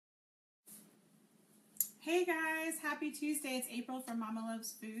Hey guys, happy Tuesday. It's April from Mama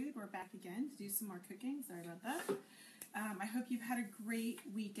Loves Food. We're back again to do some more cooking. Sorry about that. I hope you've had a great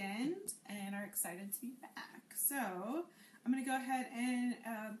weekend and are excited to be back. So I'm going to go ahead and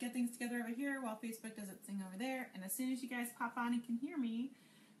get things together over here while Facebook does its thing over there. And as soon as you guys pop on and can hear me,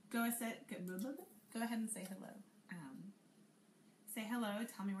 go ahead and say hello. Say hello,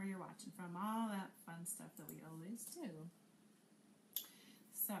 tell me where you're watching from, all that fun stuff that we always do.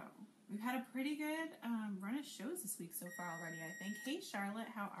 So, we've had a pretty good run of shows this week so far already, I think. Hey, Charlotte,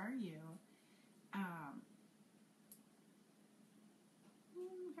 how are you?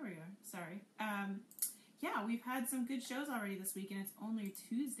 Here we go. Sorry. Yeah, we've had some good shows already this week, and it's only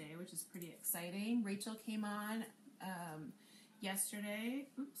Tuesday, which is pretty exciting. Rachel came on yesterday.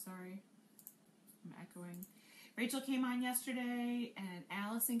 Oops, sorry. I'm echoing. Rachel came on yesterday, and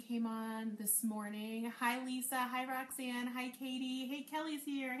Allison came on this morning. Hi, Lisa. Hi, Roxanne. Hi, Katie. Hey, Kelly's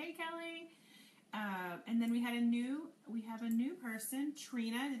here. Hey, Kelly. And then we have a new person,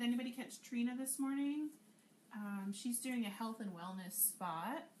 Trina. Did anybody catch Trina this morning? She's doing a health and wellness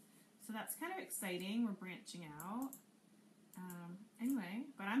spot, so that's kind of exciting. We're branching out. Anyway,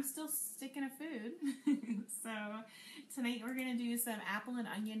 but I'm still sticking to food. So tonight we're going to do some apple and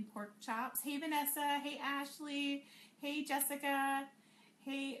onion pork chops. Hey, Vanessa. Hey, Ashley. Hey, Jessica.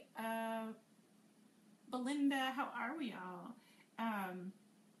 Hey, Belinda. How are we all?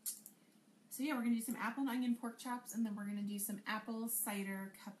 So yeah, we're going to do some apple and onion pork chops, and then we're going to do some apple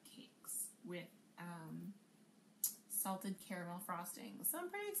cider cupcakes with salted caramel frosting. So I'm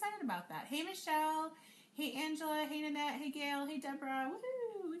pretty excited about that. Hey, Michelle. Hey, Angela. Hey, Nanette. Hey, Gail. Hey, Deborah.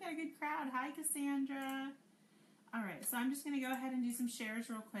 Woohoo! We got a good crowd. Hi, Cassandra. All right, so I'm just going to go ahead and do some shares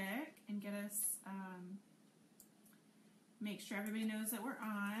real quick and get us, make sure everybody knows that we're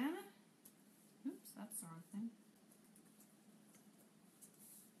on. Oops, that's the wrong thing.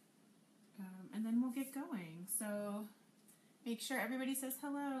 And then we'll get going. So make sure everybody says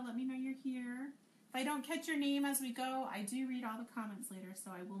hello. Let me know you're here. If I don't catch your name as we go, I do read all the comments later,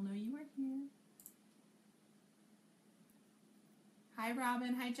 so I will know you are here. Hi,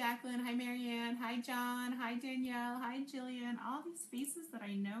 Robin. Hi, Jacqueline. Hi, Marianne. Hi, John. Hi, Danielle. Hi, Jillian. All these faces that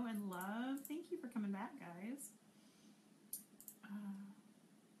I know and love. Thank you for coming back, guys.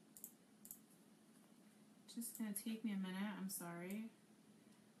 Just going to take me a minute. I'm sorry.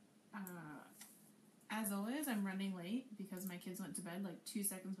 As always, I'm running late because my kids went to bed like 2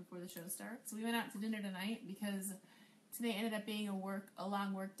 seconds before the show starts. So we went out to dinner tonight because today ended up being a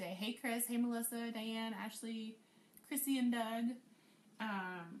long work day. Hey, Chris. Hey, Melissa, Diane, Ashley, Chrissy, and Doug.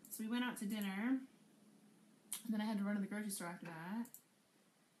 So we went out to dinner, and then I had to run to the grocery store after that.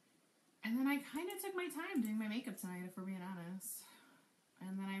 And then I kind of took my time doing my makeup tonight, if we're being honest.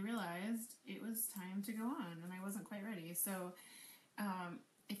 And then I realized it was time to go on, and I wasn't quite ready. So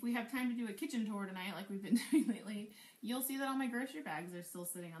if we have time to do a kitchen tour tonight, like we've been doing lately, you'll see that all my grocery bags are still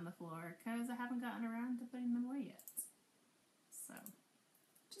sitting on the floor because I haven't gotten around to putting them away yet. So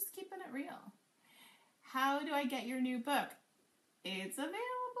just keeping it real. How do I get your new book? It's available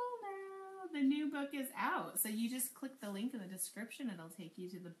now. The new book is out. So you just click the link in the description. It'll take you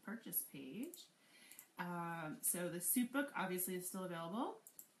to the purchase page. So the soup book obviously is still available.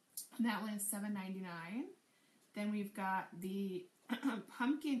 That one is $7.99. Then we've got the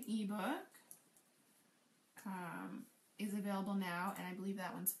pumpkin ebook is available now, and I believe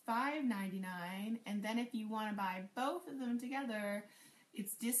that one's $5.99. And then if you want to buy both of them together,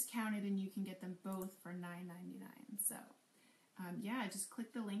 it's discounted and you can get them both for $9.99. So yeah, just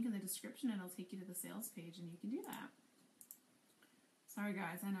click the link in the description and it'll take you to the sales page and you can do that. Sorry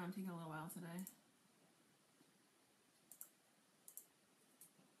guys, I know I'm taking a little while today.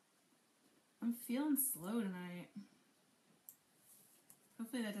 I'm feeling slow tonight.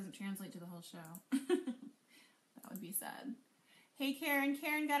 Hopefully that doesn't translate to the whole show. That would be sad. Hey Karen.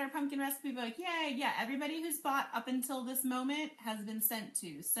 Karen got her pumpkin recipe book. Yay! Yeah, everybody who's bought up until this moment has been sent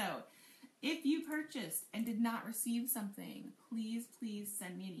to. So if you purchased and did not receive something, please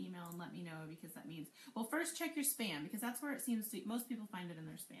send me an email and let me know, because that means, well, first check your spam, because that's where it seems to, most people find it in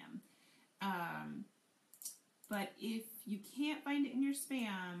their spam. But if you can't find it in your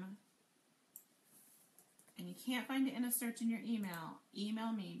spam, and you can't find it in a search in your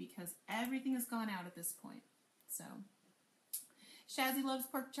email me, because everything has gone out at this point. So, Shazzy loves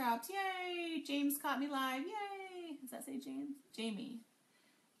pork chops. Yay! James caught me live. Yay! Does that say James? Jamie.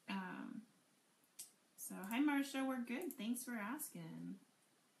 So, hi Marcia, we're good. Thanks for asking.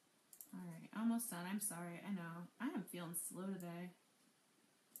 Alright, almost done. I'm sorry. I know. I am feeling slow today.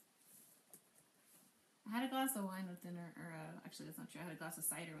 I had a glass of wine with dinner, or actually that's not true. I had a glass of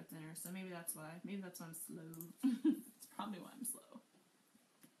cider with dinner, so maybe that's why. Maybe that's why I'm slow. It's probably why I'm slow.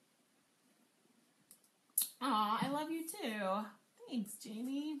 Aw, I love you too. Thanks,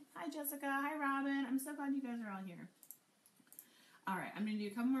 Jamie. Hi, Jessica. Hi, Robin. I'm so glad you guys are all here. All right, I'm going to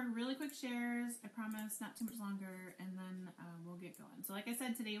do a couple more really quick shares. I promise, not too much longer, and then we'll get going. So like I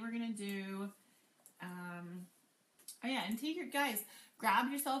said, today we're going to do, oh yeah, and take your, guys,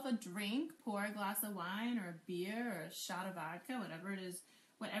 grab yourself a drink, pour a glass of wine or a beer or a shot of vodka, whatever it is,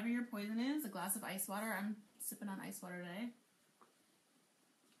 whatever your poison is, a glass of ice water. I'm sipping on ice water today.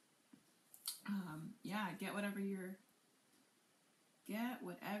 Yeah, get whatever your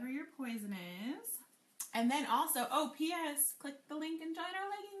poison is. And then also, oh, P.S., click the link and join our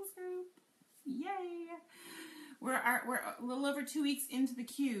leggings group. Yay! We're a little over 2 weeks into the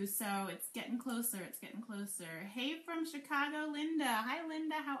queue, so it's getting closer. It's getting closer. Hey from Chicago, Linda. Hi,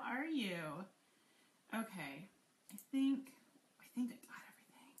 Linda. How are you? Okay. I think I got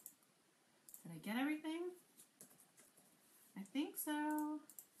everything. Did I get everything? I think so.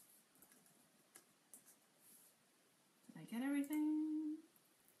 Did I get everything?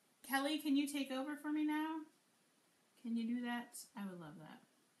 Kelly, can you take over for me now? Can you do that? I would love that.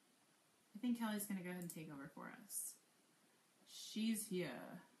 I think Kelly's going to go ahead and take over for us. She's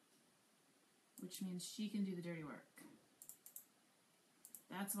here, which means she can do the dirty work.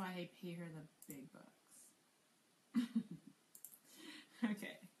 That's why I pay her the big bucks.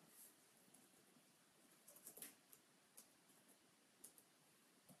 Okay.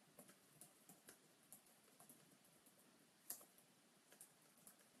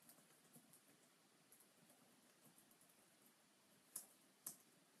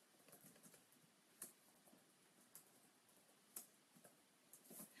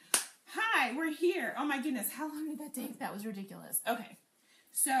 Hi, we're here. Oh my goodness, how long did that take? That was ridiculous. Okay,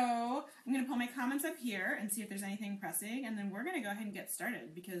 so I'm going to pull my comments up here and see if there's anything pressing, and then we're going to go ahead and get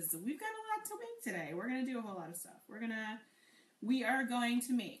started because we've got a lot to make today. We're going to do a whole lot of stuff. We are going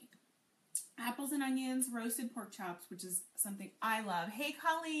to make apples and onions, roasted pork chops, which is something I love. Hey,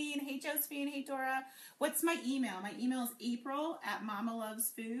 Colleen. Hey, Josephine. Hey, Dora. What's my email? My email is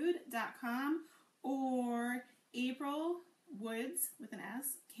april@mamalovesfood.com or aprilwoods with an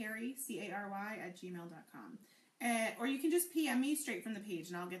S, Carrie, C-A-R-Y, @gmail.com. Or you can just PM me straight from the page,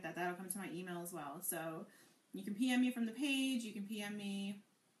 and I'll get that. That'll come to my email as well. So you can PM me from the page, you can PM me,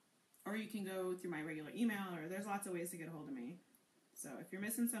 or you can go through my regular email, or there's lots of ways to get a hold of me. So if you're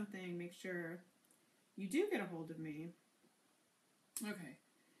missing something, make sure you do get a hold of me. Okay,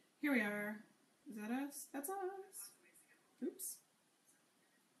 here we are. Is that us? That's us. Oops.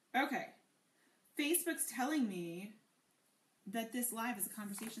 Okay. Facebook's telling me that this live is a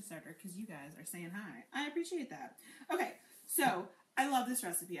conversation starter because you guys are saying hi. I appreciate that. Okay, so I love this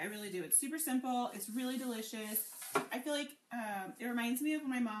recipe. I really do. It's super simple. It's really delicious. I feel like it reminds me of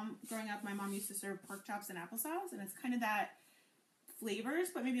when growing up, my mom used to serve pork chops and applesauce, and it's kind of that flavors,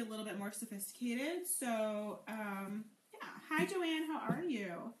 but maybe a little bit more sophisticated. So, yeah. Hi, Joanne. How are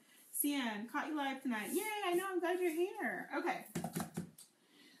you? Cian, caught you live tonight. Yay, I know. I'm glad you're here. Okay.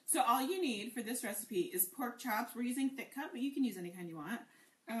 So all you need for this recipe is pork chops. We're using thick cut, but you can use any kind you want.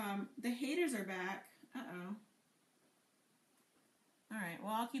 The haters are back. Uh-oh. All right.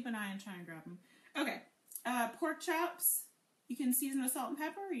 Well, I'll keep an eye and try and grab them. Okay. Pork chops. You can season with salt and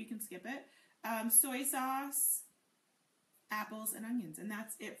pepper, or you can skip it. Soy sauce, apples, and onions, and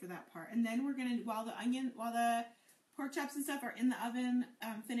that's it for that part. And then we're gonna, while the pork chops and stuff are in the oven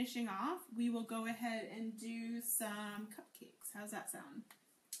finishing off, we will go ahead and do some cupcakes. How's that sound?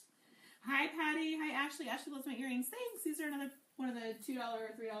 Hi, Patty. Hi, Ashley. Ashley loves my earrings. Thanks. These are another one of the $2 or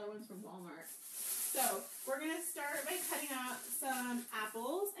 $3 ones from Walmart. So we're going to start by cutting out some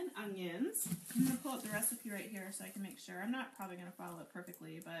apples and onions. I'm going to pull up the recipe right here so I can make sure. I'm not probably going to follow it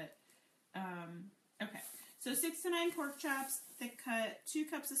perfectly, but okay. So 6 to 9 pork chops, thick cut, 2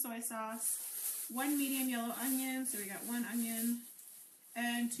 cups of soy sauce, 1 medium yellow onion. So we got 1 onion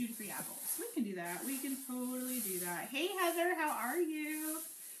and 2 to 3 apples. We can do that. We can totally do that. Hey, Heather. How are you?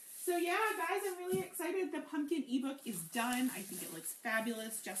 So yeah, guys, I'm really excited. The pumpkin ebook is done. I think it looks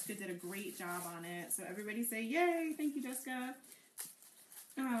fabulous. Jessica did a great job on it. So everybody say yay. Thank you, Jessica.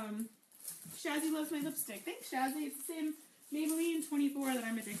 Shazzy loves my lipstick. Thanks, Shazzy. It's the same Maybelline 24 that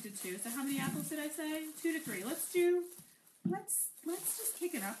I'm addicted to. So how many apples did I say? 2 to 3. Let's just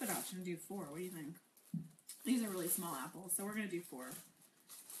kick it up a notch and do 4. What do you think? These are really small apples, so we're going to do 4.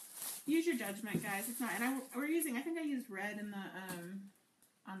 Use your judgment, guys. It's not, and I think I used red in the,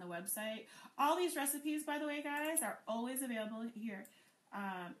 on the website. All these recipes, by the way, guys, are always available here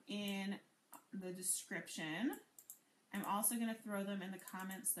in the description. I'm also going to throw them in the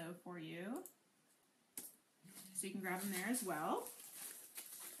comments, though, for you. So you can grab them there as well.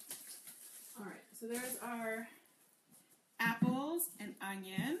 All right, so there's our apples and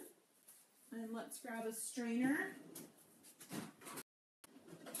onion. And let's grab a strainer.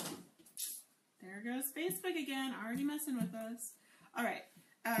 There goes Facebook again, already messing with us. All right,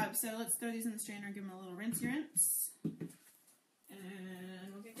 so let's throw these in the strainer and give them a little rinse. And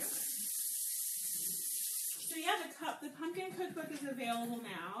we'll get going. So yeah, the pumpkin cookbook is available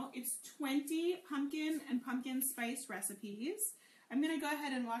now. It's 20 pumpkin and pumpkin spice recipes. I'm going to go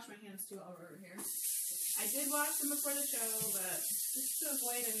ahead and wash my hands too while we're over here. I did wash them before the show, but just to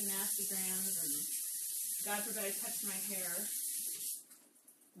avoid any nasty grams and God forbid I touch my hair,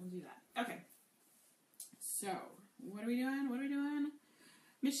 we'll do that. Okay. So, what are we doing?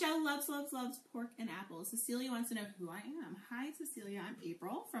 Michelle loves pork and apples. Cecilia wants to know who I am. Hi, Cecilia. I'm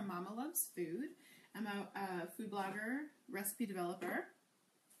April from Mama Loves Food. I'm a food blogger, recipe developer.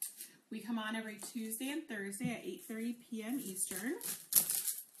 We come on every Tuesday and Thursday at 8:30 p.m. Eastern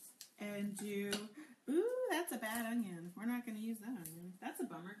and do... Ooh, that's a bad onion. We're not going to use that onion. That's a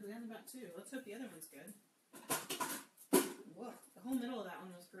bummer because we have about 2. Let's hope the other one's good. Whoa, the whole middle of that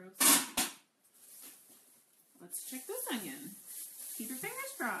one was gross. Let's check this onion. Keep your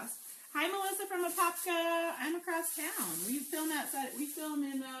fingers crossed. Hi, Melissa from Apopka. I'm across town. We film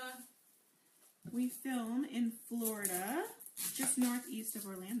in Florida, just northeast of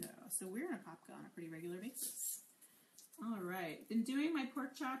Orlando. So we're in Apopka on a pretty regular basis. All right. Been doing my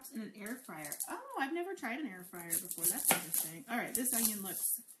pork chops in an air fryer. Oh, I've never tried an air fryer before. That's interesting. All right, this onion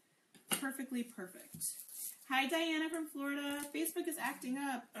looks perfectly perfect. Hi, Diana from Florida. Facebook is acting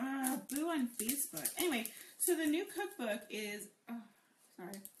up. Boo on Facebook. Anyway, so the new cookbook is... Oh,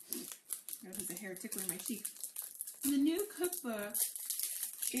 sorry. There's a hair tickling my cheek. The new cookbook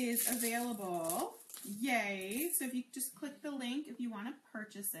is available. Yay. So if you just click the link if you want to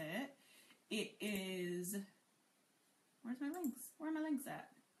purchase it. It is... Where's my links? Where are my links at?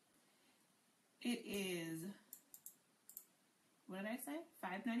 It is... What did I say?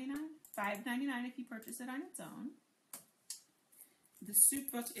 $5.99? $5.99 if you purchase it on its own. The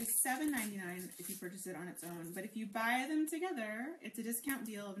soup book is $7.99 if you purchase it on its own. But if you buy them together, it's a discount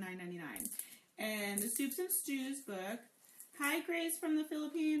deal of $9.99. And the Soups and Stews book. Hi, Grace from the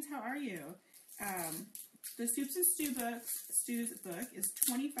Philippines. How are you? The Soups and Stews book is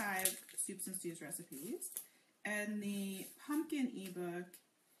 25 soups and stews recipes. And the pumpkin ebook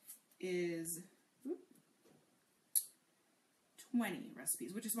is 20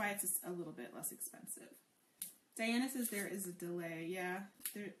 recipes, which is why it's a little bit less expensive. Diana says there is a delay. Yeah,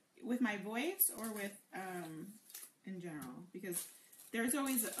 with my voice or with in general, because there's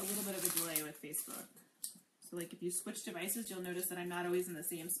always a little bit of a delay with Facebook. So like if you switch devices, you'll notice that I'm not always in the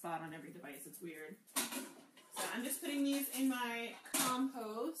same spot on every device. It's weird. So I'm just putting these in my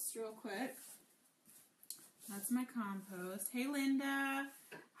compost real quick. That's my compost. Hey, Linda.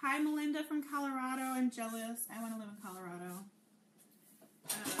 Hi, Melinda from Colorado. I'm jealous. I want to live in Colorado.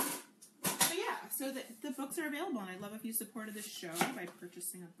 So the books are available, and I'd love if you supported the show by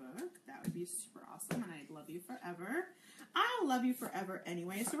purchasing a book. That would be super awesome, and I'd love you forever. I'll love you forever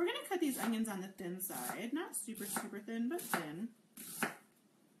anyway. So we're going to cut these onions on the thin side. Not super, super thin, but thin.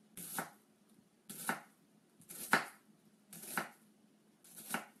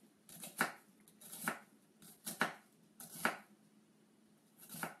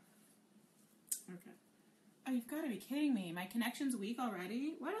 Okay. Oh, you've got to be kidding me. My connection's weak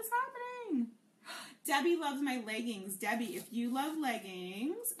already? What is happening? Debbie loves my leggings. Debbie, if you love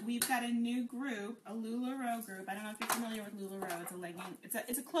leggings, we've got a new group, a LuLaRoe group. I don't know if you're familiar with LuLaRoe. It's a legging.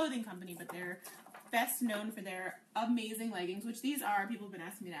 It's a clothing company, but they're best known for their amazing leggings, which these are. People have been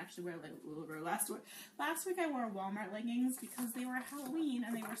asking me to actually wear LuLaRoe. Last week I wore Walmart leggings because they were Halloween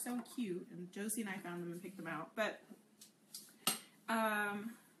and they were so cute. And Josie and I found them and picked them out. But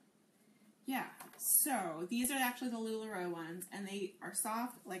yeah, so these are actually the LuLaRoe ones, and they are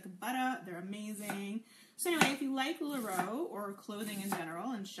soft like butter. They're amazing. So anyway, if you like LuLaRoe or clothing in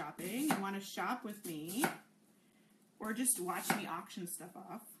general and shopping and want to shop with me or just watch me auction stuff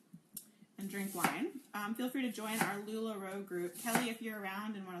off and drink wine, feel free to join our LuLaRoe group. Kelly, if you're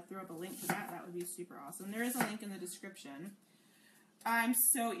around and want to throw up a link to that, that would be super awesome. There is a link in the description. I'm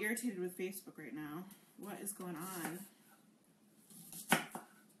so irritated with Facebook right now. What is going on?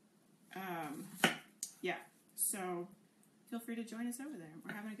 Yeah, so feel free to join us over there.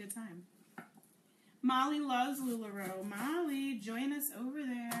 We're having a good time. Molly loves LuLaRoe. Molly, join us over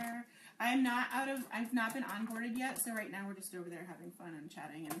there. I've not been onboarded yet, so right now we're just over there having fun and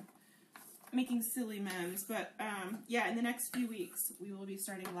chatting and making silly memes. But, yeah, in the next few weeks, we will be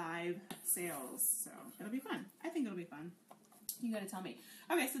starting live sales, so it'll be fun. I think it'll be fun. You gotta tell me.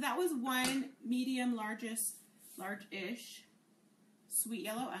 Okay, so that was one medium, large-ish sweet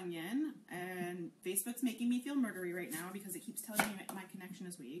yellow onion, and Facebook's making me feel murdery right now because it keeps telling me my connection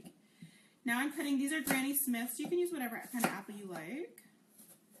is weak. Now I'm cutting, these are Granny Smiths. You can use whatever kind of apple you like.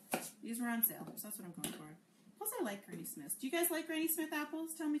 These were on sale, so that's what I'm going for. Plus, I like Granny Smiths. Do you guys like Granny Smith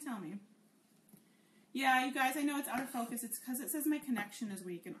apples? Tell me. Yeah, you guys, I know it's out of focus. It's because it says my connection is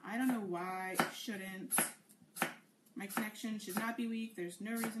weak, and I don't know why it shouldn't. My connection should not be weak. There's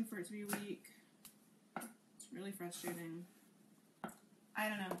no reason for it to be weak. It's really frustrating. I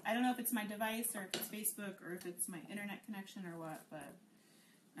don't know. I don't know if it's my device or if it's Facebook or if it's my internet connection or what, but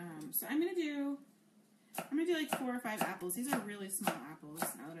so I'm gonna do like 4 or 5 apples. These are really small apples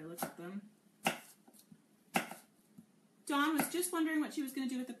now that I look at them. Dawn was just wondering what she was gonna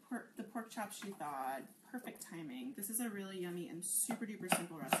do with the pork chops. She thought perfect timing. This is a really yummy and super duper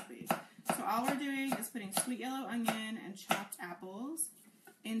simple recipe. So all we're doing is putting sweet yellow onion and chopped apples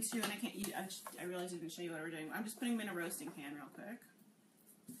into, and I realized I didn't show you what we're doing. I'm just putting them in a roasting pan real quick.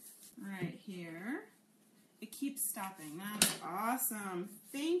 Right here. It keeps stopping. That's awesome.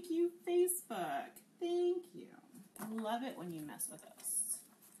 Thank you, Facebook. Thank you. I love it when you mess with us.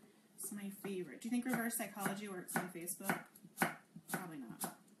 It's my favorite. Do you think reverse psychology works on Facebook? Probably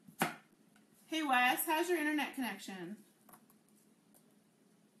not. Hey, Wes, how's your internet connection?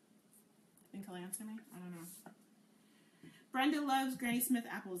 Think he'll answer me? I don't know. Brenda loves Granny Smith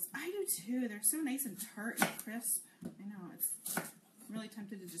apples. I do too. They're so nice and tart and crisp. I know. I'm really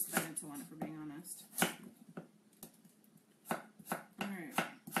tempted to just bite into one if we're being honest.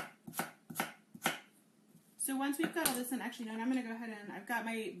 So once we've got all this in, actually, no, I'm going to go ahead and, I've got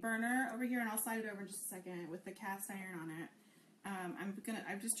my burner over here, and I'll slide it over in just a second with the cast iron on it.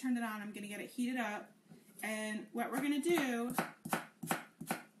 I've just turned it on. I'm going to get it heated up. And what we're going to do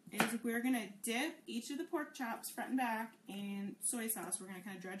is we're going to dip each of the pork chops front and back in soy sauce. We're going to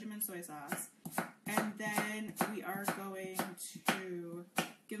kind of dredge them in soy sauce. And then we are going to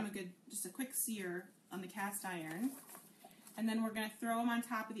give them just a quick sear on the cast iron. And then we're going to throw them on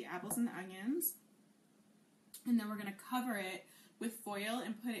top of the apples and the onions. And then we're going to cover it with foil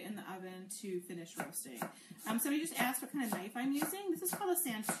and put it in the oven to finish roasting. Somebody just asked what kind of knife I'm using. This is called a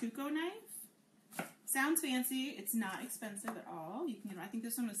Santoku knife. Sounds fancy. It's not expensive at all. You can, I think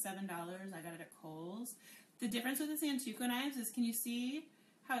this one was $7. I got it at Kohl's. The difference with the Santoku knives is, can you see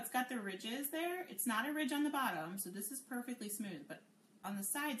how it's got the ridges there? It's not a ridge on the bottom, so this is perfectly smooth. But on the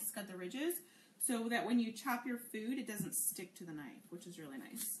sides, it's got the ridges, so that when you chop your food, it doesn't stick to the knife, which is really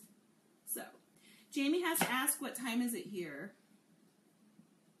nice. So, Jamie has to ask, what time is it here?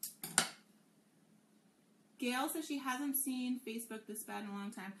 Gail says she hasn't seen Facebook this bad in a long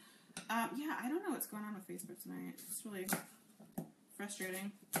time. Yeah, I don't know what's going on with Facebook tonight. It's really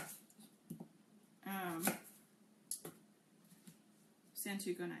frustrating.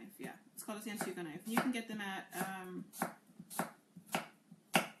 Santoku knife, yeah. It's called a Santoku knife. You can get them at,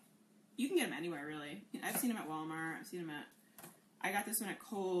 you can get them anywhere, really. I've seen them at Walmart. I've seen them at, I got this one at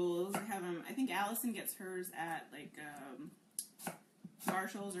Kohl's. I have them, I think Allison gets hers at, like,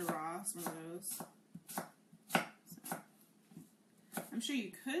 Marshall's or Ross, one of those. So, I'm sure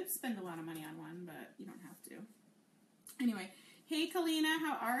you could spend a lot of money on one, but you don't have to. Anyway, hey, Kalina,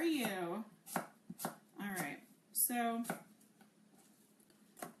 how are you? All right, so,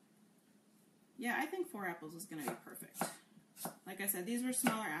 yeah, I think 4 apples is going to be perfect. Like I said, these were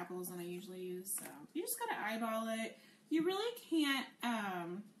smaller apples than I usually use, so you just got to eyeball it. You really can't have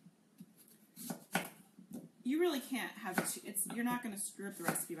you're not going to screw up the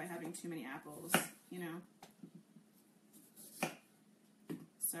recipe by having too many apples, you know.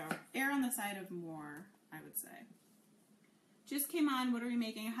 So, err on the side of more, I would say. Just came on, what are we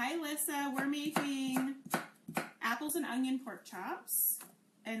making? Hi, Lissa, we're making apples and onion pork chops,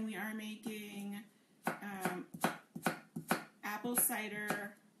 and we are making apple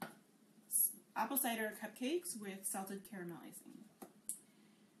cider cupcakes with salted caramel icing.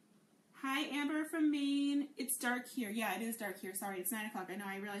 Hi, Amber from Maine. It's dark here. Yeah, it is dark here. Sorry, it's 9 o'clock. I know,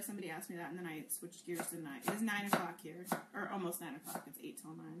 I realized somebody asked me that in the night. Switched gears to the night. It is 9 o'clock here. Or almost 9 o'clock. It's 8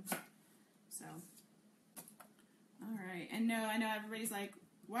 till 9. So, alright. And no, I know everybody's like,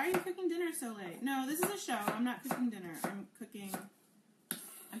 why are you cooking dinner so late? No, this is a show. I'm not cooking dinner. I'm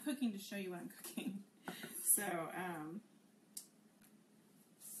cooking to show you what I'm cooking. So,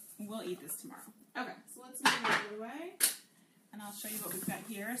 we'll eat this tomorrow. Okay, so let's move it out of the way, and I'll show you what we've got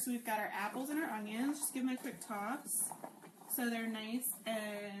here. So we've got our apples and our onions. Just give them a quick toss so they're nice.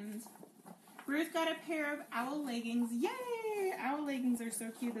 And Ruth got a pair of owl leggings. Yay! Owl leggings are so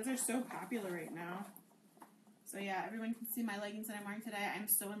cute. Those are so popular right now. So yeah, everyone can see my leggings that I'm wearing today. I'm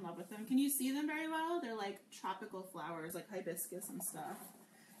so in love with them. Can you see them very well? They're like tropical flowers, like hibiscus and stuff.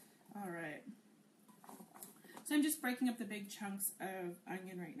 All right. So I'm just breaking up the big chunks of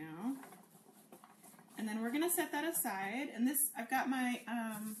onion right now. And then we're going to set that aside. And this, I've got my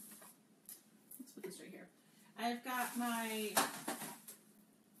I've got my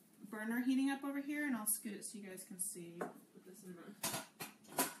burner heating up over here, and I'll scoot it so you guys can see. Put this in the...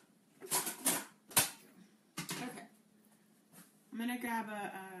 Okay. I'm going to grab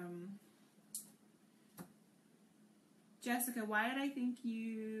a... Jessica, why did I think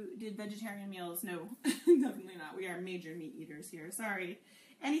you did vegetarian meals? No, definitely not. We are major meat eaters here. Sorry.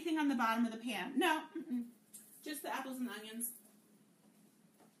 Anything on the bottom of the pan? No. Just the apples and the onions.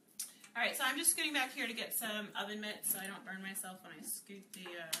 All right, so I'm just scooting back here to get some oven mitts so I don't burn myself when I scoot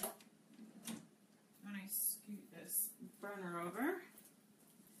this burner over,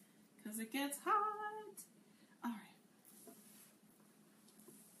 because it gets hot. All right.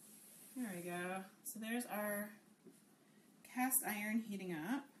 There we go. So there's our cast iron heating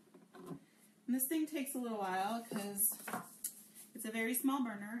up. And this thing takes a little while because it's a very small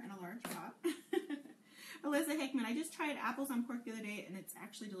burner and a large pot. Alyssa Hickman, I just tried apples on pork the other day and it's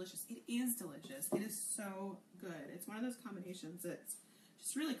actually delicious. It is delicious. It is so good. It's one of those combinations that's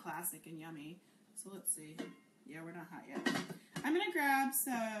just really classic and yummy. So let's see. Yeah, we're not hot yet. I'm going to grab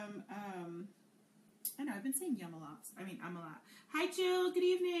some, I know, I've been saying yum a lot. I'm a lot. Hi, Jill. Good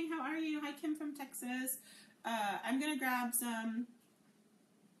evening. How are you? Hi, Kim from Texas. I'm going to grab some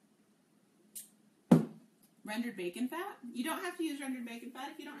rendered bacon fat. You don't have to use rendered bacon fat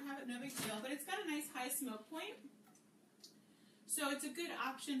if you don't have it, no big deal, but it's got a nice high smoke point. So it's a good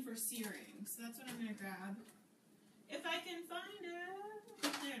option for searing. So that's what I'm going to grab. If I can find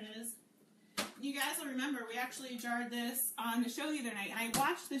it. There it is. You guys will remember we actually jarred this on the show the other night, and I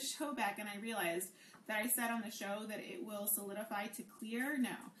watched the show back and I realized that I said on the show that it will solidify to clear.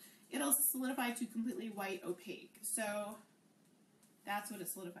 No. It'll solidify to completely white opaque. So that's what it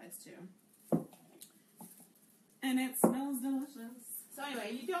solidifies to. And it smells delicious. So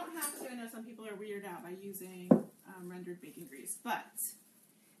anyway, you don't have to. I know some people are weirded out by using rendered bacon grease. But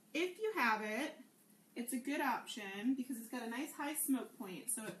if you have it, it's a good option because it's got a nice high smoke point.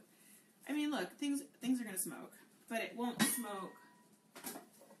 So, look, things are going to smoke. But it won't smoke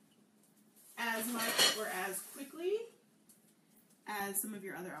as much or as quickly as some of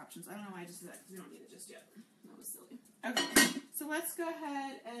your other options. I don't know why I just did that because we don't need it just yet. That was silly. Okay, so let's go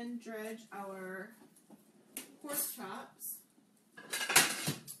ahead and dredge our pork chops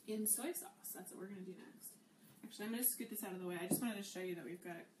in soy sauce. That's what we're going to do next. Actually, I'm going to scoot this out of the way. I just wanted to show you that we've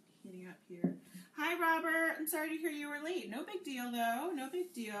got it heating up here. Hi, Robert. I'm sorry to hear you were late. No big deal, though. No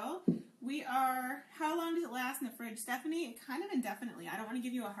big deal. We are... How long does it last in the fridge? Stephanie, kind of indefinitely. I don't want to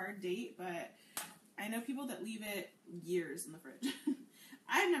give you a hard date, but I know people that leave it years in the fridge.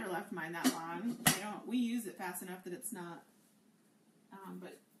 I've never left mine that long. We use it fast enough that it's not...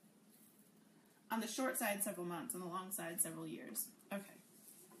 but on the short side, several months. On the long side, several years. Okay.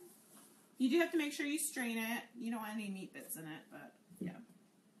 You do have to make sure you strain it. You don't want any meat bits in it, but yeah.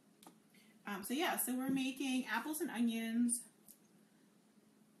 So we're making apples and onions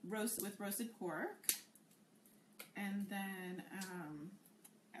with roasted pork. And then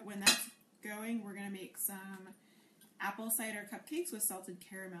when that's going, we're going to make some apple cider cupcakes with salted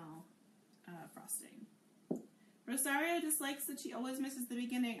caramel frosting. Rosario dislikes that she always misses the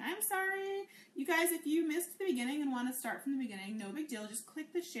beginning. I'm sorry. You guys, if you missed the beginning and want to start from the beginning, no big deal. Just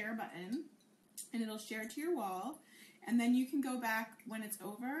click the share button, and it'll share to your wall. And then you can go back when it's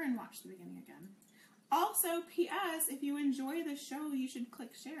over and watch the beginning again. Also, P.S., if you enjoy the show, you should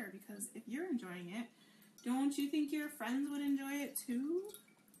click share, because if you're enjoying it, don't you think your friends would enjoy it too?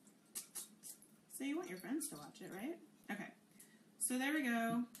 So you want your friends to watch it, right? Okay. So there we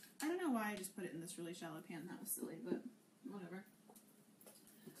go. I don't know why I just put it in this really shallow pan. That was silly, but whatever.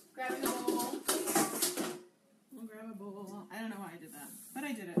 Grabbing a bowl. We'll grab a bowl. I don't know why I did that, but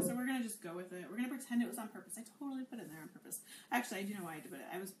I did it. So we're going to just go with it. We're going to pretend it was on purpose. I totally put it in there on purpose. Actually, I do know why I did it.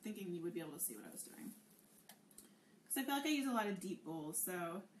 I was thinking you would be able to see what I was doing. Because I feel like I use a lot of deep bowls.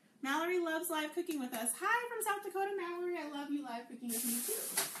 So Mallory loves live cooking with us. Hi from South Dakota, Mallory. I love you live cooking with me too.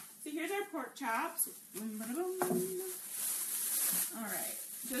 So here's our pork chops. All right.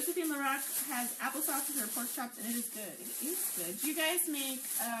 Josephine LaRock has applesauce with her pork chops, and it is good. It is good. Do you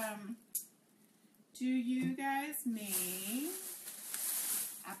guys make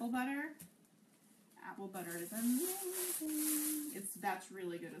apple butter? Apple butter is amazing. That's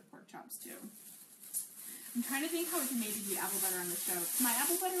really good with pork chops too. I'm trying to think how we can maybe do apple butter on the show. My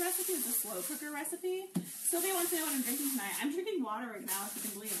apple butter recipe is a slow cooker recipe. Sylvia wants to know what I'm drinking tonight. I'm drinking water right now, if you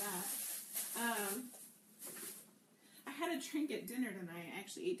can believe that. I had a drink at dinner tonight. I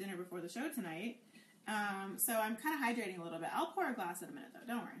actually ate dinner before the show tonight. So I'm kind of hydrating a little bit. I'll pour a glass in a minute, though.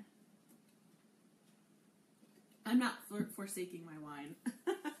 Don't worry. I'm not forsaking my wine.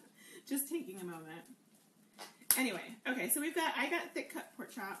 Just taking a moment. Anyway, okay, so I got thick cut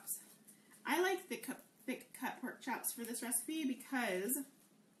pork chops. I like thick thick cut pork chops for this recipe because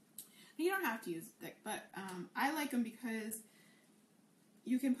you don't have to use thick, but I like them because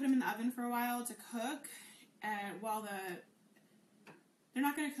you can put them in the oven for a while to cook, and they're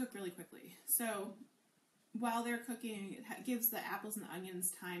not going to cook really quickly. So while they're cooking, it gives the apples and the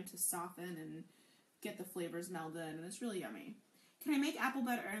onions time to soften and get the flavors melded, and it's really yummy. Can I make apple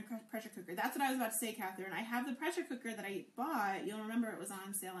butter in a pressure cooker? That's what I was about to say, Catherine. I have the pressure cooker that I bought. You'll remember it was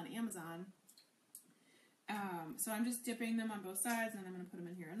on sale on Amazon. So I'm just dipping them on both sides, and I'm going to put them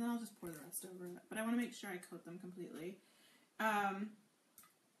in here, and then I'll just pour the rest over it. But I want to make sure I coat them completely.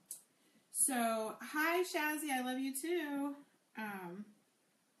 So, hi, Shazzy. I love you, too.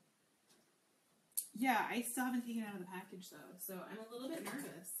 Yeah, I still haven't taken it out of the package, though. So I'm a little bit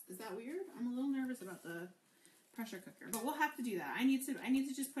nervous. Is that weird? I'm a little nervous about the pressure cooker. But we'll have to do that. I need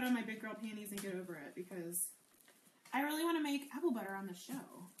to just put on my big girl panties and get over it, because I really want to make apple butter on the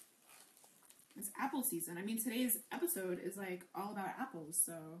show. It's apple season. I mean, today's episode is like all about apples,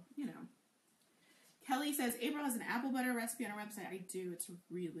 so, you know. Kelly says, April has an apple butter recipe on her website. I do. It's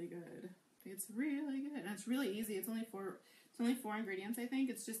really good. It's really good. And it's really easy. It's only four ingredients, I think.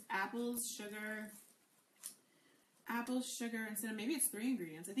 It's just apples, sugar, and cinnamon. Maybe it's 3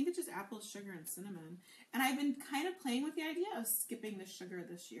 ingredients. I think it's just apples, sugar, and cinnamon. And I've been kind of playing with the idea of skipping the sugar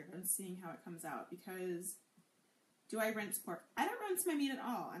this year and seeing how it comes out, because do I rinse pork? I don't rinse my meat at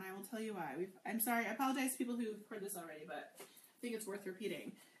all, and I will tell you why. I'm sorry. I apologize to people who've heard this already, but I think it's worth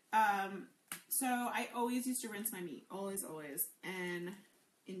repeating. So I always used to rinse my meat. Always, always. And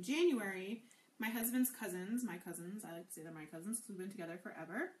in January, my husband's cousins, I like to say they're my cousins because we've been together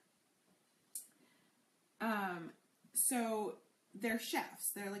forever. So they're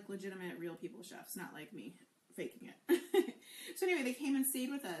chefs. They're like legitimate, real people chefs, not like me faking it. So anyway, they came and stayed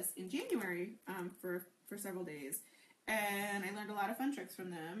with us in January for several days. And I learned a lot of fun tricks from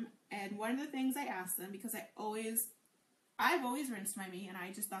them. And one of the things I asked them, because I've always rinsed my meat, and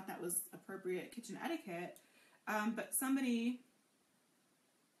I just thought that was appropriate kitchen etiquette. But somebody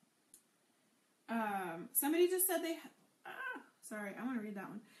just said sorry, I want to read that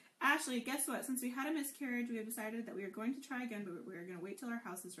one. Ashley, guess what? Since we had a miscarriage, we have decided that we are going to try again, but we are going to wait till our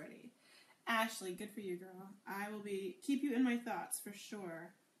house is ready. Ashley, good for you, girl. I will keep you in my thoughts for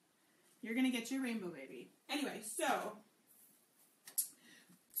sure. You're going to get your rainbow baby. Anyway, so.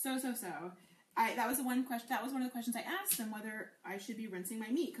 That was one of the questions I asked them, whether I should be rinsing my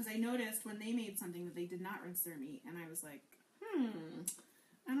meat, because I noticed when they made something that they did not rinse their meat, and I was like, I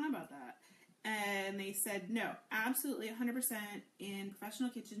don't know about that. And they said, no, absolutely 100% in professional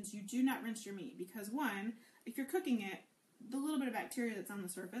kitchens, you do not rinse your meat, because one, if you're cooking it, the little bit of bacteria that's on the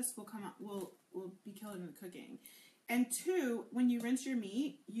surface will be killed in the cooking. And two, when you rinse your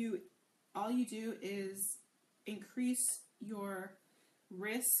meat, all you do is increase your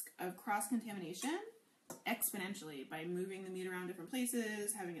risk of cross-contamination exponentially by moving the meat around different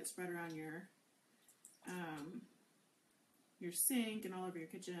places, having it spread around your sink and all over your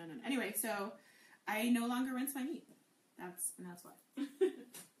kitchen. And anyway, so I no longer rinse my meat. That's why.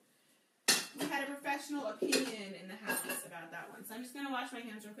 We had a professional opinion in the house about that one. So I'm just going to wash my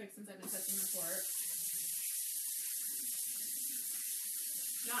hands real quick since I've been touching the pork.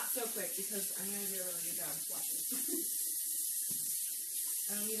 Not so quick, because I'm going to do a really good job washing.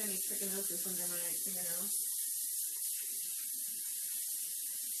 I don't need any trichinosis under my fingernails.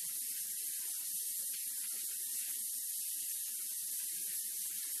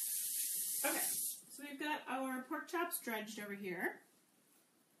 Okay, so we've got our pork chops dredged over here.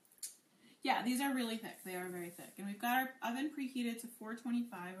 Yeah, these are really thick. They are very thick. And we've got our oven preheated to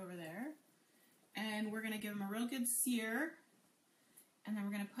 425 over there. And we're going to give them a real good sear. And then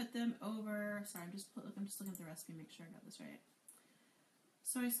we're going to put them over, sorry, I'm just looking at the recipe, make sure I got this right.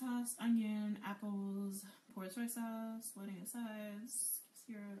 Soy sauce, onion, apples, pour soy sauce, loading aside,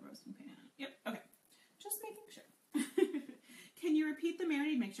 sear, roasting pan. Yep, okay. Just making sure. Can you repeat the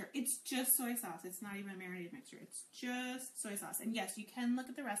marinated mixture? It's just soy sauce. It's not even a marinated mixture. It's just soy sauce. And yes, you can look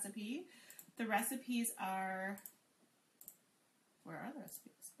at the recipe. The recipes are... Where are the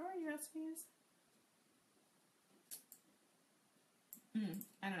recipes? Where are your recipes?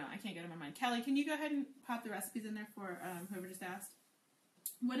 I don't know. I can't get them on mine. Kelly, can you go ahead and pop the recipes in there for whoever just asked?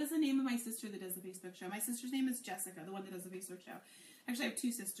 What is the name of my sister that does the Facebook show? My sister's name is Jessica, the one that does the Facebook show. Actually, I have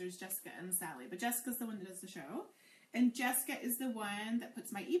 2 sisters, Jessica and Sally. But Jessica's the one that does the show. And Jessica is the one that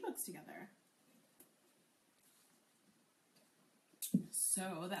puts my ebooks together.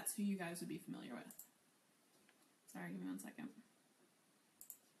 So that's who you guys would be familiar with. Sorry, give me 1 second.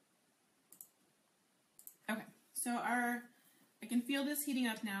 Okay, so I can feel this heating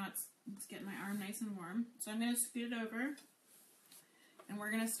up now. It's getting my arm nice and warm. So I'm going to scoot it over. and we're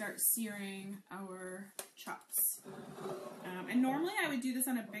going to start searing our chops. And normally I would do this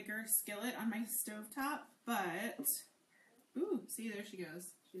on a bigger skillet on my stovetop, but, ooh, see, there she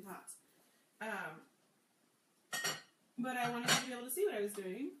goes. She's hot. But I wanted you to be able to see what I was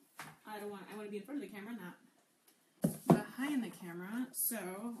doing. I want to be in front of the camera, not behind the camera. So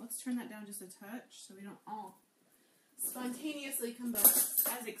let's turn that down just a touch so we don't all spontaneously combust.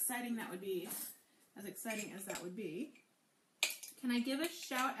 As exciting that would be, as exciting as that would be. Can I give a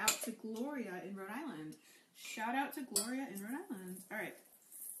shout out to Gloria in Rhode Island? Shout out to Gloria in Rhode Island. All right.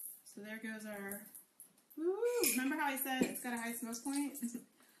 So there goes our. Woo! Remember how I said it's got a high smoke point?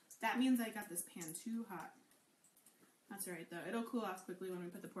 That means I got this pan too hot. That's all right, though. It'll cool off quickly when we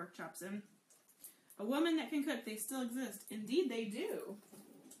put the pork chops in. A woman that can cook, they still exist. Indeed, they do.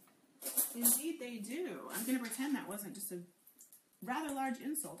 Indeed, they do. I'm going to pretend that wasn't just a rather large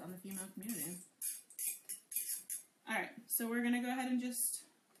insult on the female community. All right, so we're going to go ahead and just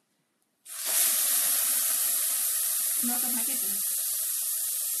smoke up my kitchen.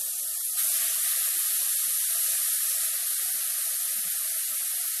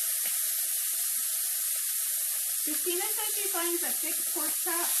 Christina says she finds that thick pork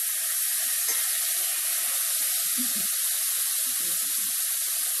chop.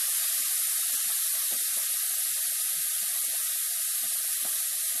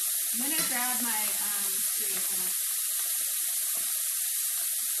 I'm going to grab my spoon.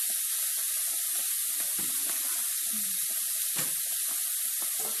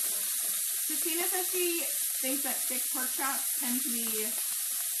 Christina says she thinks that thick pork chops tend to be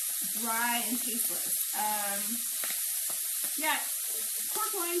dry and tasteless. Yeah,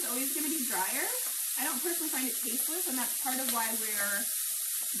 pork loin's always going to be drier. I don't personally find it tasteless, and that's part of why we're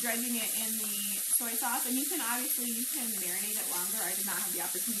dredging it in the soy sauce. And you can marinate it longer. I did not have the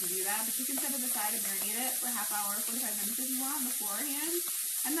opportunity to do that, but you can set it aside and marinate it for a half hour, 45 minutes if you want beforehand,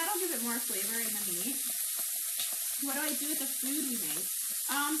 and that'll give it more flavor in the meat. What do I do with the food we make?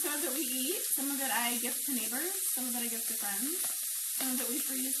 Some of it we eat, some of it I gift to neighbors, some of it I gift to friends, some of it we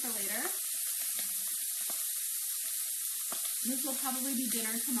freeze for later. This will probably be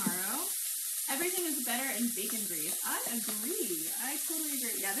dinner tomorrow. Everything is better in bacon grease. I agree. I totally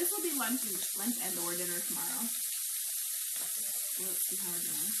agree. Yeah, this will be lunch and or dinner tomorrow. So let's see how we're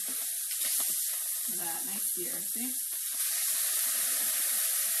doing. Look at that. Nice sear. See?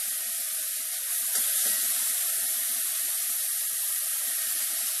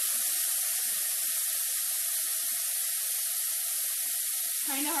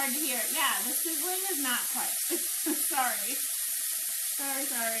 Kind of hard to hear. Yeah, the sizzling is not quite. Sorry.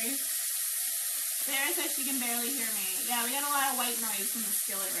 Sorry. Sarah says she can barely hear me. Yeah, we got a lot of white noise from the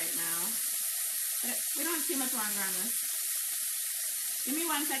skillet right now. But we don't have too much longer on this. Give me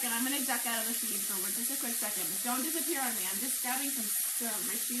 1 second. I'm going to duck out of the feed for just a quick second. Don't disappear on me. I'm just grabbing some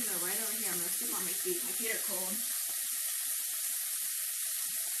my feet are right over here. I'm going to sit on my feet. My feet are cold.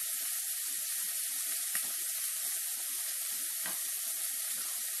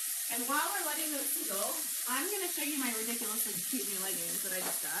 And while we're letting those sizzle, I'm going to show you my ridiculously cute new leggings that I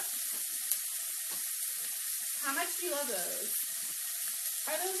just got. How much do you love those?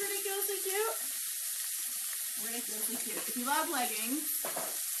 Are those ridiculously cute? Ridiculously cute. If you love leggings,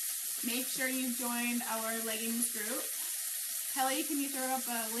 make sure you join our leggings group. Kelly, can you throw up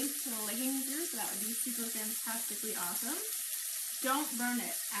a link to the leggings group? That would be super fantastically awesome. Don't burn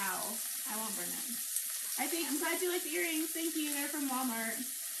it. Ow. I won't burn it. I'm glad you like the earrings. Thank you. They're from Walmart.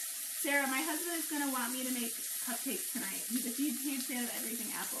 Sarah, my husband is going to want me to make cupcakes tonight. He's a huge fan of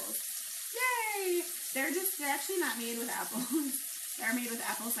everything apples. Yay! They're actually not made with apples. They're made with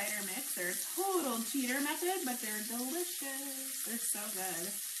apple cider mix. They're a total cheater method, but they're delicious. They're so good.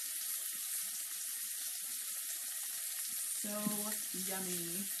 So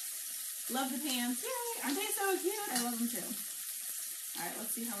yummy. Love the pants. Yay! Aren't they so cute? I love them too. Alright,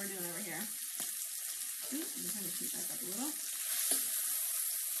 let's see how we're doing over here. Ooh, I'm trying to heat back up a little.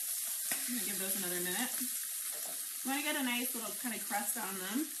 I'm going to give those another minute. I want to get a nice little kind of crust on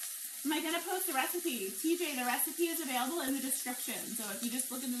them. Am I going to post the recipe? TJ, the recipe is available in the description. So if you just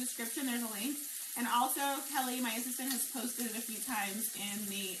look in the description, there's a link. And also, Kelly, my assistant, has posted it a few times in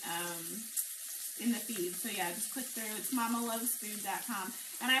the feed. So yeah, just click through. It's mamalovesfood.com.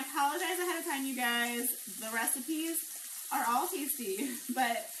 And I apologize ahead of time, you guys. The recipes are all tasty.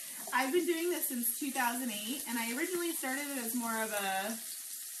 But I've been doing this since 2008. And I originally started it as more of a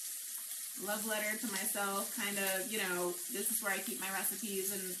love letter to myself, kind of, this is where I keep my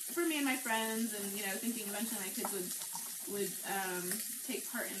recipes, and for me and my friends, and, thinking eventually my kids would take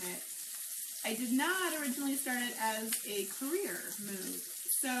part in it. I did not originally start it as a career move.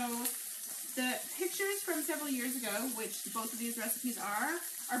 So The pictures from several years ago, which both of these recipes are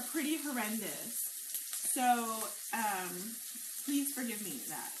pretty horrendous. So, please forgive me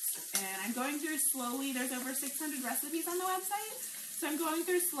that. And I'm going through slowly. There's over 600 recipes on the website. So I'm going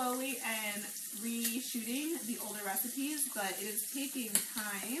through slowly and reshooting the older recipes, but it is taking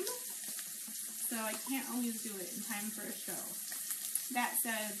time. So I can't always do it in time for a show. That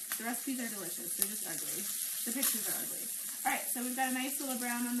said, the recipes are delicious. They're just ugly. The pictures are ugly. Alright, so we've got a nice little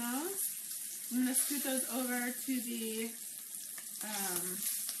brown on those. I'm going to scoot those over to the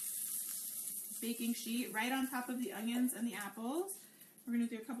baking sheet right on top of the onions and the apples. We're going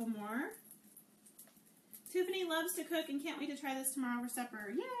to do a couple more. Tiffany loves to cook and can't wait to try this tomorrow for supper.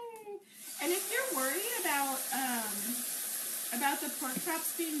 Yay! And if you're worried about the pork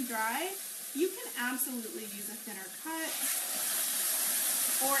chops being dry, you can absolutely use a thinner cut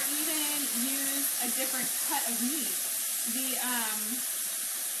or even use a different cut of meat.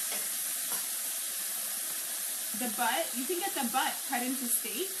 The butt, you can get the butt cut into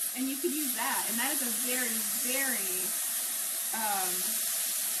steaks and you could use that. And that is a very, very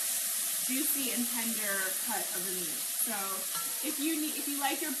juicy and tender cut of the meat. So if you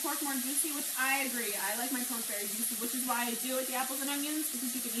like your pork more juicy, which I agree, I like my pork very juicy, which is why I do it with the apples and onions,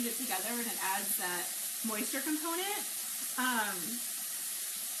 because you can eat it together and it adds that moisture component.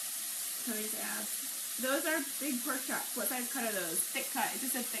 So these add. Those are big pork chops. What size cut are those? Thick cut. It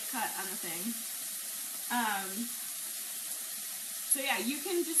just said thick cut on the thing. So yeah, you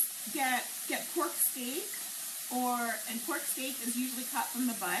can just get pork steak, and pork steak is usually cut from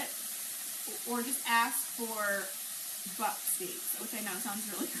the butt. Or just ask for butt steaks, which I know sounds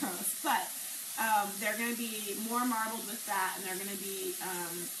really gross, but they're going to be more marbled with fat, and they're going to be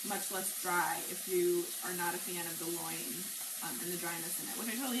much less dry if you are not a fan of the loin and the dryness in it,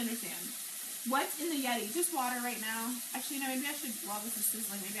 which I totally understand. What's in the Yeti? Just water right now. Actually, no, maybe I should, while this is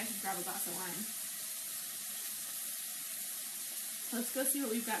sizzling, maybe I should grab a glass of wine. Let's go see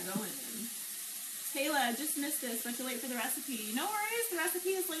what we've got going in. Kayla, just missed this, but you're late for the recipe. No worries, the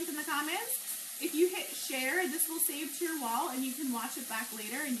recipe is linked in the comments. If you hit share, this will save to your wall, and you can watch it back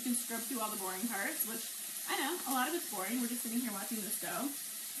later, and you can scrub through all the boring parts, which, I know, a lot of it's boring. We're just sitting here watching this go.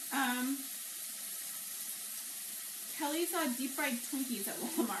 Kelly saw deep-fried Twinkies at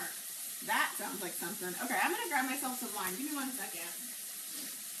Walmart. That sounds like something. Okay, I'm going to grab myself some wine. Give me 1 second.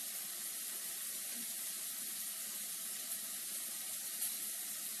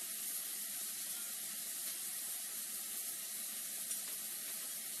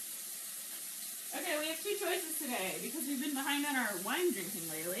 Okay, we have two choices today because we've been behind on our wine drinking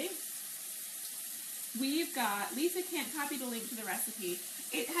lately. We've got, Lisa can't copy the link to the recipe.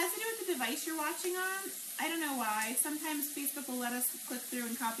 It has to do with the device you're watching on. I don't know why. Sometimes Facebook will let us click through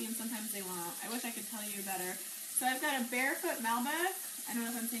and copy, and sometimes they won't. I wish I could tell you better. So I've got a Barefoot Malbec, I don't know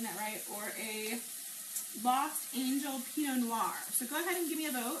if I'm saying that right, or a Lost Angel Pinot Noir. So go ahead and give me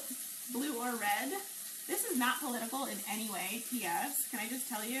a vote, blue or red. This is not political in any way, P.S. Can I just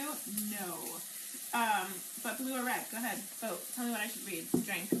tell you? No. But blue or red, go ahead, vote. Tell me what I should read,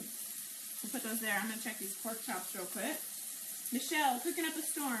 drink. We'll put those there. I'm going to check these pork chops real quick. Michelle, cooking up a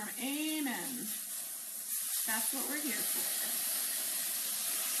storm. Amen. That's what we're here for.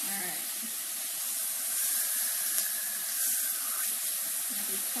 Alright. Got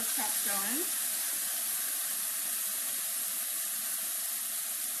these pork chops going.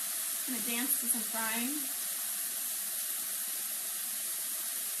 I'm going to dance to some frying.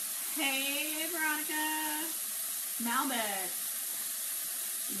 Hey, Veronica. Malbec.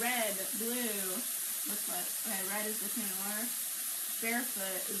 Red, blue. Looks like, okay, red is the Pinot Noir.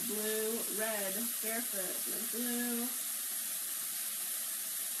 Barefoot is blue, red, barefoot is blue.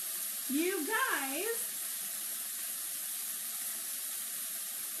 You guys,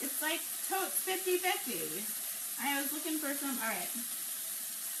 it's like totes 50-50. I was looking for some, alright.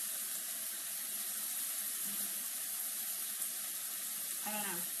 I don't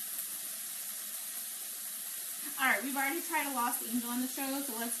know. Alright, we've already tried a Lost Angel on the show,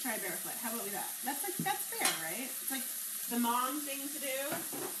 so let's try Barefoot. How about we that? That's fair, right? It's like the mom thing to do.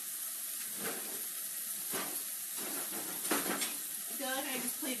 I feel like I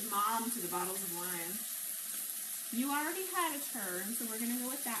just played mom to the bottles of wine. You already had a turn, so we're going to go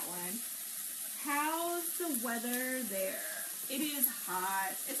with that one. How's the weather there? It is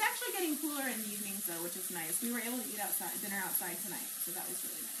hot. It's actually getting cooler in the evenings, though, which is nice. We were able to eat dinner outside tonight, so that was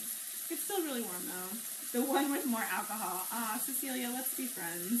really nice. It's still really warm, though. The one with more alcohol. Cecilia, let's be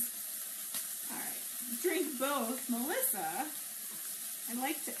friends. Alright. Drink both. Melissa, I'd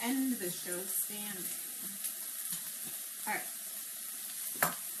like to end this show standing. Alright.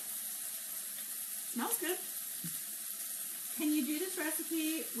 Smells good. can you do this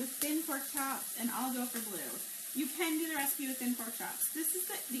recipe with thin pork chops? And I'll go for blue. You can do the recipe with thin pork chops. This is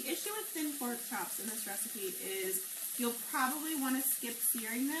the issue with thin pork chops in this recipe is you'll probably want to skip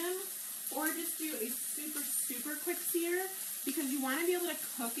searing them or just do a super, super quick sear because you want to be able to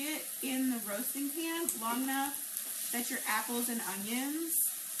cook it in the roasting pan long enough that your apples and onions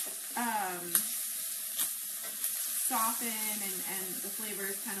soften and the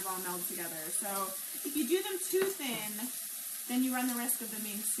flavors kind of all meld together. So if you do them too thin, then you run the risk of them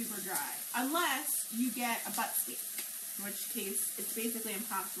being super dry. Unless you get a butt steak, in which case it's basically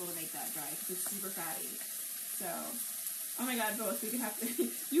impossible to make that dry because it's super fatty. So, oh my god, both. We could have to,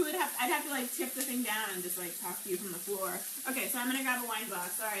 I'd have to like tip the thing down and just like talk to you from the floor. Okay, so I'm gonna grab a wine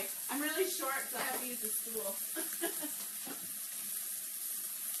glass. Sorry. I'm really short, so I have to use the stool.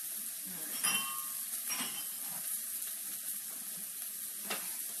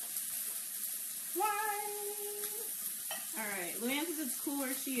 Alright, Luann says it's cool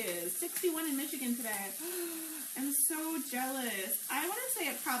where she is. 61 in Michigan today. I'm so jealous. I want to say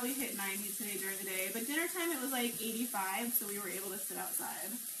it probably hit 90 today during the day, but dinner time it was like 85, so we were able to sit outside.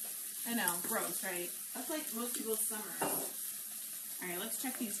 I know, gross, right? That's like most people's summer. Alright, let's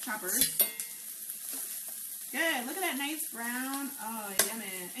check these choppers. Good, look at that nice brown. Oh,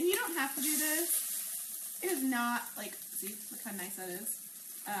 yummy. And you don't have to do this. It is not, like, see, look how nice that is.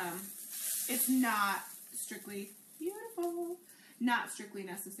 It's not strictly beautiful. Not strictly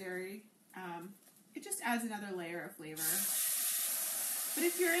necessary. It just adds another layer of flavor. But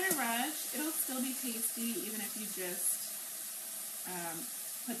if you're in a rush, it'll still be tasty even if you just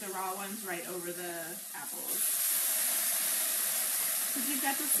put the raw ones right over the apples. Because you've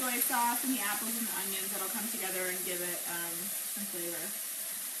got the soy sauce and the apples and the onions that'll come together and give it some flavor.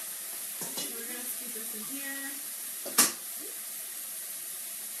 So we're going to scoop this in here.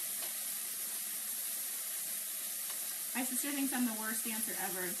 My sister thinks I'm the worst dancer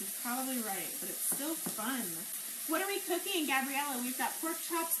ever, and she's probably right, but it's still fun. What are we cooking, Gabriella? We've got pork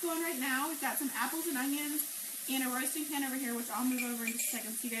chops going right now. We've got some apples and onions in a roasting pan over here, which I'll move over in just a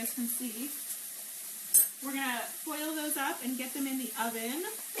second so you guys can see. We're going to foil those up and get them in the oven.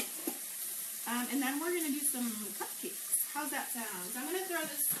 And then we're going to do some cupcakes. How's that sound? So I'm going to throw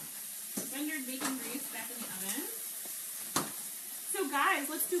this rendered bacon grease back in the oven. So guys,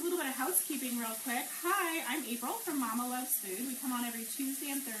 let's do a little bit of housekeeping real quick. Hi, I'm April from Mama Loves Food. We come on every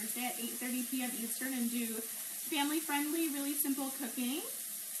Tuesday and Thursday at 8:30 p.m. Eastern and do family-friendly, really simple cooking.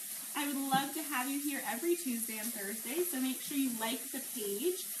 I would love to have you here every Tuesday and Thursday, so make sure you like the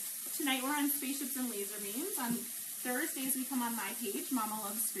page. Tonight we're on Spaceships and Laser Beams. On Thursdays we come on my page, Mama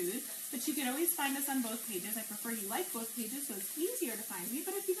Loves Food, but you can always find us on both pages. I prefer you like both pages so it's easier to find me,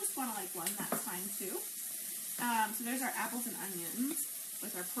 but if you just want to like one, that's fine too. So there's our apples and onions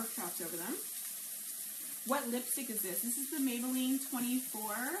with our pork chops over them. What lipstick is this? This is the Maybelline 24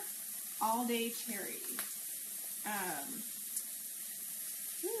 All Day Cherry.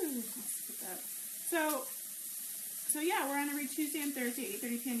 Let's put that. So yeah, we're on every Tuesday and Thursday at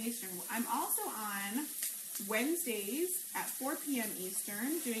 8:30 p.m. Eastern. I'm also on Wednesdays at 4 p.m.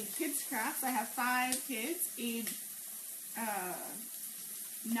 Eastern doing kids crafts. I have 5 kids, age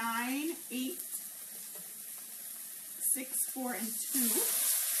 9, 8, 6, 4, and 2.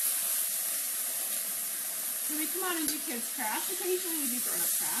 So we come on and do kids crafts. Occasionally we do grown-up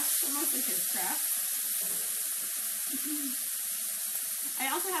crafts, but mostly kids crafts.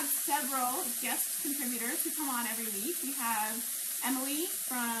 I also have several guest contributors who come on every week. We have Emily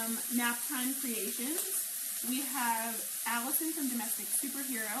from Naptime Creations. We have Allison from Domestic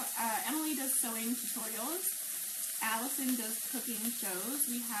Superhero. Emily does sewing tutorials. Allison does cooking shows.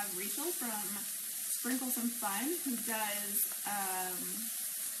 We have Rachel from Sprinkle Some Fun, who does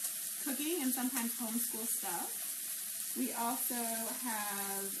cooking and sometimes homeschool stuff. We also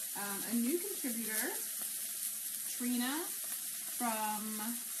have a new contributor, Trina, from,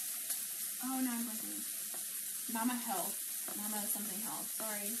 oh no, I'm blanking. Mama something Health.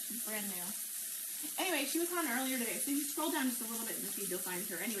 Sorry, she's brand new. Anyway, she was on earlier today, so if you scroll down just a little bit in the feed, you'll find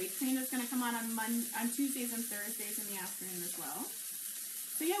her. Anyway, Trina's going to come on Tuesdays and Thursdays in the afternoon as well.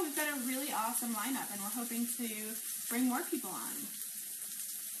 So yeah, we've got a really awesome lineup, and we're hoping to bring more people on.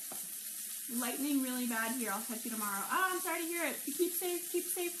 Lightning really bad here. I'll catch you tomorrow. Oh, I'm sorry to hear it. Keep safe,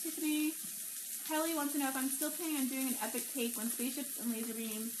 Tiffany. Kelly wants to know if I'm still planning on doing an epic cake when Spaceships and Laser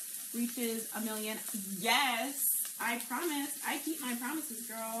Beams reaches 1 million. Yes, I promise. I keep my promises,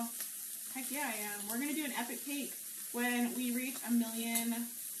 girl. Heck yeah, I am. We're gonna do an epic cake when we reach 1 million.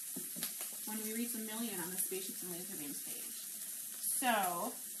 When we reach 1 million on the Spaceships and Laser Beams page.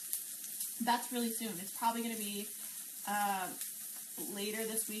 So that's really soon. It's probably gonna be later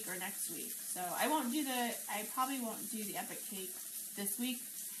this week or next week. So I probably won't do the epic cake this week,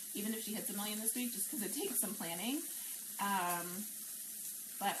 even if she hits 1 million this week, just because it takes some planning.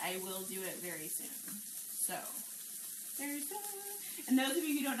 But I will do it very soon. So, there's that. And those of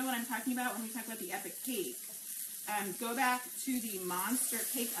you who don't know what I'm talking about when we talk about the epic cake, go back to the monster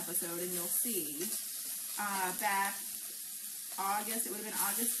cake episode and you'll see back August, it would have been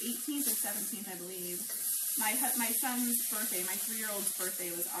August 18th or 17th, I believe. My son's birthday, my 3-year-old's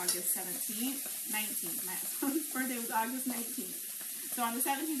birthday was August 19th. My son's birthday was August 19th. So on the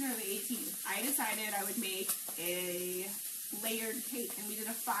 17th or the 18th, I decided I would make a layered cake. And we did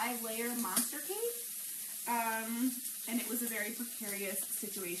a 5-layer monster cake. And it was a very precarious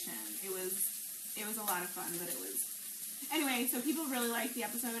situation. It was a lot of fun, but it was... Anyway, so people really liked the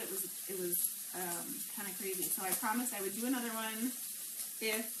episode. It was kind of crazy. So I promised I would do another one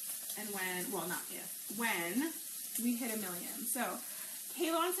when we hit 1 million. So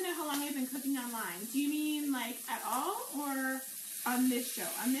Kayla wants to know how long I've been cooking online. Do you mean like at all or on this show?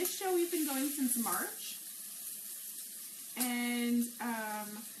 On this show we've been going since March. And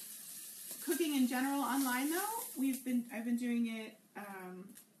cooking in general online though, I've been doing it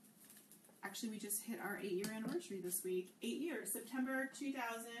actually we just hit our 8-year anniversary this week. 8 years. September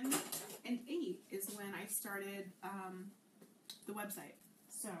 2008 is when I started the website.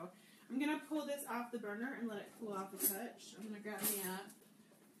 So I'm gonna pull this off the burner and let it cool off a touch. I'm gonna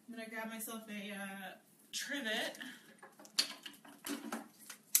grab myself a trivet.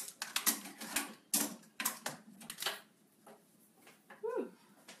 Whew.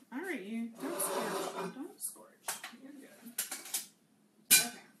 Alright, you don't scorch. You're good.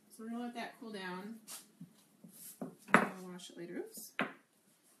 Okay, so we're gonna let that cool down. I'm gonna wash it later. Oops.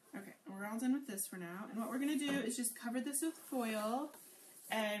 Okay, we're all done with this for now. And what we're gonna do is just cover this with foil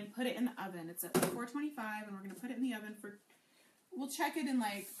and put it in the oven. It's at 425, and we're going to put it in the oven for, we'll check it in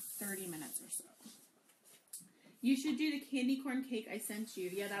like 30 minutes or so. You should do the candy corn cake I sent you.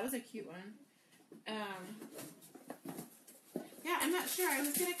 Yeah, that was a cute one. Yeah, I'm not sure. I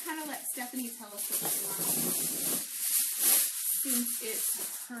was going to kind of let Stephanie tell us what she wants, since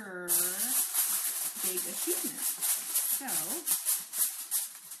it's her big achievement. So,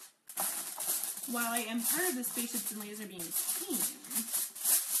 while I am part of the Spaceships and Laser Beams team,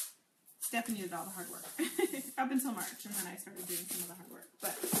 Stephanie did all the hard work up until March, and then I started doing some of the hard work.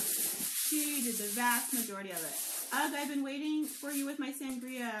 But she did the vast majority of it. I've been waiting for you with my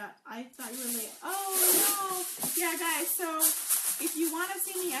sangria. I thought you were late. Oh, no. Yeah, guys, so if you want to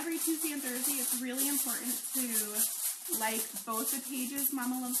see me every Tuesday and Thursday, it's really important to like both the pages,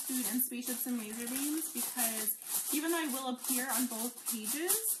 Mama Loves Food and Spaceships and Laser Beams, because even though I will appear on both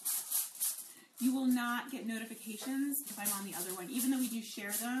pages, you will not get notifications if I'm on the other one. Even though we do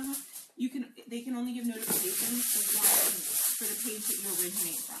share them, they can only give notifications for the page that you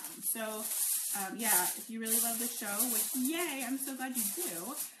originate from. So, yeah, if you really love the show, which, yay, I'm so glad you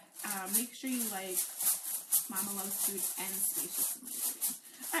do, make sure you like Mama Loves Food and Spaceships and Laser Beams.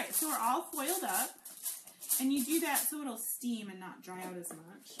 Alright, so we're all foiled up, and you do that so it'll steam and not dry out as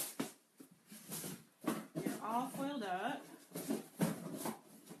much. You're all foiled up,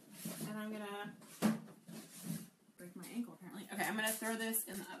 and I'm gonna break my ankle apparently. Okay, I'm gonna throw this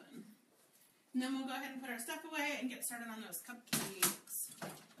in the oven. And then we'll go ahead and put our stuff away and get started on those cupcakes.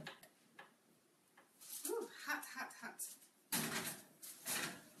 Ooh, hot, hot, hot.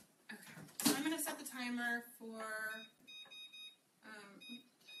 Okay, so I'm going to set the timer for,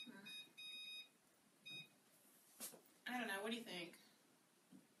 I don't know, what do you think?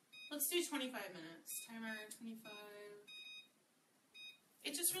 Let's do 25 minutes. Timer 25.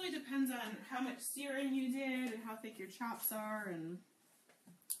 It just really depends on how much searing you did and how thick your chops are, and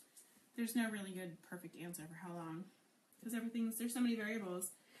there's no really good perfect answer for how long, because there's so many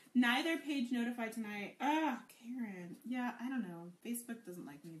variables. Neither page notified tonight. Ah, Karen. Yeah, I don't know. Facebook doesn't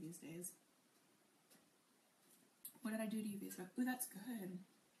like me these days. What did I do to you, Facebook? Ooh, that's good.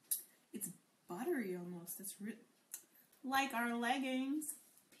 It's buttery almost. It's like our leggings.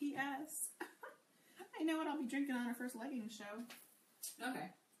 P.S. I know what I'll be drinking on our first leggings show. Okay.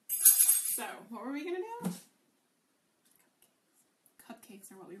 So, what were we going to do?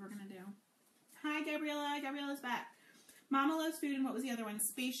 Cupcakes are what we were going to do. Hi, Gabriella. Gabriella's back. Mama Loves Food, and what was the other one?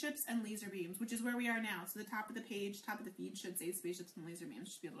 Spaceships and Laser Beams, which is where we are now. So the top of the page, top of the feed should say Spaceships and Laser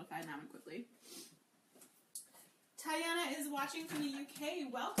Beams. Should be able to find that one quickly. Tatiana is watching from the UK.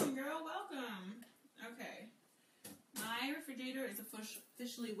 Welcome, girl. Welcome. Okay. My refrigerator is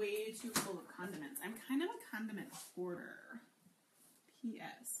officially way too full of condiments. I'm kind of a condiment hoarder.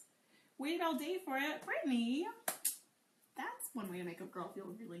 P.S. Waited all day for it. Brittany. That's one way to make a girl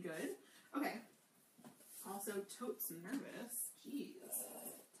feel really good. Okay. Also, totes nervous. Jeez.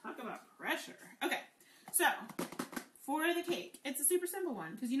 Talk about pressure. Okay, so for the cake, it's a super simple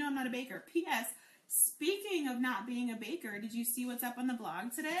one because you know I'm not a baker. P.S. Speaking of not being a baker, did you see what's up on the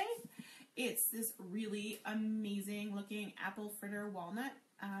blog today? It's this really amazing looking apple fritter walnut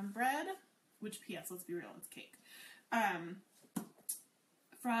bread, which P.S. let's be real, it's cake.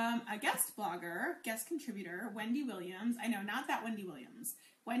 From a guest blogger, guest contributor, Wendy Williams. I know, not that Wendy Williams.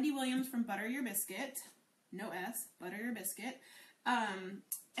 Wendy Williams from Butter Your Biscuit. No S, Butter Your Biscuit.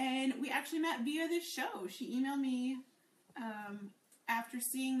 And we actually met via this show. She emailed me after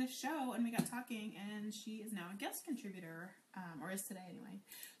seeing the show, and we got talking, and she is now a guest contributor, or is today anyway.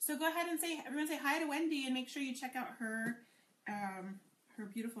 So go ahead and everyone say hi to Wendy, and make sure you check out her her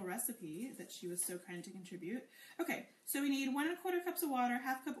beautiful recipe that she was so kind to contribute. Okay, so we need 1 1/4 cups of water,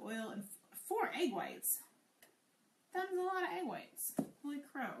 1/2 cup oil, and 4 egg whites. That's a lot of egg whites. Holy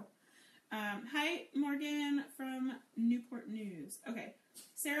crow. Hi, Morgan from Newport News. Okay,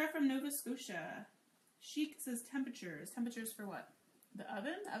 Sarah from Nova Scotia. She says temperatures. Temperatures for what? The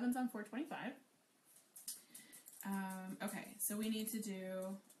oven? The oven's on 425. Okay, so we need to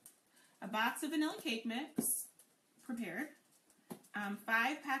do a box of vanilla cake mix, prepared.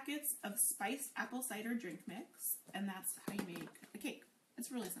 5 packets of spiced apple cider drink mix, and that's how you make a cake.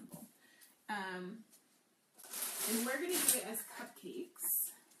 It's really simple. And we're going to do it as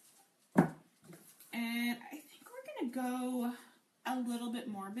cupcakes. And I think we're going to go a little bit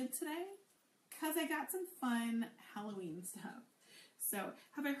morbid today, because I got some fun Halloween stuff. So,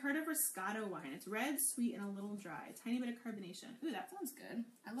 have I heard of Roscato wine? It's red, sweet, and a little dry. Tiny bit of carbonation. Ooh, that sounds good.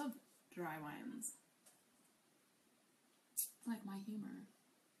 I love dry wines. Like my humor.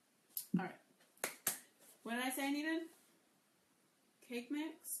 Alright. What did I say I needed? Cake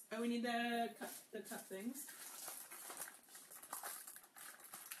mix. Oh, we need the cup things.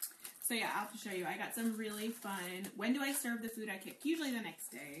 So yeah, I'll have to show you. I got some really fun. When do I serve the food I cook? Usually the next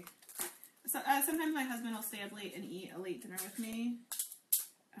day. So, sometimes my husband will stay up late and eat a late dinner with me.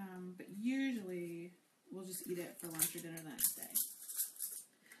 But usually we'll just eat it for lunch or dinner the next day.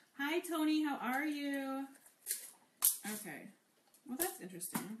 Hi, Tony. How are you? Okay. Well, that's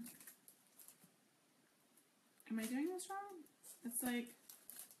interesting. Am I doing this wrong? It's like,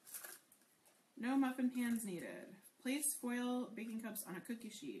 no muffin pans needed. Place foil baking cups on a cookie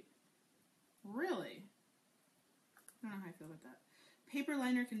sheet. Really? I don't know how I feel about that. Paper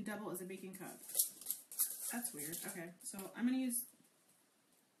liner can double as a baking cup. That's weird. Okay, so I'm going to use...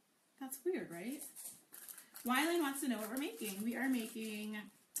 That's weird, right? Wyland wants to know what we're making. We are making...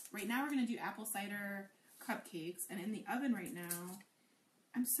 Right now we're going to do apple cider cupcakes, and in the oven right now,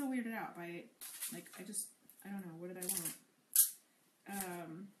 I'm so weirded out by, like, I don't know, what did I want?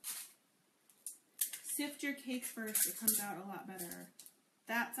 Sift your cake first, it comes out a lot better.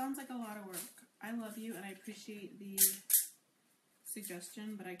 That sounds like a lot of work. I love you, and I appreciate the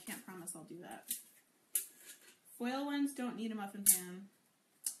suggestion, but I can't promise I'll do that. Foil ones don't need a muffin pan.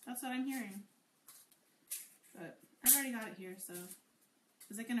 That's what I'm hearing. But I've already got it here, so...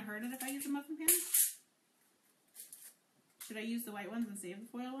 Is it going to hurt it if I use a muffin pan? Should I use the white ones and save the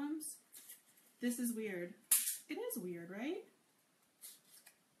foil ones? This is weird. It is weird, right?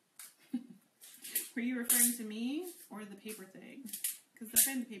 Were you referring to me or the paper thing? Because I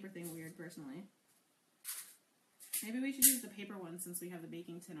find the paper thing weird, personally. Maybe we should use the paper one since we have the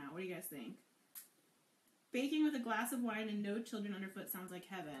baking tin out. What do you guys think? Baking with a glass of wine and no children underfoot sounds like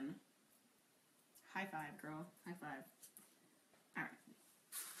heaven. High five, girl. High five. Alright.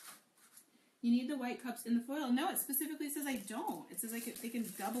 You need the white cups in the foil. No, it specifically says I don't. It says they can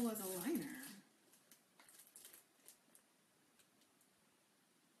double as a liner.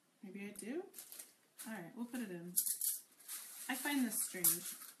 Maybe I do? Alright, we'll put it in. I find this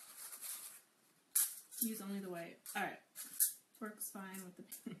strange. Use only the white. Alright. Works fine with the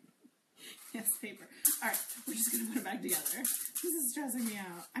yes, paper. Alright, we're just going to put it back together. This is stressing me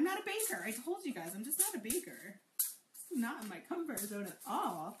out. I'm not a baker. I told you guys, I'm just not a baker. This is not in my comfort zone at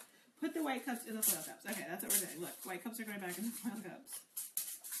all. Put the white cups in the foil cups. Okay, that's what we're doing. Look, white cups are going back in the foil cups.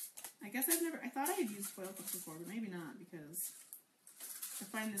 I guess I thought I had used foil cups before, but maybe not, because I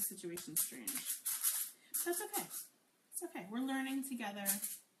find this situation strange. That's okay. It's okay. We're learning together.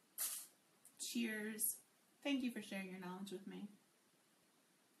 Cheers. Thank you for sharing your knowledge with me.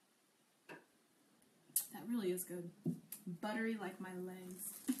 That really is good. Buttery like my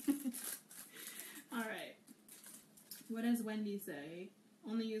legs. Alright. What does Wendy say?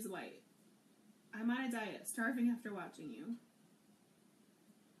 Only use white. I'm on a diet, starving after watching you.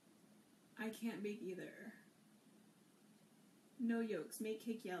 I can't bake either. No yolks, make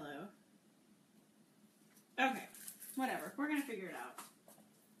cake yellow. Okay, whatever. We're gonna figure it out.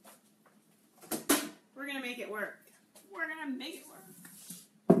 We're gonna make it work. We're gonna trying to make it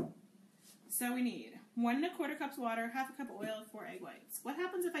work. So we need 1 1/4 cups water, 1/2 cup oil, 4 egg whites. What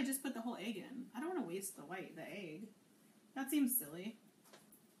happens if I just put the whole egg in? I don't want to waste the egg. That seems silly.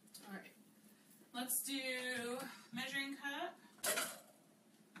 All right. Let's do measuring cup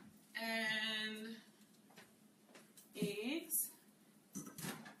and eggs.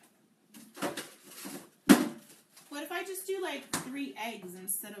 What if I just do like 3 eggs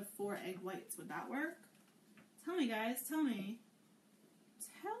instead of 4 egg whites? Would that work? Tell me, guys. Tell me.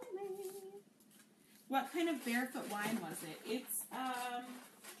 Tell me. What kind of barefoot wine was it? It's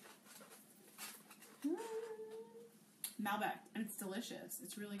Malbec, and it's delicious.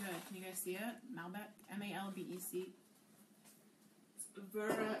 It's really good. Can you guys see it? Malbec, M-A-L-B-E-C. It's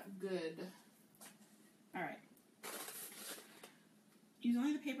very good. All right. Use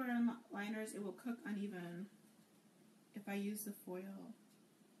only the paper liners. It will cook uneven if I use the foil.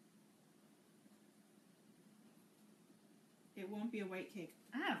 It won't be a white cake.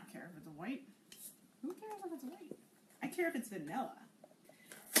 I don't care if it's a white. Who cares if it's white? I care if it's vanilla.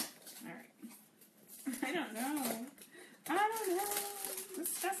 Alright. I don't know. This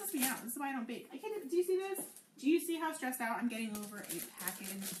stresses me out. This is why I don't bake. Do you see this? Do you see how stressed out I'm getting over a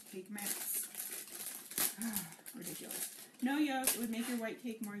packaged cake mix? Ridiculous. No yolk. It would make your white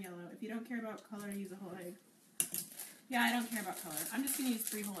cake more yellow. If you don't care about color, use a whole egg. Yeah, I don't care about color. I'm just gonna use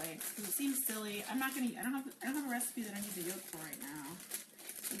 3 whole eggs because it seems silly. I don't have a recipe that I need the yolk for right now.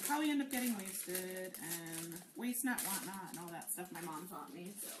 It'll probably end up getting wasted and waste not, want not, and all that stuff my mom taught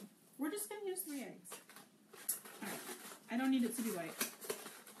me. So we're just gonna use 3 eggs. All right. I don't need it to be white.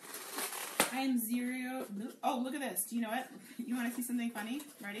 I am 0. Oh, look at this. Do you know it? You want to see something funny?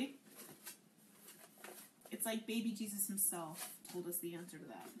 Ready? It's like baby Jesus himself told us the answer to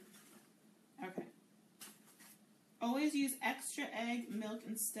that. Okay. Always use extra egg, milk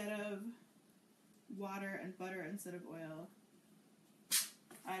instead of water, and butter instead of oil.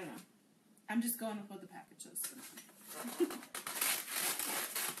 I don't know. I'm just going with what the package says.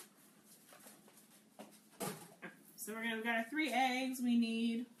 So we've got our 3 eggs. We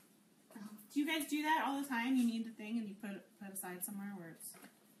need. Do you guys do that all the time? You need the thing and you put it aside somewhere where it's,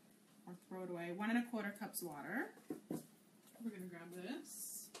 or throw it away. 1 1/4 cups water. We're gonna grab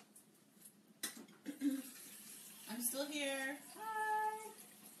this. I'm still here. Hi.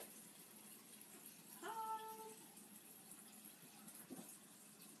 Hi.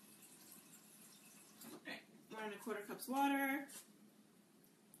 Okay, 1 1/4 cups water.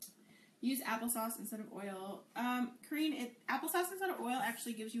 Use applesauce instead of oil. Corinne, applesauce instead of oil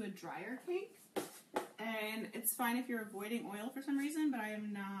actually gives you a drier cake. And it's fine if you're avoiding oil for some reason, but I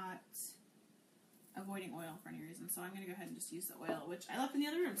am not avoiding oil for any reason. So I'm going to go ahead and just use the oil, which I left in the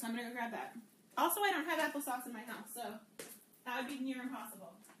other room, so I'm going to go grab that. Also, I don't have applesauce in my house, so that would be near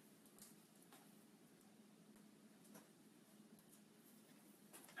impossible.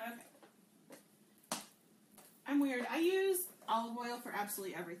 Okay. I'm weird. I use olive oil for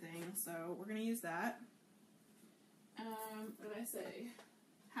absolutely everything, so we're going to use that. What did I say?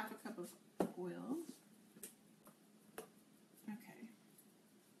 1/2 cup of oil. Okay.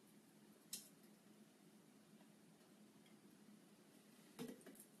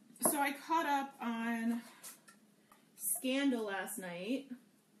 So I caught up on Scandal last night.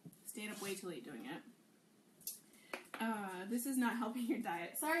 Stayed up way too late doing it. This is not helping your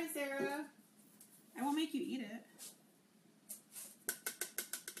diet. Sorry, Sarah. I won't make you eat it.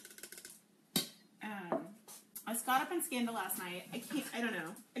 I was caught up on Scandal last night. I don't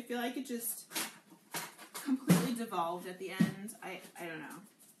know. I feel like it just completely devolved at the end. I don't know.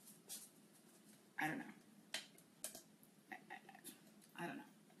 I don't know. I don't know.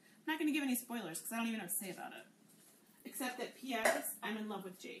 I'm not going to give any spoilers because I don't even know what to say about it. Except that P.S. I'm in love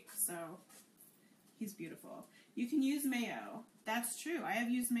with Jake, so he's beautiful. You can use mayo. That's true. I have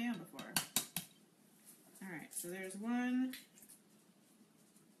used mayo before. Alright, so there's 1,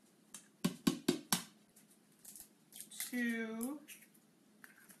 2,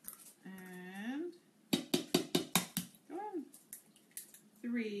 and go on,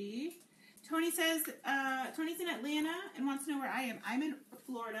 3. Tony says, Tony's in Atlanta and wants to know where I am. I'm in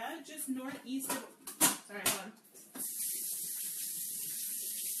Florida, just northeast of, sorry, hold on.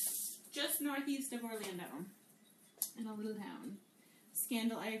 Just northeast of Orlando, in a little town.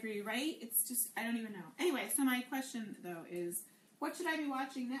 Scandal, I agree, right? It's just, I don't even know. Anyway, so my question, though, is what should I be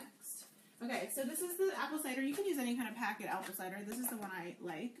watching next? Okay, so this is the apple cider. You can use any kind of packet apple cider. This is the one I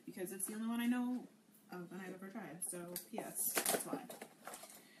like because it's the only one I know of and I've ever tried. So, P.S. That's why.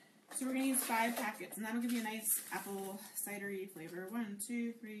 So we're going to use 5 packets, and that'll give you a nice apple cidery flavor. 1,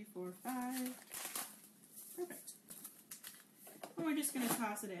 2, 3, 4, 5. Perfect. And we're just going to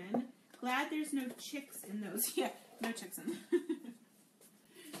toss it in. Glad there's no chicks in those. Yeah, No chicks in.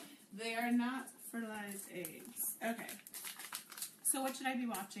 They are not fertilized eggs. Okay. So what should I be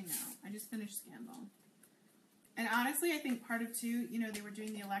watching now? I just finished Scandal. And honestly, I think part of too, you know, they were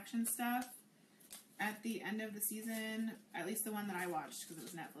doing the election stuff at the end of the season, at least the one that I watched because it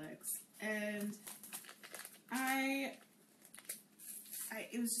was Netflix. And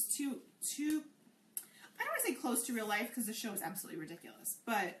it was just too, I don't want to say close to real life because the show is absolutely ridiculous,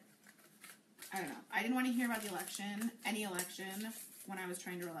 but I don't know. I didn't want to hear about the election, any election, when I was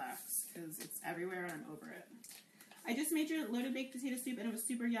trying to relax because it's everywhere and I'm over it. I just made your loaded baked potato soup and it was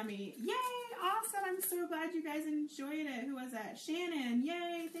super yummy. Yay! Awesome! I'm so glad you guys enjoyed it. Who was that? Shannon.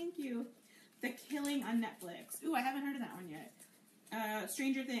 Yay! Thank you. The Killing on Netflix. Ooh, I haven't heard of that one yet.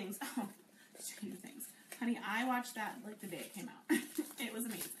 Stranger Things. Oh, Stranger Things. Honey, I watched that like the day it came out. It was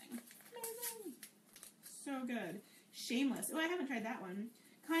amazing. Amazing. So good. Shameless. Oh, I haven't tried that one.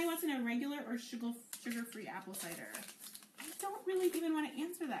 Connie wants to know regular or sugar-free apple cider. I don't really even want to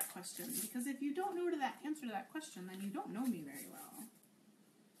answer that question because if you don't know the answer to that question, then you don't know me very well.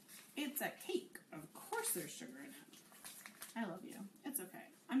 It's a cake. Of course there's sugar in it. I love you. It's okay.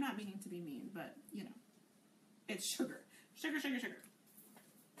 I'm not meaning to be mean, but, you know, it's sugar. Sugar, sugar, sugar.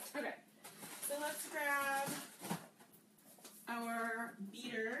 Okay. So let's grab our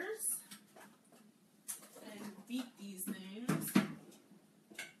beaters and beat these things.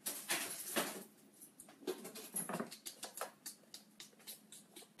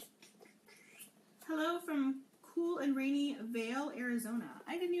 Hello from cool and rainy Vail, Arizona.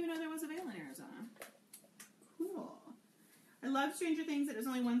 I didn't even know there was a Vail in Arizona. Cool. I love Stranger Things. It was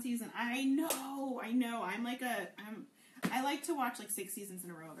only one season. I know. I like to watch like 6 seasons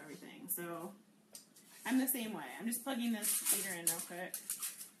in a row of everything. So I'm the same way. I'm just plugging this beater in real quick.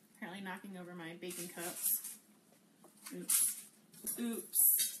 Apparently knocking over my bacon cups. Oops.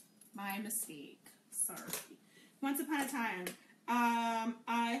 Oops. My mistake. Sorry. Once Upon a Time.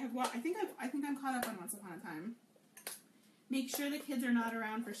 I think I'm caught up on Once Upon a Time. Make sure the kids are not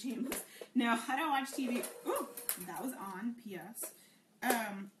around for Shameless. No, I don't watch TV. Ooh, that was on. P.S.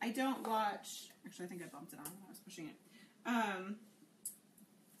 I don't watch. Actually, I think I bumped it on when I was pushing it.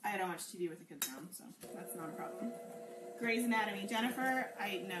 I don't watch TV with the kids around, so that's not a problem. Grey's Anatomy. Jennifer,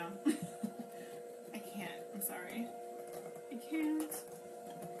 no. I can't. I'm sorry. I can't.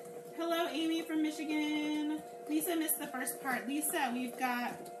 Hello, Amy from Michigan. Lisa missed the first part. Lisa, we've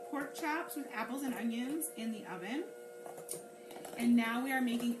got pork chops with apples and onions in the oven. And now we are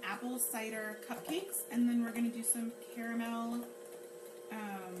making apple cider cupcakes. And then we're going to do some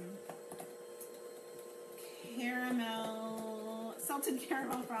salted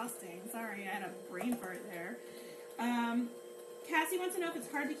caramel frosting. Sorry, I had a brain fart there. Cassie wants to know if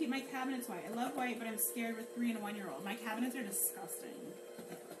it's hard to keep my cabinets white. I love white, but I'm scared with 3 and a 1-year-old. My cabinets are disgusting.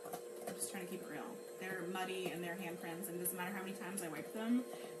 I'm just trying to keep it real. They're muddy and they're handprints, and it doesn't matter how many times I wipe them,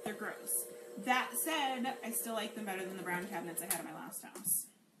 they're gross. That said, I still like them better than the brown cabinets I had at my last house.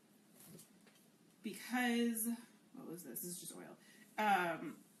 Because, what was this? This is just oil.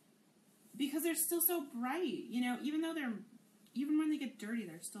 Because they're still so bright. You know, even when they get dirty,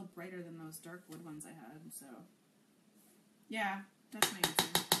 they're still brighter than those dark wood ones I had. So, yeah, that's my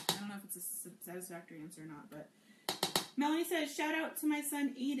answer. I don't know if it's a satisfactory answer or not, but Melanie says, shout out to my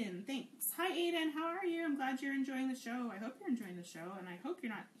son Aiden. Thanks. Hi Aiden, how are you? I'm glad you're enjoying the show. I hope you're enjoying the show, and I hope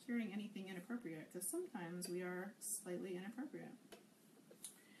you're not hearing anything inappropriate, because sometimes we are slightly inappropriate.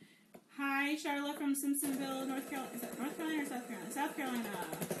 Hi, Charlotte from Simpsonville, North Carolina. Is that North Carolina or South Carolina? South Carolina.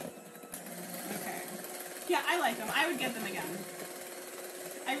 Okay. Yeah, I like them. I would get them again.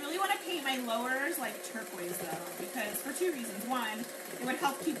 I really want to paint my lowers like turquoise, though, because for 2 reasons. 1, it would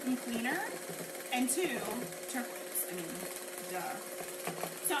help keep them cleaner, and 2, turquoise. I mean, duh.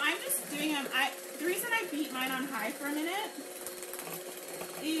 So I'm just doing them. The reason I beat mine on high for a minute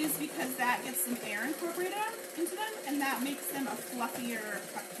is because that gets some air incorporated into them, and that makes them a fluffier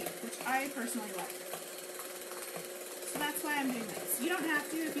cupcake, which I personally like. So that's why I'm doing this. You don't have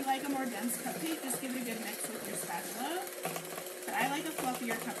to. If you like a more dense cupcake, just give it a good mix with your spatula. But I like a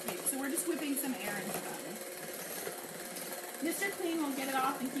fluffier cupcake, so we're just whipping some air into them. Mr. Clean will get it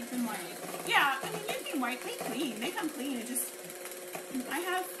off and keep them white. Yeah, I mean, you can white. They clean. They come clean. I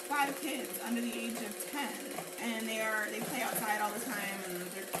have 5 kids under the age of 10, and they play outside all the time, and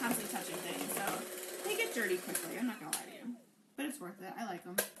they're constantly touching things, so they get dirty quickly. I'm not gonna lie to you, but it's worth it. I like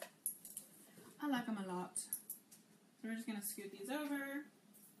them. I like them a lot. So we're just gonna scoot these over.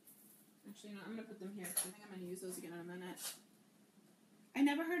 Actually, no, I'm gonna put them here because I think I'm gonna use those again in a minute. I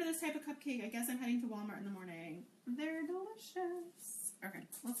never heard of this type of cupcake. I guess I'm heading to Walmart in the morning. They're delicious. Okay,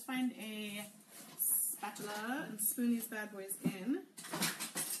 let's find a spatula and spoon these bad boys in.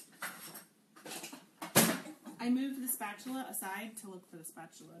 I moved the spatula aside to look for the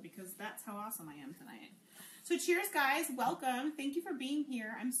spatula because that's how awesome I am tonight. So cheers, guys. Welcome. Thank you for being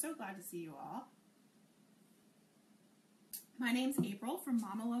here. I'm so glad to see you all. My name's April from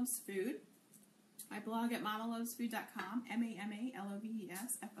Mama Loves Food. I blog at mamalovesfood.com,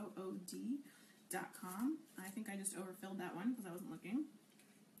 MAMALOVESFOOD.com. I think I just overfilled that one because I wasn't looking.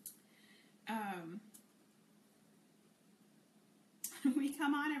 We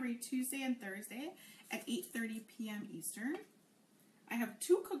come on every Tuesday and Thursday at 8:30 p.m. Eastern. I have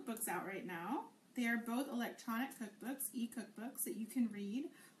 2 cookbooks out right now. They are both electronic cookbooks, e-cookbooks that you can read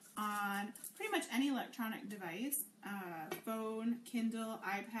on pretty much any electronic device, phone, Kindle,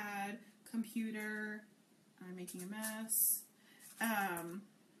 iPad, computer. I'm making a mess.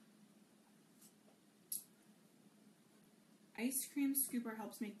 Ice cream scooper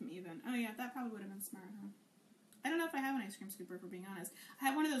helps make them even. Oh yeah, that probably would have been smart, huh? I don't know if I have an ice cream scooper, for being honest. I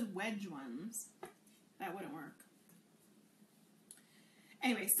have one of those wedge ones. That wouldn't work.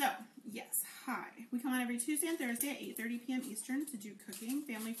 Anyway, so, yes, hi. We come on every Tuesday and Thursday at 8:30 p.m. Eastern to do cooking,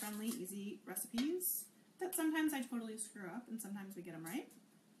 family-friendly, easy recipes that sometimes I totally screw up and sometimes we get them right.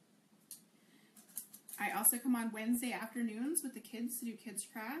 I also come on Wednesday afternoons with the kids to do kids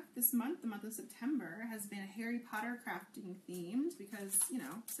craft. This month, the month of September, has been Harry Potter crafting themed because, you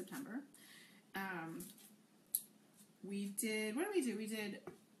know, September. We did, what did we do? We did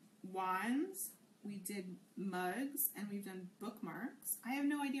wands, we did mugs, and we've done bookmarks. I have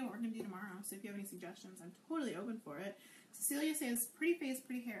no idea what we're going to do tomorrow, so if you have any suggestions, I'm totally open for it. Cecilia says, pretty face,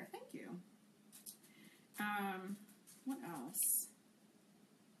 pretty hair. Thank you. What else?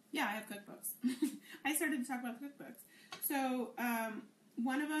 Yeah, I have cookbooks. I started to talk about cookbooks. So,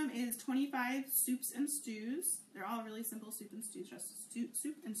 one of them is 25 soups and stews. They're all really simple soup and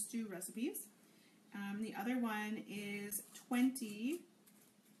stew recipes. The other one is 20.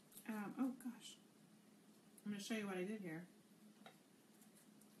 Oh gosh, I'm going to show you what I did here.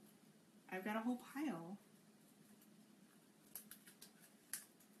 I've got a whole pile.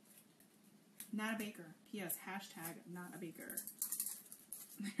 Not a baker. P.S. Hashtag not a baker.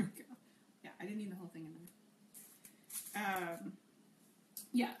 There we go. Yeah, I didn't need the whole thing in there.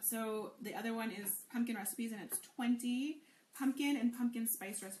 Yeah, so the other one is pumpkin recipes, and it's 20 pumpkin and pumpkin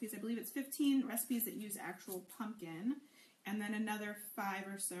spice recipes. I believe it's 15 recipes that use actual pumpkin, and then another 5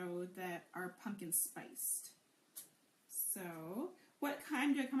 or so that are pumpkin spiced. So, what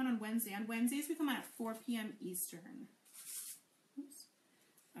time do I come on Wednesday? On Wednesdays, we come on at 4 p.m. Eastern. Oops.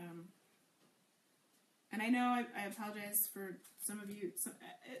 And I know I apologize for some of you.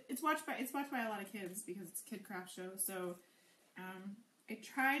 It's watched by a lot of kids because it's a kid craft show. So I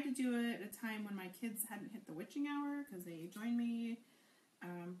tried to do it at a time when my kids hadn't hit the witching hour because they joined me,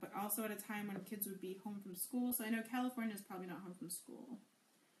 but also at a time when kids would be home from school. So I know California is probably not home from school,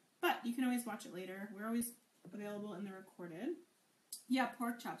 but you can always watch it later. We're always available in the recorded. Yeah,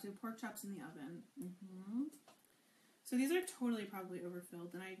 pork chops. We have pork chops in the oven. So these are totally probably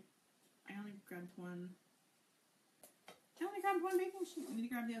overfilled, and I only grabbed one. I only grabbed one baking sheet. I need to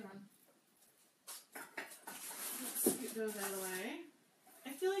grab the other one. Let's get those out of the way.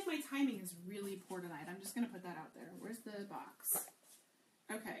 I feel like my timing is really poor tonight. I'm just going to put that out there. Where's the box?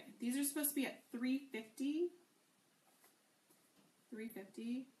 Okay, these are supposed to be at 350.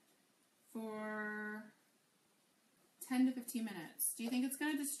 350 for 10 to 15 minutes. Do you think it's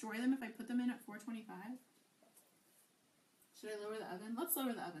going to destroy them if I put them in at 425? Should I lower the oven? Let's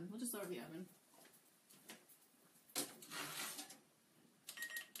lower the oven. We'll just lower the oven.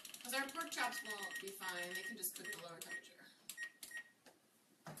 Because our pork chops won't be fine. They can just cook at a lower temperature.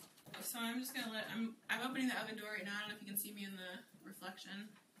 So I'm just going to I'm opening the oven door right now. I don't know if you can see me in the reflection.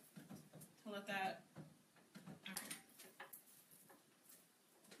 To let that... Okay.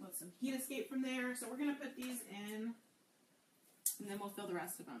 Let some heat escape from there. So we're going to put these in. And then we'll fill the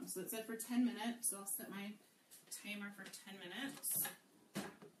rest of them. So it said for 10 minutes. So I'll set my timer for 10 minutes. I'm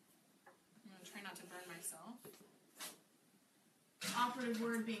going to try not to burn myself. Operative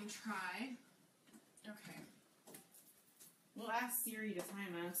word being try. Okay. We'll ask Siri to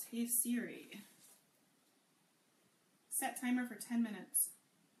time us. Hey Siri. Set timer for 10 minutes.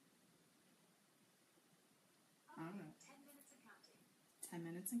 I don't know. 10 minutes and counting. 10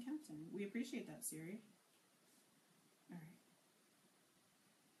 minutes and counting. We appreciate that, Siri. Alright.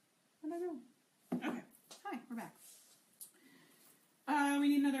 What did I do? Okay. Hi, we're back. We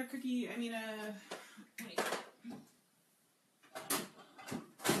need another cookie. Wait.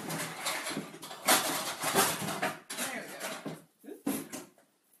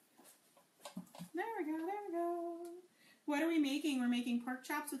 There we go. What are we making? We're making pork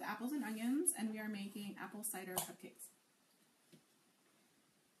chops with apples and onions, and we are making apple cider cupcakes.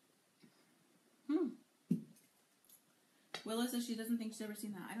 Willow says she doesn't think she's ever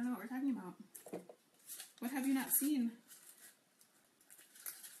seen that. I don't know what we're talking about. What have you not seen?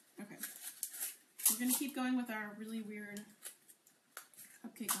 Okay. We're going to keep going with our really weird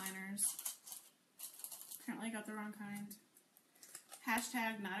cupcake liners. Apparently I got the wrong kind.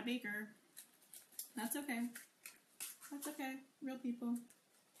 Hashtag not a baker. That's okay. That's okay. Real people.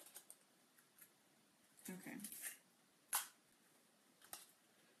 Okay.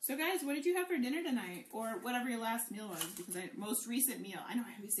 So guys, what did you have for dinner tonight? Or whatever your last meal was, because most recent meal. I know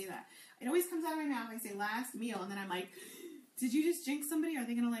I always say that. It always comes out of my mouth. I say last meal, and then I'm like, did you just jinx somebody? Are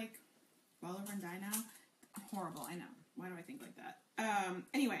they going to like fall over and die now? Horrible, I know. Why do I think like that?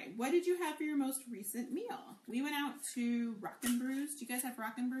 Anyway, what did you have for your most recent meal? We went out to Rockin' Brews. Do you guys have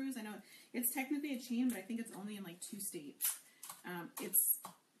Rockin' Brews? I know it's technically a chain, but I think it's only in like 2 states. It's,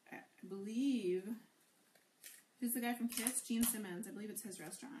 I believe, who's the guy from Kiss? Gene Simmons. I believe it's his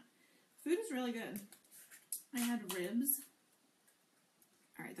restaurant. Food is really good. I had ribs.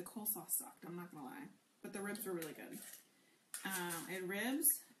 Alright, the coleslaw sucked, I'm not going to lie. But the ribs were really good. I had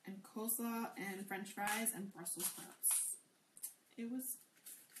ribs and coleslaw and french fries and Brussels sprouts. It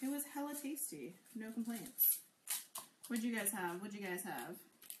was hella tasty. No complaints. What'd you guys have? What'd you guys have?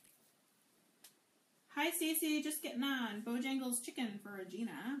 Hi Stacy, just getting on. Bojangles chicken for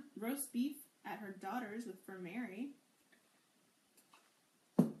Regina. Roast beef at her daughter's for Mary.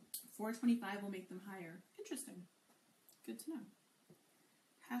 $4.25 will make them higher. Interesting. Good to know.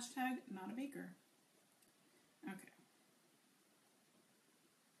 Hashtag not a baker. Okay.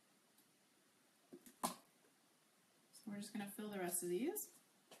 So we're just going to fill the rest of these.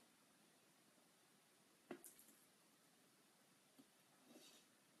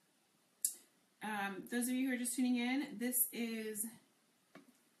 Those of you who are just tuning in, this is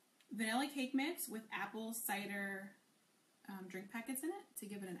vanilla cake mix with apple cider drink packets in it to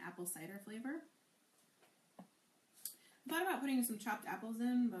give it an apple cider flavor. I thought about putting some chopped apples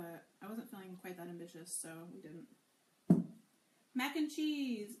in, but I wasn't feeling quite that ambitious, so we didn't. Mac and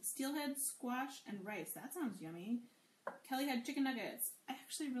cheese, steelhead, squash, and rice. That sounds yummy. Kelly had chicken nuggets. I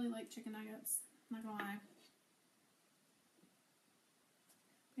actually really like chicken nuggets. I'm not gonna lie.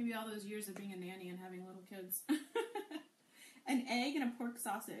 Maybe all those years of being a nanny and having little kids. An egg and a pork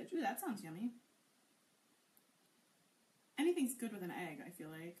sausage. Ooh, that sounds yummy. Anything's good with an egg, I feel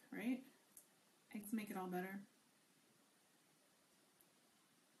like, right? Eggs make it all better.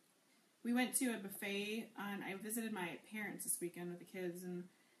 We went to a buffet I visited my parents this weekend with the kids, and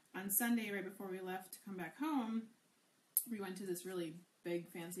on Sunday, right before we left to come back home, we went to this really big,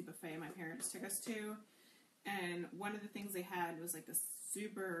 fancy buffet my parents took us to, and one of the things they had was like this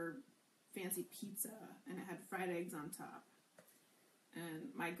super fancy pizza, and it had fried eggs on top.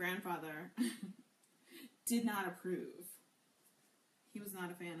 And my grandfather did not approve. He was not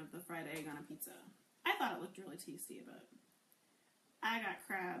a fan of the fried egg on a pizza. I thought it looked really tasty, but I got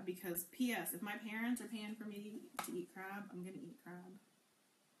crab because, P.S., if my parents are paying for me to eat crab, I'm going to eat crab.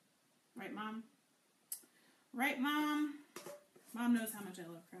 Right, Mom? Right, Mom? Mom knows how much I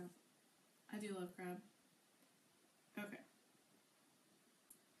love crab. I do love crab. Okay.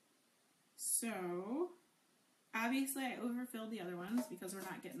 So, obviously I overfilled the other ones because we're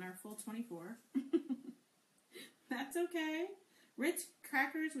not getting our full 24. That's okay. Ritz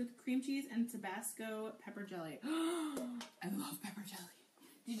crackers with cream cheese and Tabasco pepper jelly. I love pepper jelly.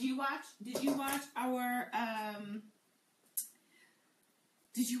 Did you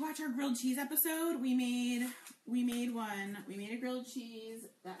watch our grilled cheese episode? We made one. We made a grilled cheese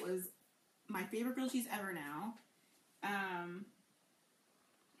that was my favorite grilled cheese ever now.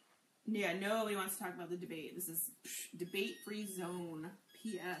 Yeah, nobody wants to talk about the debate. This is debate-free zone.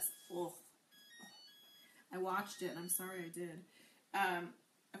 P.S. Oh. I watched it, and I'm sorry I did.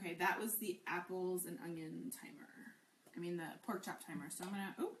 Okay, that was the apples and onion timer. I mean, the pork chop timer. So I'm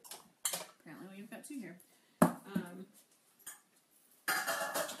gonna, oh, apparently we've got 2 here.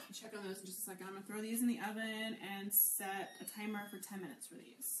 Check on those in just a second. I'm gonna throw these in the oven and set a timer for 10 minutes for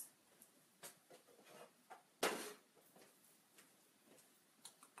these. Okay.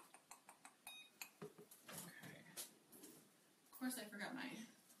 Of course I forgot mine.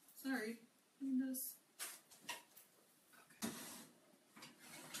 Sorry. This.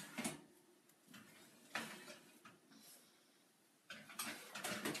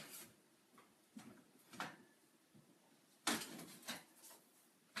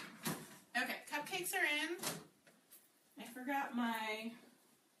 Cupcakes are in. I forgot my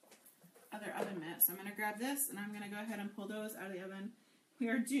other oven mitt, so I'm going to grab this and I'm going to go ahead and pull those out of the oven. We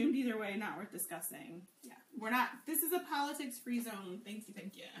are doomed either way, not worth discussing. Yeah, we're not, this is a politics-free zone. Thank you,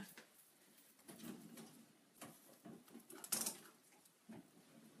 thank you.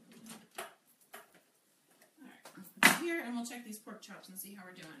 Alright, let's put here and we'll check these pork chops and see how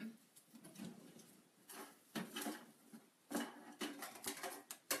we're doing.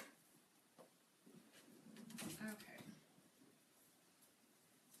 Okay.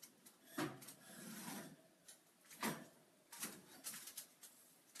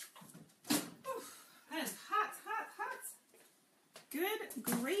 That is hot, hot, hot. Good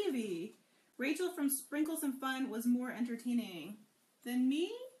gravy. Rachel from Sprinkles and Fun was more entertaining than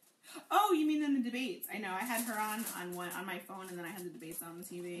me. Oh, you mean in the debates? I know. I had her on my phone, and then I had the debates on the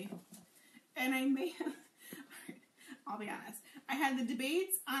TV. And I may have. I'll be honest. I had the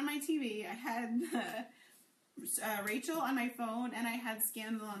debates on my TV. I had Rachel on my phone, and I had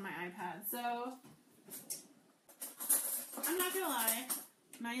Scandal on my iPad. So I'm not gonna lie.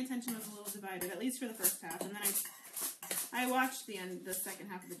 My attention was a little divided, at least for the first half, and then I watched the second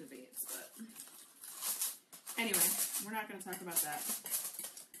half of the debates. But anyway, we're not gonna talk about that.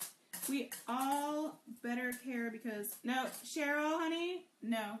 We all better care because... No, Cheryl, honey?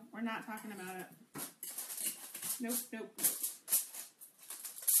 No, we're not talking about it. Nope, nope, nope.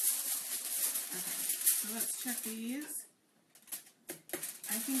 Okay, so let's check these.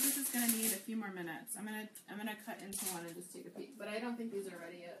 I think this is going to need a few more minutes. I'm gonna cut into one and just take a peek. But I don't think these are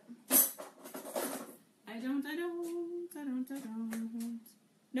ready yet. I don't.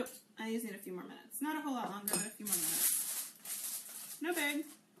 Nope, I just need a few more minutes. Not a whole lot longer, but a few more minutes. No big.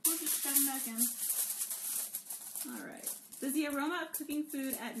 We'll just shove them back in. Alright. Does the aroma of cooking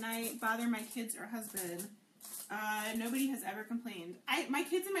food at night bother my kids or husband? Nobody has ever complained. My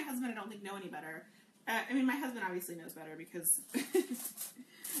kids and my husband I don't think know any better. I mean, my husband obviously knows better because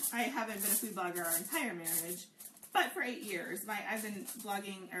I haven't been a food blogger our entire marriage. But for 8 years, I've been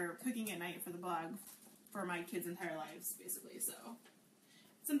blogging or cooking at night for the blog for my kids' entire lives, basically. So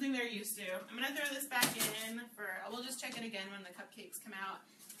something they're used to. I'm going to throw this back in we'll just check it again when the cupcakes come out.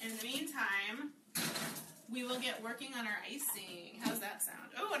 In the meantime, we will get working on our icing. How's that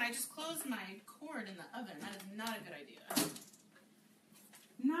sound? Oh, and I just closed my cord in the oven. That is not a good idea.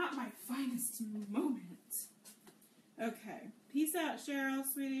 Not my finest moment. Okay. Peace out, Cheryl,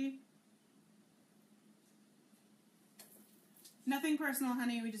 sweetie. Nothing personal,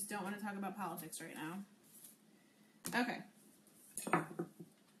 honey. We just don't want to talk about politics right now. Okay.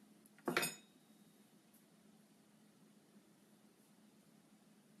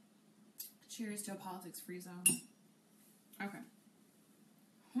 Cheers to a politics-free zone. Okay.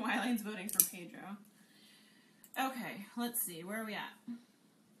 Wylane's voting for Pedro. Okay, let's see. Where are we at?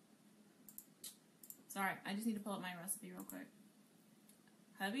 Sorry, I just need to pull up my recipe real quick.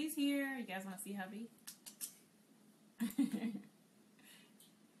 Hubby's here. You guys want to see hubby?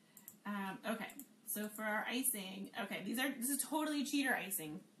 Okay, so for our icing, this is totally cheater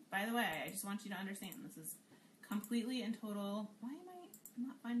icing. By the way, I just want you to understand this is completely and total. Why am I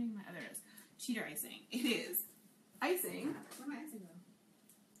not finding my other? Cheater icing. It is icing. Where my icing go?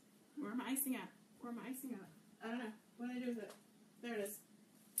 Where my icing at? Where my icing at? I don't know. What did I do with it? There it is.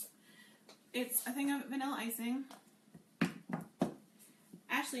 It's a thing of vanilla icing.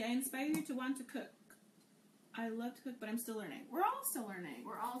 Ashley, I inspire you to want to cook. I love to cook, but I'm still learning. We're all still learning.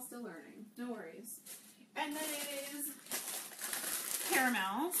 We're all still learning. No worries. And then it is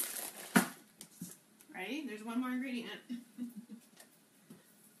caramels. Ready? There's one more ingredient.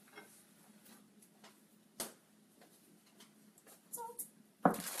 Salt.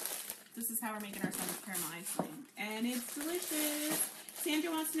 This is how we're making our son's caramel icing. And it's delicious.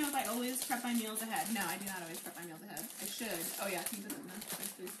 Sandra wants to know if I always prep my meals ahead. No, I do not always prep my meals ahead. I should. Oh yeah, keep it in there.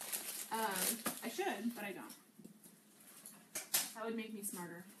 Thanks, please. I should, but I don't. That would make me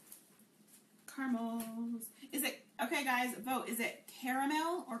smarter. Caramels. Is it, okay guys, vote. Is it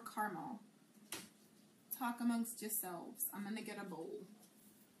caramel or caramel? Talk amongst yourselves. I'm gonna get a bowl.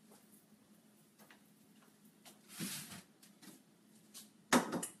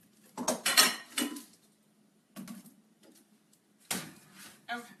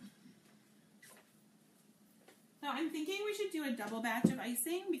 Okay. Now I'm thinking we should do a double batch of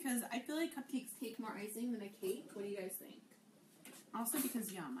icing because I feel like cupcakes take more icing than a cake. What do you guys think? Also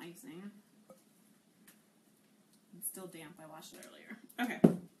because yum, icing. It's still damp. I washed it earlier. Okay.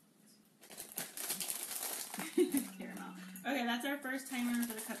 Caramel. Okay, that's our first timer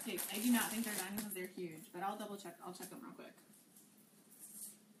for the cupcakes. I do not think they're done because they're huge, but I'll double check. I'll check them real quick.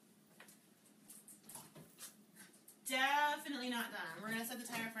 Definitely not done. We're going to set the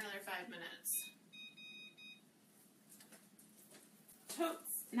timer for another 5 minutes.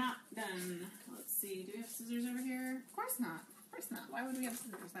 Totes not done. Let's see. Do we have scissors over here? Of course not. Of course not. Why would we have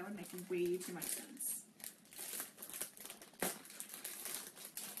scissors? That would make way too much sense.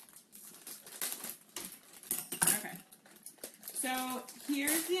 Okay. So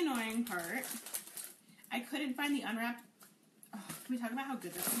here's the annoying part. I couldn't find the unwrapped. Oh, can we talk about how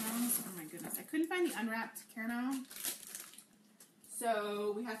good this smells? Oh my goodness. I couldn't find the unwrapped caramel.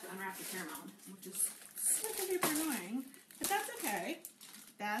 So we have to unwrap the caramel, which is super annoying. But that's okay.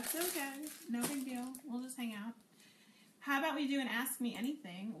 That's okay. No big deal. We'll just hang out. How about we do an Ask Me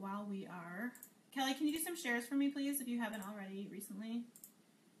Anything while we are... Kelly, can you do some shares for me, please, if you haven't already recently?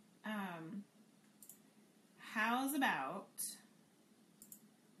 How's about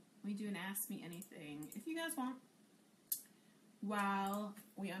we do an Ask Me Anything, if you guys want, while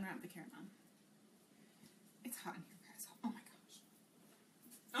we unwrap the caramel. It's hot in here, guys. Oh my gosh.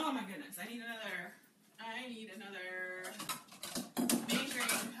 Oh my goodness. I need another measuring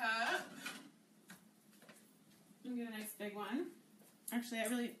cup. I'm gonna get a nice big one. Actually,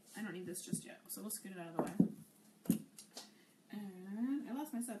 I don't need this just yet, so we'll scoot it out of the way. And I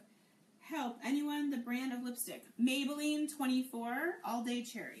lost my stuff. Help, anyone, the brand of lipstick. Maybelline 24 All Day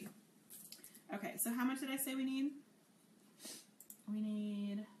Cherry. Okay, so how much did I say we need? We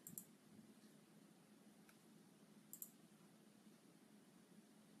need...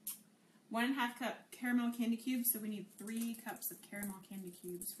 (1.5 cup caramel candy cubes, so we need 3 cups of caramel candy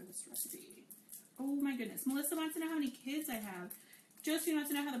cubes for this recipe. Oh my goodness. Melissa wants to know how many kids I have. Josephine wants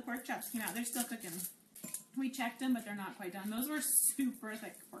to know how the pork chops came out. They're still cooking. We checked them, but they're not quite done. Those were super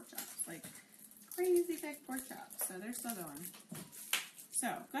thick pork chops. Like, crazy thick pork chops. So they're still going. So,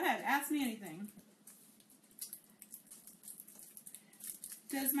 go ahead. Ask me anything.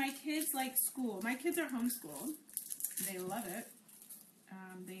 Does my kids like school? My kids are homeschooled. They love it.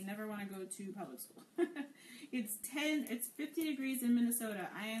 They never want to go to public school. It's 50 degrees in Minnesota.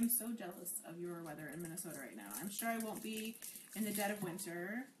 I am so jealous of your weather in Minnesota right now. I'm sure I won't be in the dead of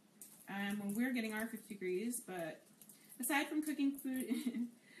winter when we're getting our 50 degrees, but aside from cooking food,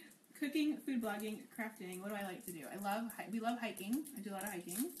 food blogging, crafting, what do I like to do? We love hiking. I do a lot of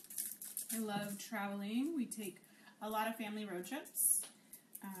hiking. I love traveling. We take a lot of family road trips.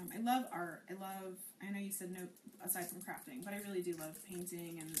 I love art. I know you said no aside from crafting, but I really do love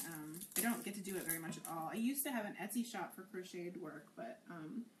painting, and I don't get to do it very much at all. I used to have an Etsy shop for crocheted work, but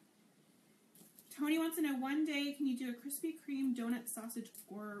Tony wants to know, one day, can you do a Krispy Kreme donut sausage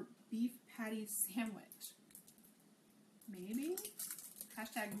or beef patty sandwich? Maybe?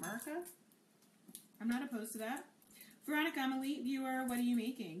 Hashtag Marca? I'm not opposed to that. Veronica, I'm a late viewer. What are you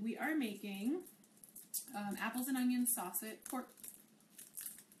making? We are making apples and onions sausage, pork.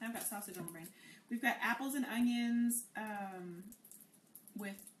 I've got sausage on the brain. We've got apples and onions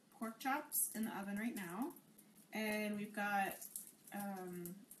with pork chops in the oven right now. And we've got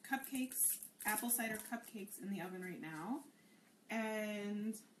cupcakes, apple cider cupcakes in the oven right now.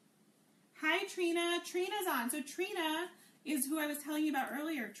 And hi, Trina. Trina's on. So Trina is who I was telling you about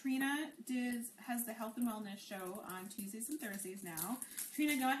earlier. Trina has the Health and Wellness show on Tuesdays and Thursdays now.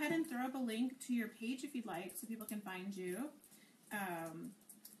 Trina, go ahead and throw up a link to your page if you'd like so people can find you.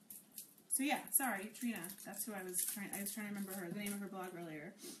 So yeah, sorry, Trina. That's who I was trying to remember the name of her blog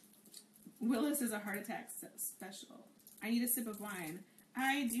earlier. Willis is a heart attack special. I need a sip of wine.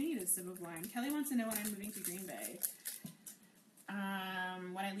 I do need a sip of wine. Kelly wants to know when I'm moving to Green Bay.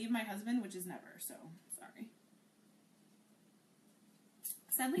 When I leave my husband, which is never, so sorry.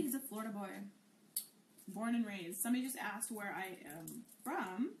 Sadly, he's a Florida boy. Born and raised. Somebody just asked where I am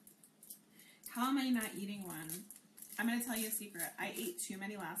from. How am I not eating one? I'm going to tell you a secret. I ate too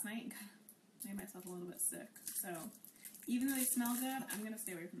many last night and made myself a little bit sick. So, even though they smell good, I'm going to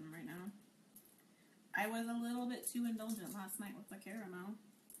stay away from them right now. I was a little bit too indulgent last night with the caramel.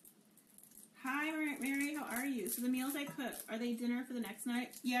 Hi, Mary. How are you? So the meals I cook, are they dinner for the next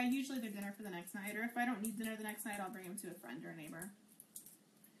night? Yeah, usually they're dinner for the next night. Or if I don't need dinner the next night, I'll bring them to a friend or a neighbor.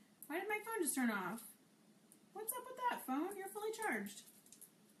 Why did my phone just turn off? What's up with that, phone? You're fully charged.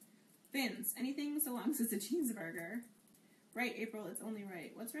 Vince, anything so long as it's a cheeseburger. Right, April, it's only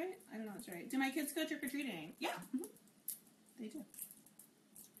right. What's right? I don't know what's right. Do my kids go trick-or-treating? Yeah. Mm-hmm. They do.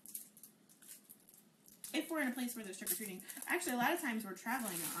 If we're in a place where there's trick-or-treating. Actually, a lot of times we're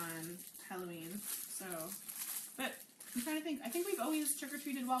traveling on Halloween, so. But I'm trying to think. I think we've always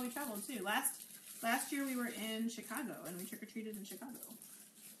trick-or-treated while we traveled, too. Last year we were in Chicago, and we trick-or-treated in Chicago.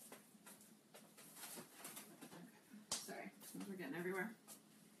 Sorry, we're getting everywhere.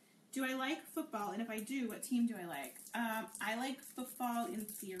 Do I like football? And if I do, what team do I like? I like football in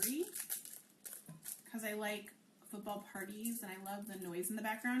theory because I like football parties and I love the noise in the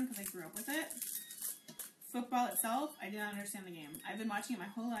background because I grew up with it. Football itself, I do not understand the game. I've been watching it my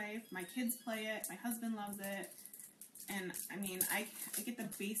whole life. My kids play it. My husband loves it. And, I mean, I get the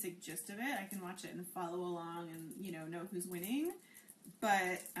basic gist of it. I can watch it and follow along and, know who's winning.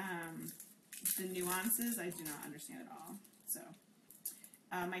 But the nuances, I do not understand at all. So...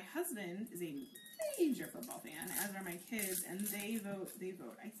 My husband is a major football fan, as are my kids, and they vote.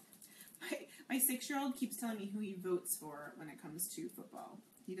 My 6-year-old keeps telling me who he votes for when it comes to football.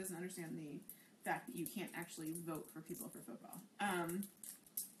 He doesn't understand the fact that you can't actually vote for people for football.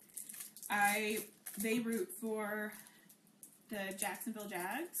 They root for the Jacksonville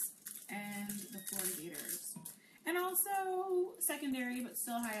Jags and the Florida Gators. And also, secondary, but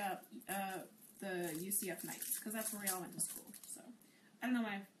still high up, the UCF Knights, because that's where we all went to school. So, I don't know,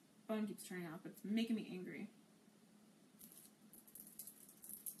 my phone keeps turning off, but it's making me angry.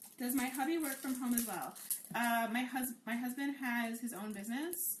 Does my hubby work from home as well? My husband has his own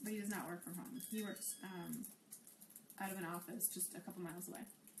business, but he does not work from home. He works out of an office just a couple miles away.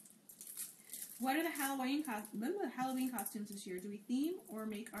 What are the Halloween costumes this year? Do we theme or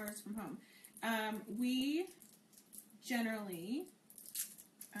make ours from home? We generally,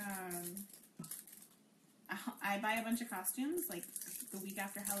 I buy a bunch of costumes like the week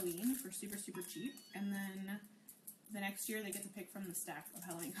after Halloween for super, super cheap, and then the next year they get to pick from the stack of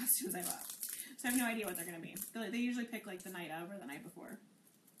Halloween costumes I bought. So I have no idea what they're going to be. They usually pick like the night of or the night before.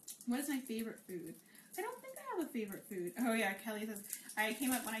 What is my favorite food? I don't think I have a favorite food. Oh yeah, Kelly says,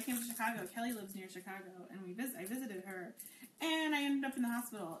 when I came to Chicago, Kelly lives near Chicago, and I visited her, and I ended up in the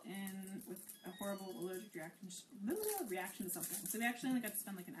hospital with a horrible allergic reaction to something. So we actually only got to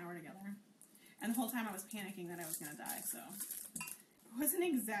spend like an hour together. And the whole time I was panicking that I was going to die, so it wasn't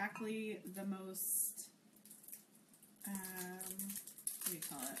exactly the most, what do you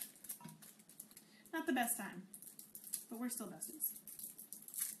call it? Not the best time, but we're still besties.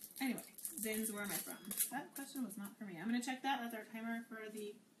 Anyway, Zins, where am I from? That question was not for me. I'm going to check that. That's our timer for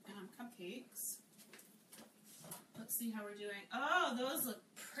the cupcakes. Let's see how we're doing. Oh, those look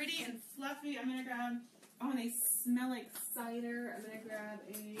pretty and fluffy. I'm going to grab, and they smell like cider. I'm going to grab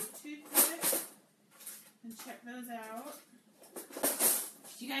a toothpick and check those out.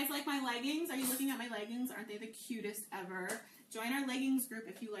 Do you guys like my leggings? Are you looking at my leggings? Aren't they the cutest ever? Join our leggings group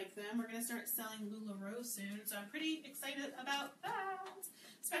if you like them. We're going to start selling LuLaRoe soon, so I'm pretty excited about that.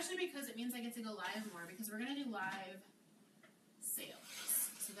 Especially because it means I get to go live more, because we're going to do live sales.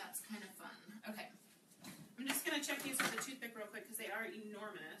 So that's kind of fun. Okay. I'm just going to check these with a toothpick real quick because they are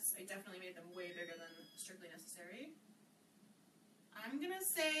enormous. I definitely made them way bigger than strictly necessary. I'm going to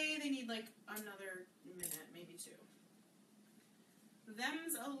say they need like another minute, maybe 2.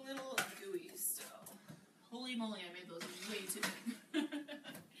 Them's a little gooey still. Holy moly, I made those way too big.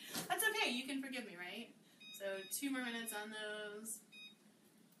 That's okay, you can forgive me, right? So 2 more minutes on those.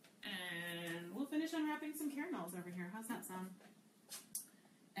 And we'll finish unwrapping some caramels over here. How's that sound?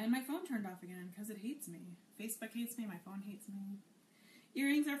 And my phone turned off again because it hates me. Facebook hates me, my phone hates me.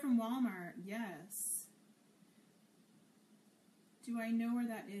 Earrings are from Walmart, yes. Do I know where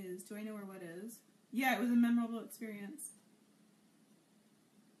that is? Do I know where what is? Yeah, it was a memorable experience.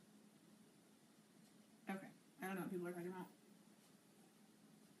 Okay, I don't know what people are talking about.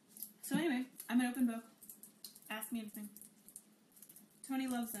 So anyway, I'm an open book. Ask me anything. Tony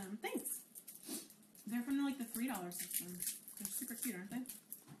loves them. Thanks. They're from like the $3 section. They're super cute, aren't they?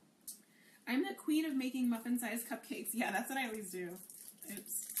 I'm the queen of making muffin-sized cupcakes. Yeah, that's what I always do.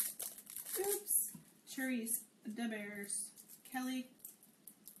 Oops. Oops. Cherise, the Bears. Kelly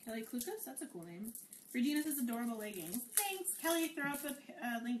Klukas? That's a cool name. Regina says adorable leggings. Thanks. Kelly, throw up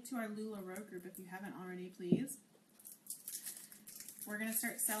a link to our LuLaRoe group if you haven't already, please. We're going to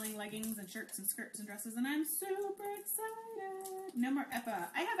start selling leggings and shirts and skirts and dresses, and I'm super excited. No more EPA.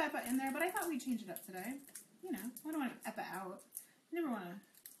 I have EPA in there, but I thought we'd change it up today. You know, I don't want to EPA out. I never want to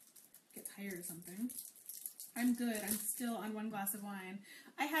get tired of something. I'm good. I'm still on 1 glass of wine.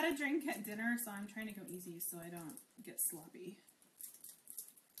 I had a drink at dinner, so I'm trying to go easy so I don't get sloppy.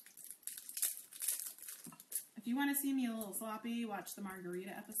 If you want to see me a little sloppy, watch the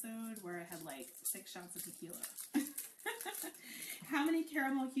margarita episode where I had like 6 shots of tequila. How many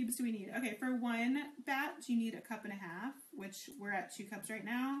caramel cubes do we need? Okay, for 1 batch, you need 1.5 cups, which we're at 2 cups right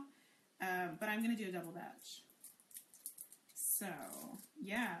now. But I'm going to do a double batch. So,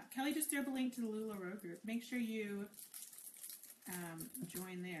 yeah. Kelly just threw up a link to the LuLaRoe group. Make sure you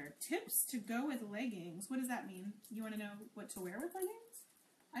join there. Tips to go with leggings. What does that mean? You want to know what to wear with leggings?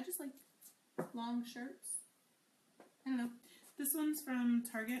 I just like long shirts. I don't know. This one's from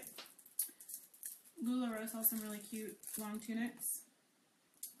Target. LuLaRoe sells some really cute long tunics.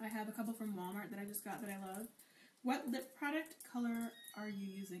 I have a couple from Walmart that I just got that I love. What lip product color are you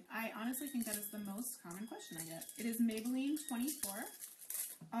using? I honestly think that is the most common question I get. It is Maybelline 24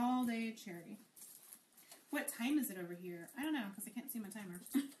 All Day Cherry. What time is it over here? I don't know, because I can't see my timer.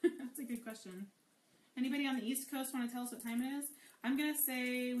 That's a good question. Anybody on the East Coast want to tell us what time it is? I'm going to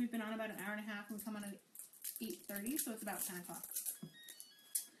say we've been on about an hour and a half, and we come on at 8:30, so it's about 10 o'clock.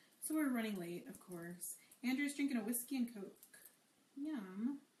 we're running late, of course. Andrew's drinking a whiskey and Coke.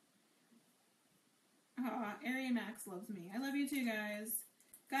 Yum. Aw, Ari Max loves me. I love you too, guys.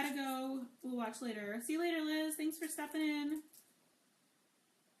 Gotta go. We'll watch later. See you later, Liz. Thanks for stepping in.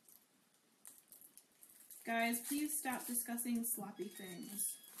 Guys, please stop discussing sloppy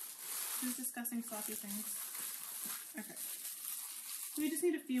things. Who's discussing sloppy things? Okay. We just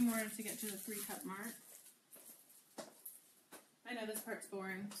need a few more to get to the 3-cup mark. I know this part's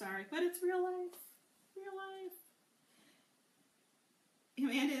boring, sorry, but it's real life. Real life.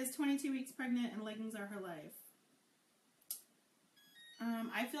 Amanda is 22 weeks pregnant and leggings are her life.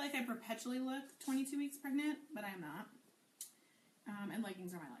 I feel like I perpetually look 22 weeks pregnant, but I am not. And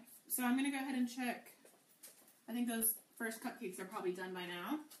leggings are my life. So I'm going to go ahead and check. I think those first cupcakes are probably done by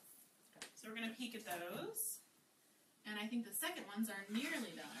now. So we're going to peek at those. And I think the second ones are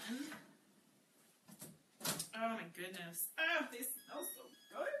nearly done. Oh my goodness. Oh, they smell so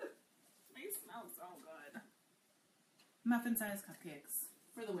good. They smell so good. Muffin-sized cupcakes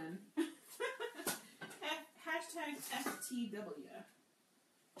for the win. Hashtag FTW.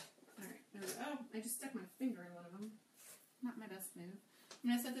 Alright, there we go. Oh, I just stuck my finger in one of them. Not my best move. I'm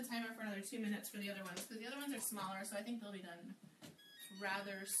going to set the timer for another 2 minutes for the other ones, because the other ones are smaller, so I think they'll be done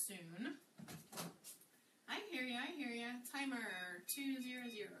rather soon. I hear ya, I hear ya. Timer, 200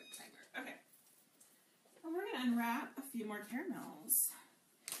 timer. Okay. And we're going to unwrap a few more caramels.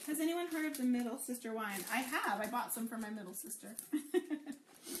 Has anyone heard of the middle sister wine? I have. I bought some for my middle sister.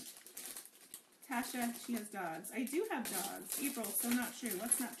 Tasha, she has dogs. I do have dogs. April, so not true.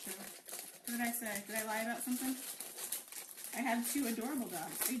 What's not true? What did I say? Did I lie about something? I have 2 adorable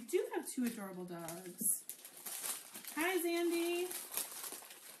dogs. I do have 2 adorable dogs. Hi, Zandy.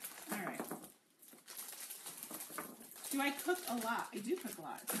 All right. Do I cook a lot? I do cook a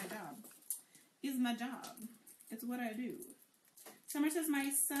lot. It's my job. It's my job. It's what I do. Summer says, my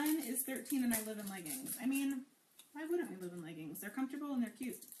son is 13 and I live in leggings. I mean, why wouldn't we live in leggings? They're comfortable and they're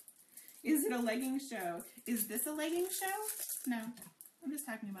cute. Is it a legging show? Is this a legging show? No. I'm just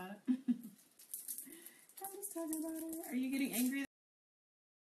talking about it. I'm just talking about it. Are you getting angry?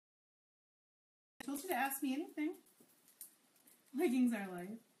 I told you to ask me anything. Leggings are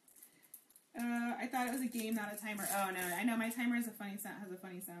life. I thought it was a game, not a timer. Oh, no. I know my timer has a funny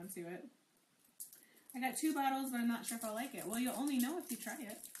sound to it. I got 2 bottles, but I'm not sure if I'll like it. Well, you'll only know if you try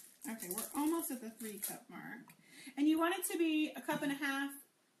it. Okay, we're almost at the 3-cup mark. And you want it to be a 1.5 cups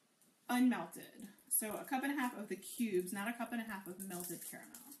unmelted. So a 1.5 cups of the cubes, not a 1.5 cups of melted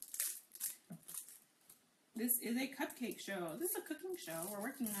caramel. This is a cupcake show. This is a cooking show. We're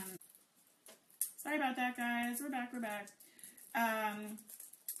working on... Sorry about that, guys. We're back.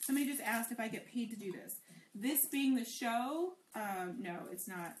 Somebody just asked if I get paid to do this. This being the show, no, it's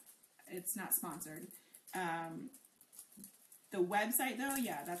not. It's not sponsored. The website, though,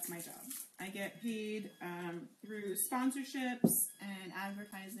 yeah, that's my job. I get paid through sponsorships and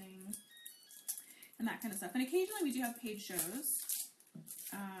advertising and that kind of stuff. And occasionally we do have paid shows.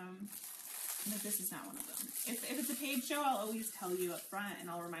 But this is not one of them. If it's a paid show, I'll always tell you up front, and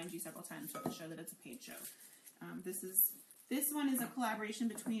I'll remind you several times throughout the show that it's a paid show. This one is a collaboration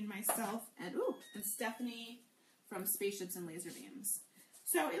between myself and Stephanie from Spaceships and Laser Beams.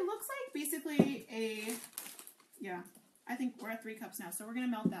 So it looks like basically I think we're at 3 cups now, so we're going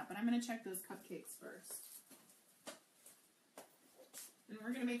to melt that, but I'm going to check those cupcakes first. And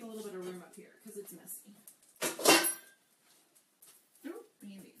we're going to make a little bit of room up here, because it's messy. Oh, we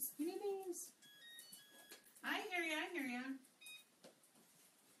need these. We need these. I hear ya.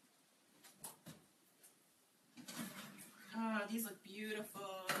 Oh, these look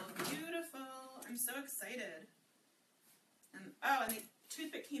beautiful. I'm so excited. And the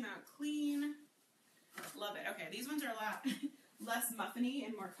toothpick came out clean. Love it. Okay, these ones are a lot less muffiny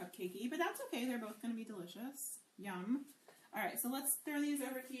and more cupcakey, but that's okay. They're both going to be delicious. Yum. All right, so let's throw these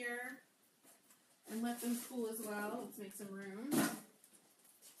over here and let them cool as well. Let's make some room.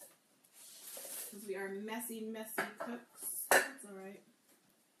 Because we are messy cooks. That's all right.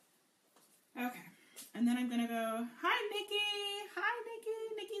 Okay. And then I'm going to go, hi, Nikki. Hi, Nikki.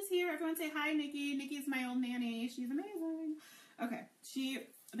 Nikki's here. Everyone say hi, Nikki. Nikki's my old nanny. She's amazing. Okay. She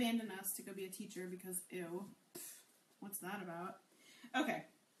abandoned us to go be a teacher because, ew. What's that about? Okay.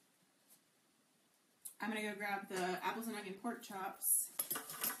 I'm going to go grab the apples and onion pork chops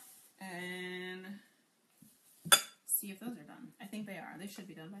and see if those are done. I think they are. They should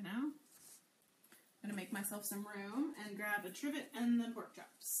be done by now. I'm going to make myself some room and grab the trivet and the pork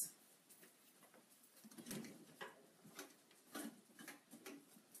chops.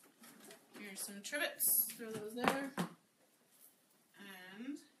 Here's some trivets. Throw those there.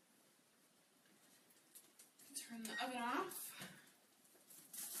 And turn the oven off.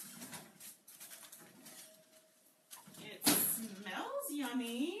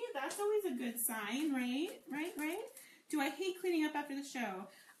 yummy. That's always a good sign, right? Right? Do I hate cleaning up after the show?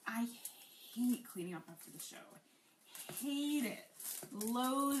 I hate cleaning up after the show. Hate it.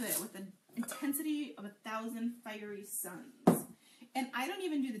 Loathe it with the intensity of 1,000 fiery suns. And I don't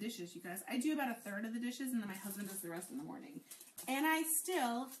even do the dishes, you guys. I do about 1/3 of the dishes, and then my husband does the rest in the morning. And I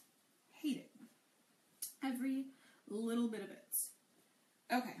still hate it. Every little bit of it.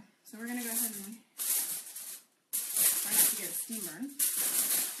 Okay, so we're going to go ahead and try not to get a steam burn.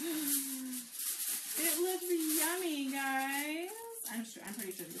 It looks yummy, guys. I'm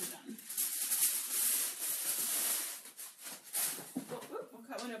pretty sure these are done. We'll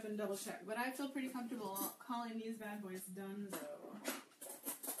cut one open and double check. But I feel pretty comfortable calling these bad boys Dunzo.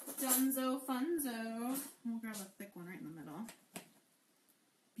 Dunzo Funzo. We'll grab a thick one right in the middle.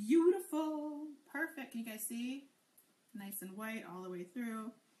 Beautiful. Perfect. Can you guys see? Nice and white all the way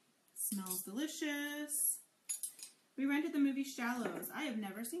through. Smells delicious. We rented the movie Shallows. I have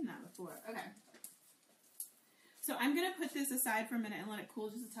never seen that before. Okay. So I'm going to put this aside for a minute and let it cool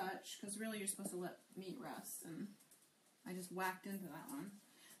just a touch, because really you're supposed to let meat rest, and I just whacked into that one.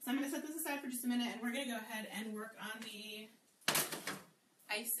 So I'm going to set this aside for just a minute, and we're going to go ahead and work on the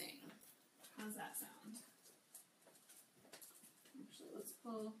icing. How's that sound? Actually, let's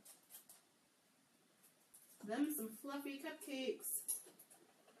pull them some fluffy cupcakes.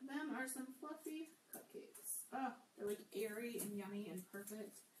 Them are some fluffy cupcakes. Oh, they're like airy and yummy and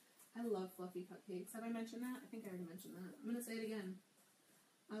perfect. I love fluffy cupcakes. Have I mentioned that? I think I already mentioned that. I'm going to say it again.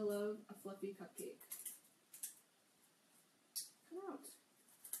 I love a fluffy cupcake. Come out.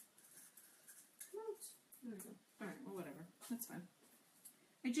 Come out. There we go. Alright, well, whatever. That's fine.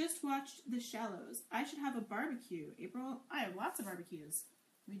 I just watched The Shallows. I should have a barbecue. April, I have lots of barbecues.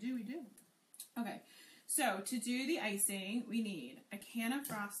 We do. Okay. So, to do the icing, we need a can of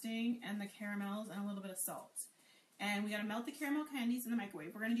frosting and the caramels and a little bit of salt. And we gotta melt the caramel candies in the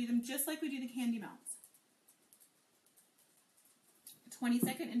microwave. We're gonna do them just like we do the candy melts.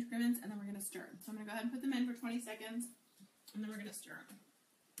 20-second increments, and then we're gonna stir. So I'm gonna go ahead and put them in for 20 seconds, and then we're gonna stir them.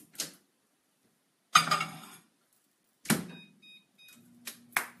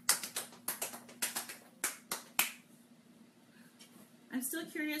 I'm still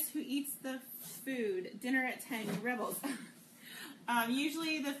curious who eats the food. Dinner at 10, you rebels.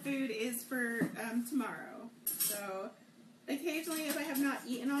 Usually the food is for tomorrow. So occasionally, if I have not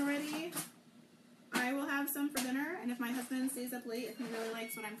eaten already, I will have some for dinner. And if my husband stays up late, if he really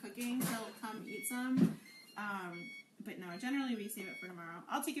likes what I'm cooking, he'll come eat some. But no, generally we save it for tomorrow.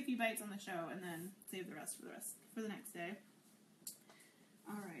 I'll take a few bites on the show and then save the rest for the next day.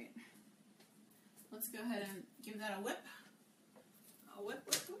 All right. Let's go ahead and give that a whip. A whip.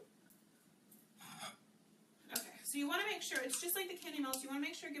 Okay, so you want to make sure, it's just like the candy melts, you want to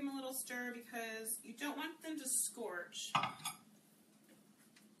make sure give them a little stir because you don't want them to scorch.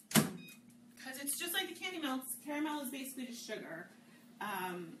 Because it's just like the candy melts, caramel is basically just sugar.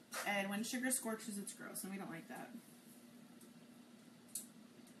 And when sugar scorches, it's gross, and we don't like that.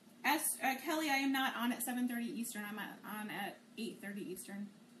 Kelly, I am not on at 7:30 Eastern, I'm on at 8:30 Eastern.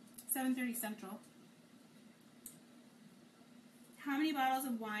 7:30 Central. How many bottles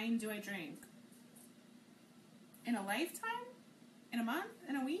of wine do I drink? In a lifetime? In a month?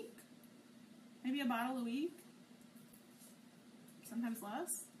 In a week? Maybe a bottle a week? Sometimes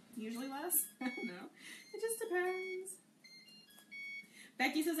less? Usually less? I don't know. It just depends.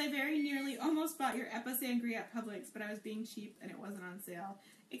 Becky says, I very nearly almost bought your Epa Sangria at Publix, but I was being cheap and it wasn't on sale.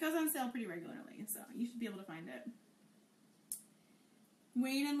 It goes on sale pretty regularly, so you should be able to find it.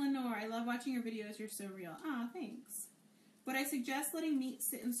 Wayne and Lenore, I love watching your videos. You're so real. Aw, thanks. Would I suggest letting meat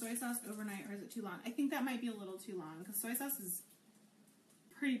sit in soy sauce overnight, or is it too long? I think that might be a little too long, because soy sauce is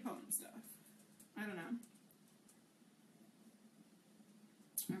pretty potent stuff. I don't know.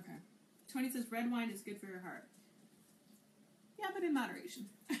 Okay. Tony says, red wine is good for your heart. Yeah, but in moderation.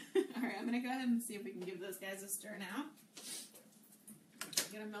 Alright, I'm going to go ahead and see if we can give those guys a stir now.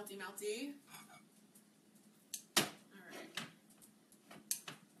 Get a melty. Alright.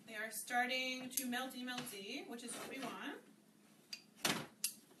 They are starting to melty, which is what we want.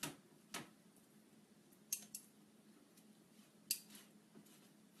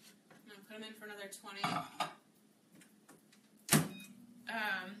 Put them in for another 20.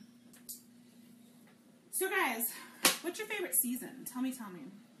 So guys, what's your favorite season? Tell me.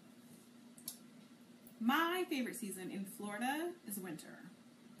 My favorite season in Florida is winter.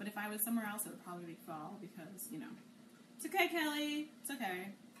 But if I was somewhere else, it would probably be fall because, you know. It's okay, Kelly. It's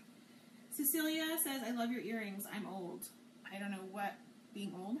okay. Cecilia says, I love your earrings. I'm old. I don't know what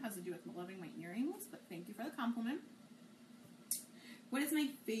being old has to do with loving my earrings, but thank you for the compliment. What is my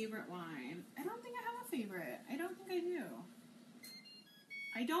favorite wine? I don't think I have a favorite. I don't think I do.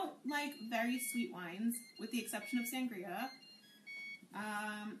 I don't like very sweet wines, with the exception of sangria.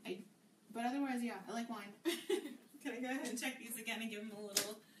 But otherwise, yeah, I like wine. Can I go ahead and check these again and give them a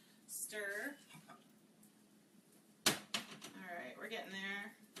little stir? Alright, we're getting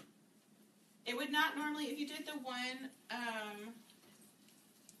there. It would not normally, if you did the one,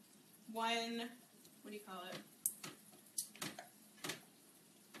 what do you call it?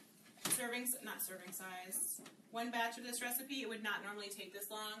 Not serving size. One batch of this recipe, it would not normally take this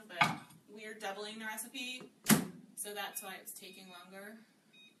long, but we are doubling the recipe, so that's why it's taking longer.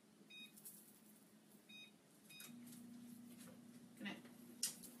 Good night.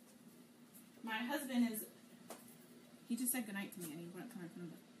 My husband he just said goodnight to me and he wouldn't come in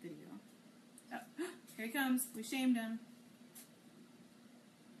from the video. Oh, here he comes. We shamed him.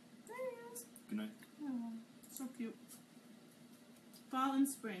 There he is. Good night. Oh, so cute. Fall and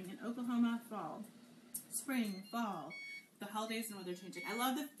spring. In Oklahoma, fall. Spring, fall. The holidays and weather changing. I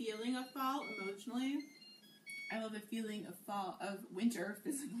love the feeling of fall emotionally. I love the feeling of fall, of winter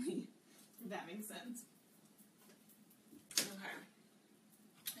physically. If that makes sense. Okay.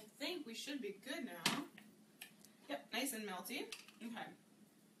 I think we should be good now. Yep, nice and melty. Okay.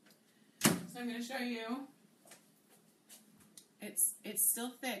 So I'm going to show you. It's still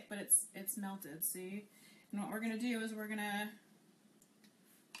thick, but it's melted, see? And what we're going to do is we're going to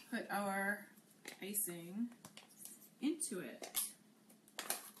put our icing into it.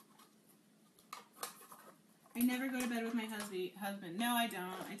 I never go to bed with my husband. No, I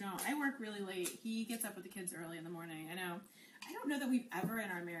don't. I work really late. He gets up with the kids early in the morning. I know. I don't know that we've ever in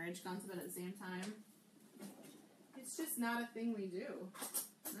our marriage gone to bed at the same time. It's just not a thing we do.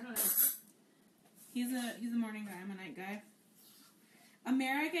 I don't know. He's a morning guy. I'm a night guy.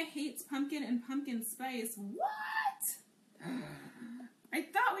 America hates pumpkin and pumpkin spice. What? I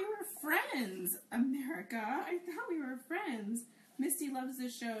thought we were friends, America. I thought we were friends. Misty loves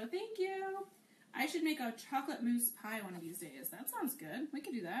this show. Thank you. I should make a chocolate mousse pie one of these days. That sounds good. We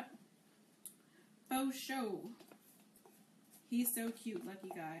could do that. Faux show. He's so cute, lucky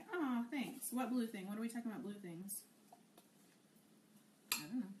guy. Aw, thanks. What blue thing? What are we talking about blue things? I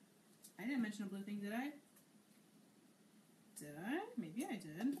don't know. I didn't mention a blue thing, did I? Did I? Maybe I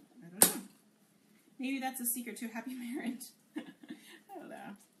did. I don't know. Maybe that's a secret to a happy marriage. I don't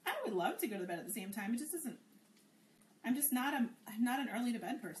know. I would love to go to bed at the same time. It just isn't. I'm not an early to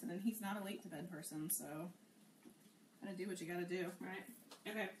bed person, and he's not a late to bed person, so gotta do what you gotta do, right?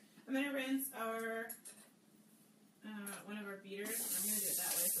 Okay, I'm gonna rinse our one of our beaters, and I'm gonna do it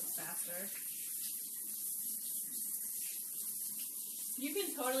that way so it's faster. You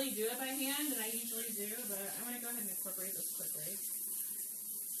can totally do it by hand, and I usually do, but I want to go ahead and incorporate this quickly.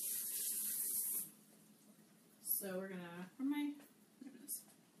 So we're gonna. Look at this.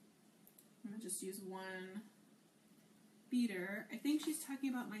 I'm gonna just use one beater. I think she's talking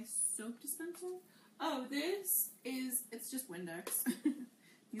about my soap dispenser. Oh, it's just Windex.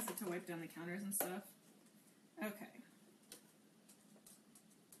 Use it to wipe down the counters and stuff. Okay.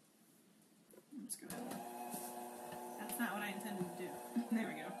 Let's go ahead. That's not what I intended to do. There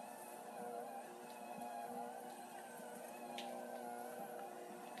we go.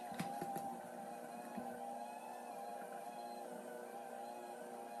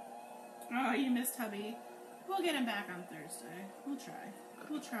 Oh, you missed hubby. We'll get him back on Thursday. We'll try.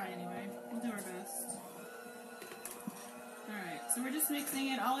 We'll try anyway. We'll do our best. Alright, so we're just mixing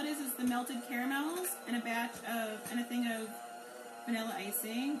it. All it is the melted caramels and a thing of vanilla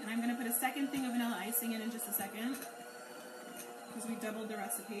icing. And I'm going to put a second thing of vanilla icing in just a second. Because we doubled the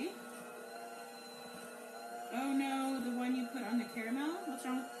recipe. Oh no, the one you put on the caramel? What's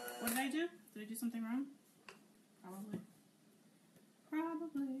wrong? What did I do? Did I do something wrong? Probably.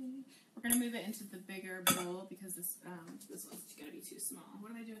 We're going to move it into the bigger bowl because this one's going to be too small.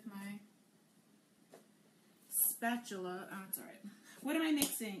 What did I do with my spatula? Oh, it's alright. What am I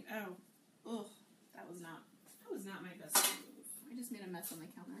mixing? Oh, that was not my best move. I just made a mess on the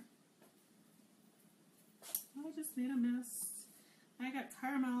counter. I just made a mess. I got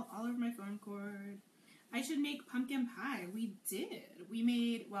caramel all over my phone cord. I should make pumpkin pie. We did. We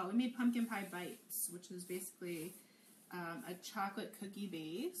made pumpkin pie bites, which is basically a chocolate cookie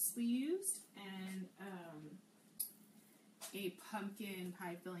base we used, and a pumpkin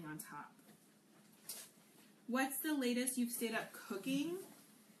pie filling on top. What's the latest you've stayed up cooking?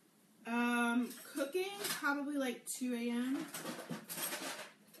 Cooking probably like 2 a.m.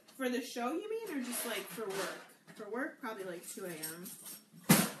 For the show, you mean, or just like for work? For work, probably like 2 a.m.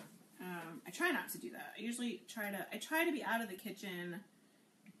 I try not to do that. I usually try to be out of the kitchen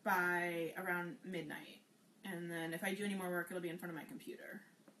by around midnight. And then if I do any more work, it'll be in front of my computer.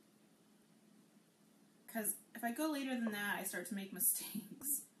 Because If I go later than that, I start to make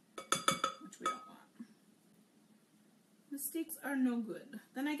mistakes, which we don't want. Mistakes are no good.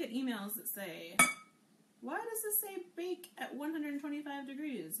 Then I get emails that say, why does this say bake at 125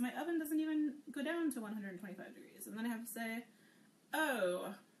 degrees? My oven doesn't even go down to 125 degrees. And then I have to say,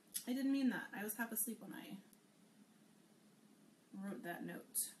 oh, I didn't mean that. I was half asleep when I wrote that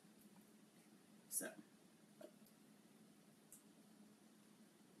note. So.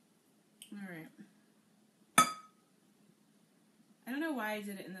 Alright. I don't know why I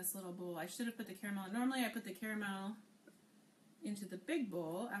did it in this little bowl. I should have put the caramel. Normally I put the caramel into the big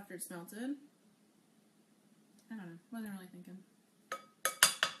bowl after it's melted. I don't know. Wasn't really thinking.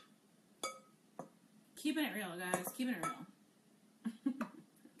 Keeping it real, guys. Keeping it real. Okay.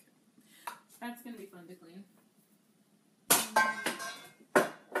 That's going to be fun to clean.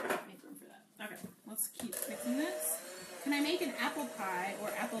 Make room for that. Okay. Let's keep fixing this. Can I make an apple pie or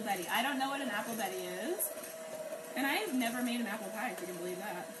apple Betty? I don't know what an apple Betty is. And I've never made an apple pie, if you can believe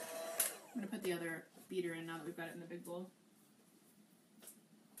that. I'm going to put the other beater in now that we've got it in the big bowl.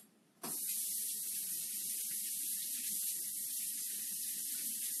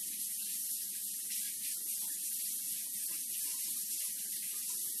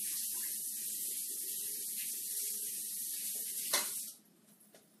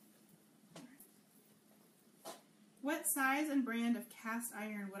 What size and brand of cast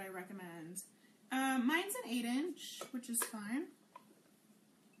iron would I recommend? Mine's an 8-inch, which is fine.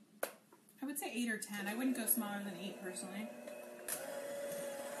 I would say 8 or 10. I wouldn't go smaller than 8 personally.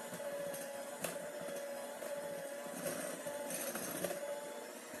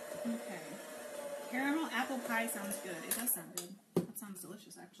 Okay. Caramel apple pie sounds good. It does sound good. That sounds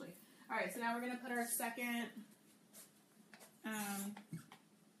delicious, actually. Alright, so now we're going to put our second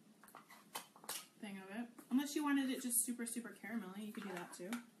thing of it. Unless you wanted it just super, super caramelly, you could do that too.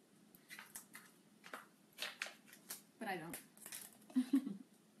 But I don't.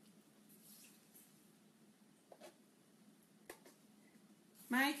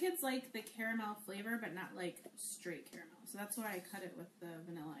 My kids like the caramel flavor, but not like straight caramel. So that's why I cut it with the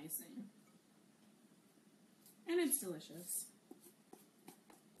vanilla icing. And it's delicious.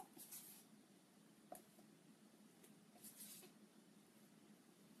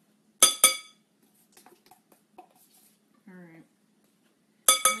 Alright.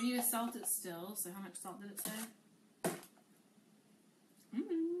 We need to salt it still. So how much salt did it say?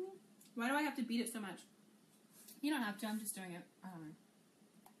 Why do I have to beat it so much? You don't have to. I'm just doing it. I don't know.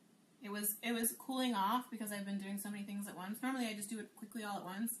 It was cooling off because I've been doing so many things at once. Normally I just do it quickly all at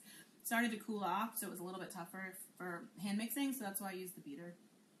once. It started to cool off, so it was a little bit tougher for hand mixing, so that's why I use the beater.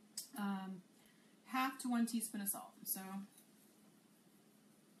 1/2 to 1 teaspoon of salt. So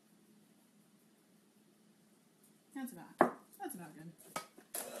that's about good.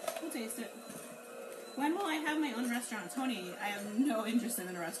 We'll taste it. When will I have my own restaurant? Tony, I have no interest in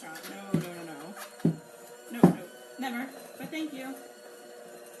a restaurant. No, never. But thank you.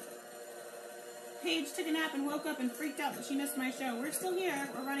 Paige took a nap and woke up and freaked out that she missed my show. We're still here.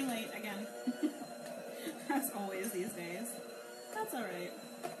 We're running late again. As always these days. That's alright.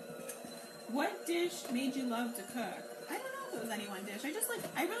 What dish made you love to cook? I don't know if it was any one dish.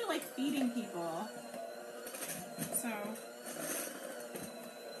 I really like feeding people. So,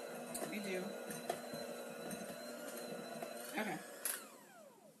 I do. Okay.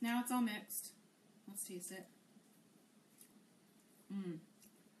 Now it's all mixed. Let's taste it.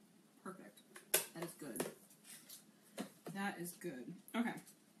 Perfect. That is good. That is good. Okay.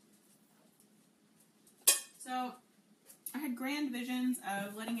 So, I had grand visions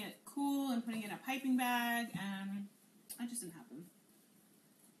of letting it cool and putting it in a piping bag, and that just didn't happen.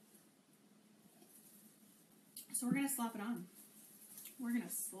 So we're going to slap it on. We're going to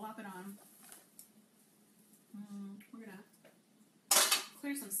slap it on. We're going to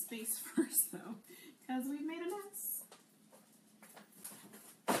clear some space first, though, because we've made a mess.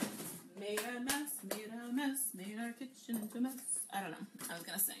 Made our kitchen into a mess. I don't know. I was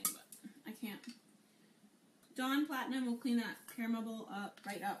going to sing, but I can't. Dawn Platinum will clean that caramel bowl up,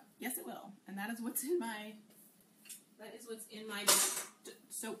 right up. Yes, it will. And that is what's in my,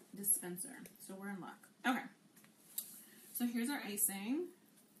 soap dispenser. So we're in luck. Okay. So here's our icing.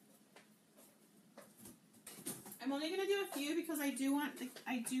 I'm only going to do a few because I do want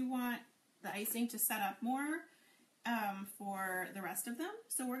the icing to set up more for the rest of them.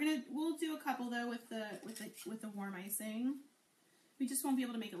 So we'll do a couple though with the warm icing. We just won't be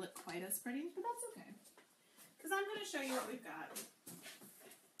able to make it look quite as pretty, but that's okay. Because I'm going to show you what we've got.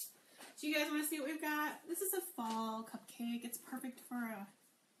 Do you guys want to see what we've got? This is a fall cupcake. It's perfect for a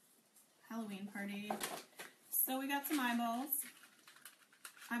Halloween party. So we got some eyeballs.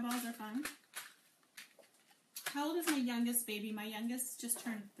 Eyeballs are fun. How old is my youngest baby? My youngest just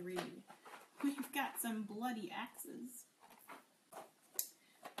turned 3. We've got some bloody axes.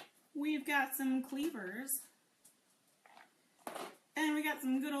 We've got some cleavers. And we got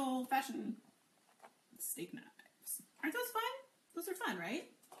some good old-fashioned steak knives. Aren't those fun? Those are fun,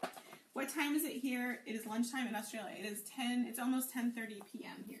 right? What time is it here? It is lunchtime in Australia. It's almost 10:30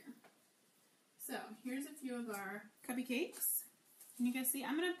 p.m. here. So, here's a few of our cubby cakes. Can you guys see?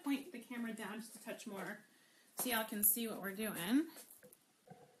 I'm going to point the camera down just a touch more so y'all can see what we're doing.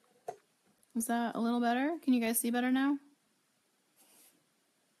 Is that a little better? Can you guys see better now?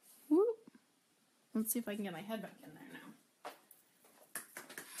 Whoop. Let's see if I can get my head back in there now.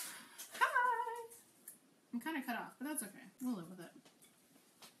 Hi! I'm kind of cut off, but that's okay. We'll live with it.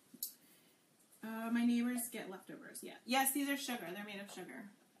 My neighbors get leftovers. Yeah. Yes, these are sugar. They're made of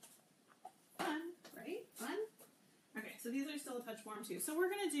sugar. Fun, right? Fun? Okay, so these are still a touch warm too. So we're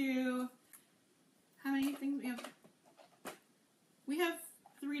going to do... How many things we have? We have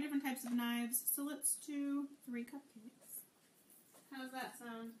 3 different types of knives, so let's do 3 cupcakes. How does that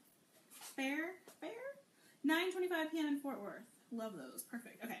sound? Fair? Fair? 9:25 p.m. in Fort Worth. Love those.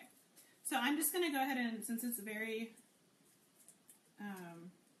 Perfect. Okay. So I'm just going to go ahead and, since it's very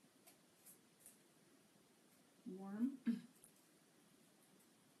warm.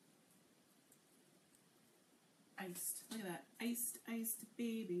 Iced. Look at that. Iced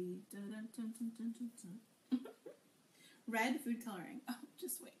baby. Dun, dun, dun, dun, dun, dun, dun. Red food coloring. Oh,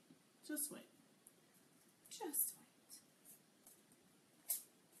 just wait. Just wait. Just wait.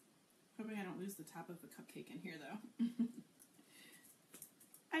 Hoping I don't lose the top of the cupcake in here, though.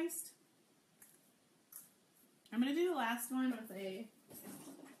 Iced. I'm going to do the last one with a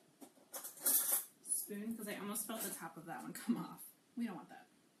spoon because I almost felt the top of that one come off. We don't want that.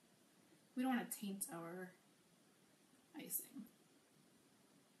 We don't want to taint our icing.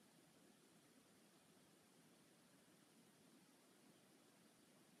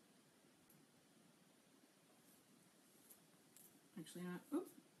 Actually not. Oop.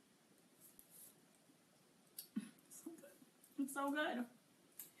 So good. It's so good.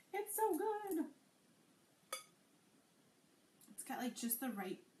 It's so good. It's got like just the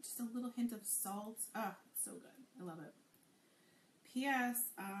right, just a little hint of salt. Ah, it's so good. I love it.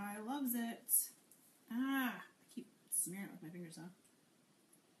 P.S. I loves it. Ah, I keep smearing it with my fingers though.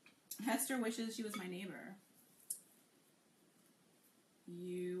 Hester wishes she was my neighbor.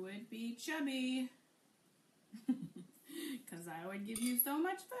 You would be chubby. Because I would give you so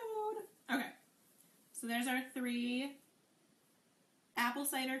much food. Okay. So there's our 3 apple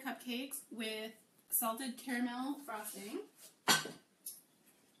cider cupcakes with salted caramel frosting.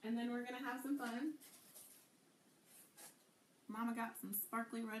 And then we're going to have some fun. Mama got some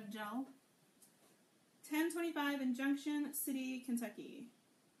sparkly red gel. 10:25 in Junction City, Kentucky.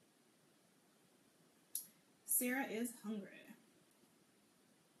 Sarah is hungry.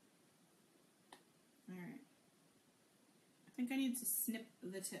 Alright. I think I need to snip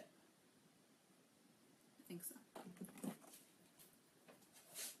the tip. I think so.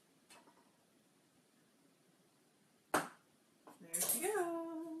 There she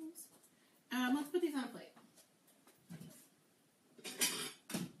goes. Let's put these on a plate.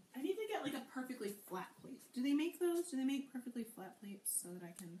 I need to get like a perfectly flat plate. Do they make those? Do they make perfectly flat plates so that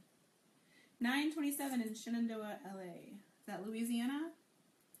I can... 9:27 in Shenandoah, LA. Is that Louisiana?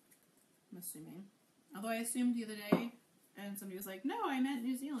 I'm assuming. Although I assumed the other day, and somebody was like, no, I meant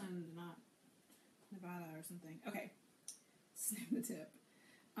New Zealand, not Nevada or something. Okay. Snip the tip.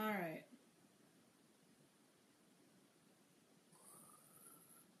 Alright.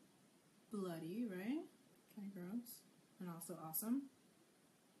 Bloody, right? Kind of gross. And also awesome.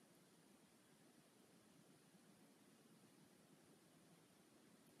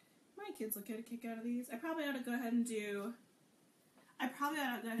 My kids will get a kick out of these. I probably ought to go ahead and do 5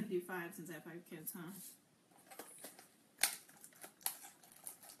 since I have 5 kids, huh?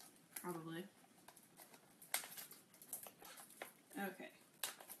 Probably. Okay.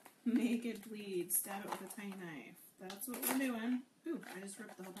 Make it bleed. Stab it with a tiny knife. That's what we're doing. Ooh, I just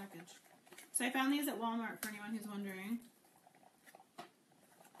ripped the whole package. So I found these at Walmart for anyone who's wondering.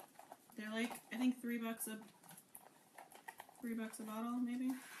 They're like, I think $3 a bottle,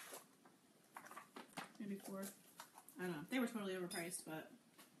 maybe? Maybe 4. I don't know. They were totally overpriced, but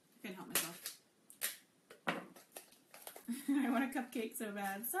I couldn't help myself. I want a cupcake so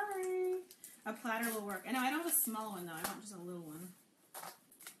bad. Sorry. A platter will work. I know, I don't have a small one, though. I want just a little one.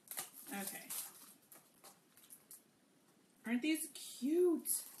 Okay. Aren't these cute?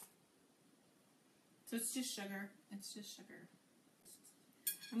 So it's just sugar. It's just sugar.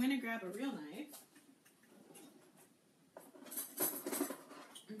 I'm going to grab a real knife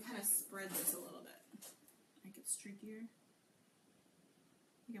and kind of spread this a little bit. Make it streakier.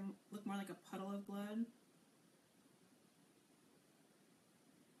 You can look more like a puddle of blood.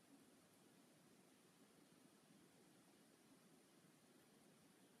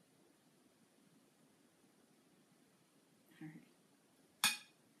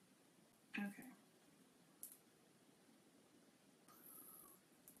 Okay.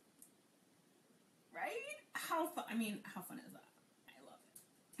 Right? How fun? I mean, how fun is that? I love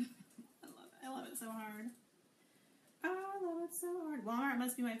it. I love it. I love it so hard. I love it so hard. Walmart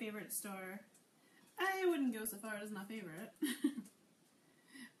must be my favorite store. I wouldn't go so far as my favorite.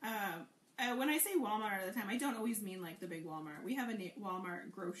 When I say Walmart all the time, I don't always mean like the big Walmart. We have a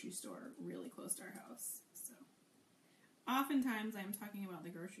Walmart grocery store really close to our house. So oftentimes I'm talking about the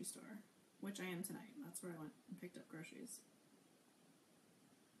grocery store, which I am tonight. That's where I went and picked up groceries.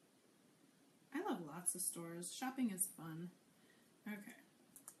 I love lots of stores. Shopping is fun. Okay.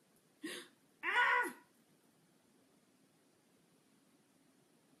 Ah!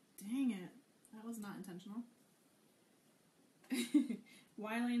 Dang it. That was not intentional.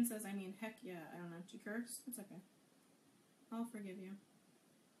 Wylane says, I mean, heck yeah. I don't know. Did you curse? It's okay. I'll forgive you.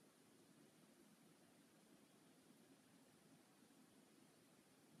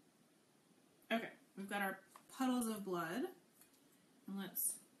 Okay. We've got our puddles of blood. And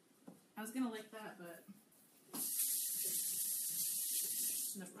let's... I was going to lick that, but...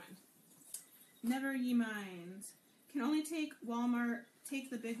 Never mind. Never ye mind. Can only take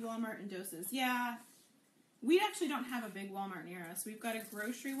the big Walmart in doses. Yeah. We actually don't have a big Walmart near us. We've got a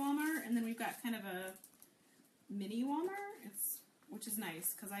grocery Walmart, and then we've got kind of a mini Walmart, which is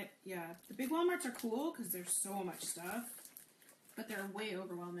nice, because the big Walmarts are cool, because there's so much stuff, but they're way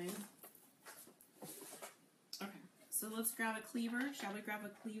overwhelming. Okay, so let's grab a cleaver. Shall we grab a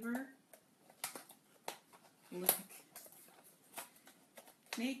cleaver? Lick.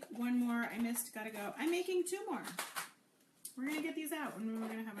 Make one more. I missed. Gotta go. I'm making 2 more. We're going to get these out, and then we're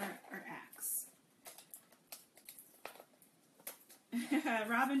going to have our axe.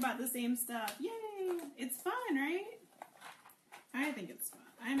 Robin bought the same stuff. Yay! It's fun, right? I think it's fun.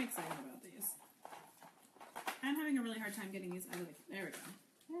 I'm excited about these. I'm having a really hard time getting these out of the... There we go.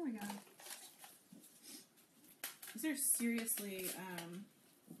 There we go. These are seriously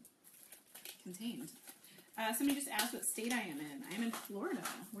contained. Somebody just asked what state I am in. I'm in Florida.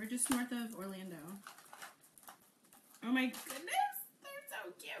 We're just north of Orlando. Oh my goodness! They're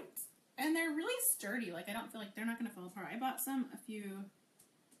so cute! And they're really sturdy. Like, I don't feel like they're not going to fall apart. I bought a few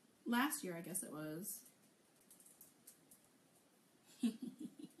last year, I guess it was.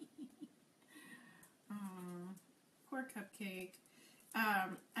 Poor cupcake.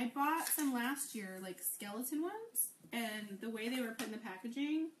 I bought some last year, like skeleton ones, and the way they were put in the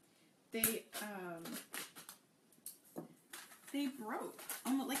packaging, they broke.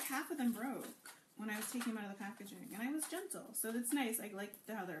 Almost like half of them broke when I was taking them out of the packaging, and I was gentle, so it's nice. I like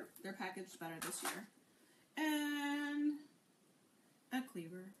how they're packaged better this year. And a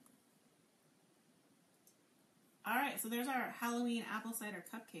cleaver. All right, so there's our Halloween apple cider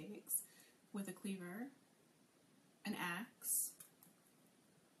cupcakes with a cleaver, an axe,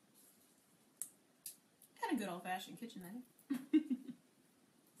 and a good old-fashioned kitchen knife.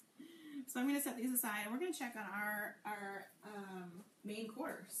 So I'm going to set these aside, and we're going to check on our main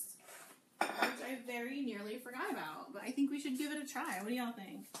course, which I very nearly forgot about, but I think we should give it a try. What do y'all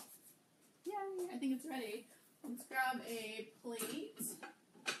think? Yeah, I think it's ready. Let's grab a plate.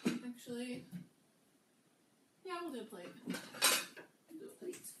 Actually, yeah, we'll do a plate. We'll do a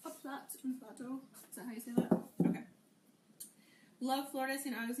plate. A plato. Is that how you say that? Okay. Love Florida.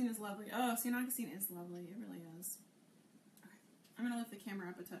 St. Augustine is lovely. Oh, St. Augustine is lovely. It really is. Okay. I'm going to lift the camera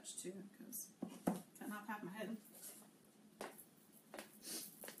up a touch, too, because I cannot pat my head.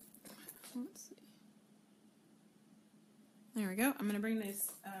 Let's see. There we go. I'm going to bring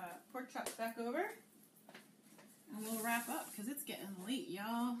this pork chops back over, and we'll wrap up, because it's getting late,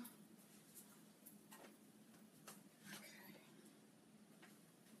 y'all.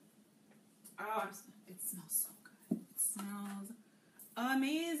 Oh, it smells so good. It smells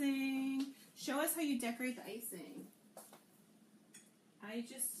amazing. Show us how you decorate the icing. I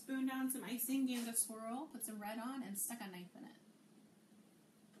just spooned down some icing, gave it a swirl, put some red on, and stuck a knife in it.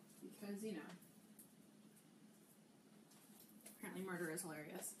 Because, you know, apparently murder is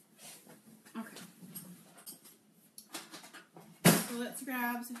hilarious. Okay. So let's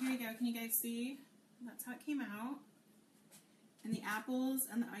grab, so here we go. Can you guys see? That's how it came out. And the apples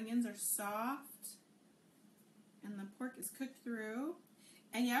and the onions are soft. And the pork is cooked through.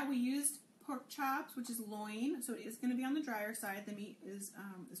 And yeah, we used pork chops, which is loin, so it is going to be on the drier side. The meat is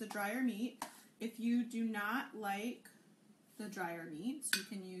a drier meat. If you do not like the drier meat, so you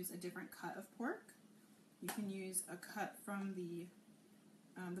can use a different cut of pork. You can use a cut from the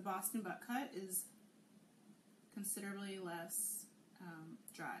Boston butt cut is considerably less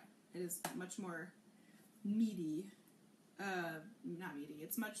dry. It is much more meaty. Not meaty.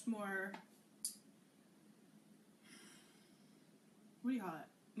 It's much more, what do you call it?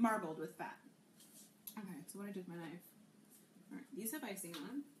 Marbled with fat. Okay, so what I did with my knife. Alright, these have icing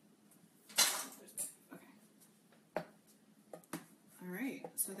on. Okay. Alright,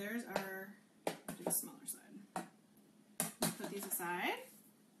 so there's our, do the smaller side. Put these aside.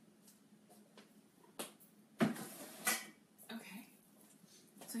 Okay.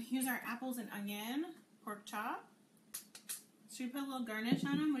 So here's our apples and onion pork chop. Should we put a little garnish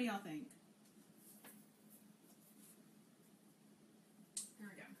on them? What do y'all think? There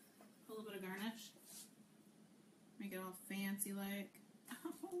we go. Put a little bit of garnish. Make it all fancy like.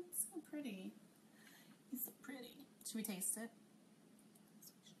 Oh, it's so pretty. It's so pretty. Should we taste it?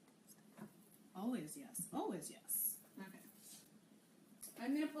 Always yes. Always yes. Okay.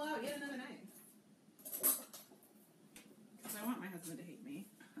 I'm going to pull out yet another knife. Because I want my husband to hate me.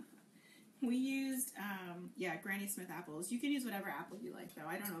 We used, Granny Smith apples. You can use whatever apple you like, though.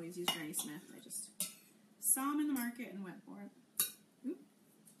 I don't always use Granny Smith. I just saw them in the market and went for it. Ooh.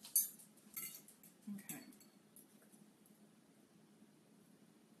 Okay.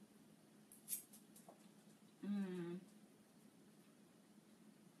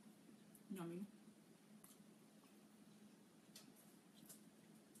 Yummy.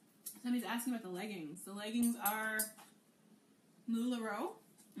 Somebody's asking about the leggings. The leggings are LuLaRoe.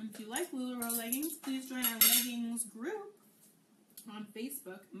 And if you like LuLaRoe leggings, please join our leggings group on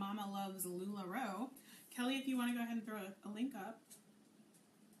Facebook, Mama Loves LuLaRoe. Kelly, if you want to go ahead and throw a link up,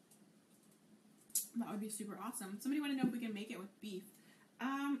 that would be super awesome. Somebody want to know if we can make it with beef.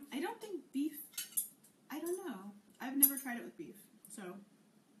 I don't think beef, I don't know. I've never tried it with beef, so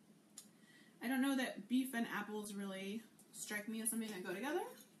I don't know that beef and apples really strike me as something that go together,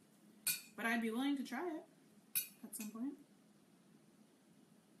 but I'd be willing to try it at some point.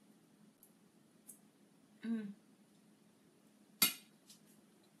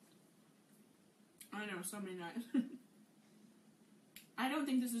 I know, so many nights. I don't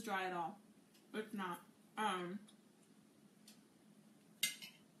think this is dry at all. It's not.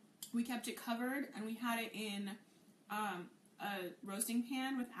 We kept it covered, and we had it in a roasting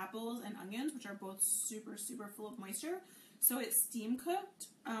pan with apples and onions, which are both super, super full of moisture. So it's steam cooked,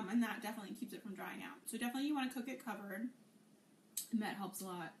 and that definitely keeps it from drying out. So definitely you want to cook it covered, and that helps a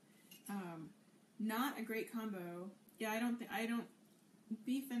lot. Not a great combo. Yeah,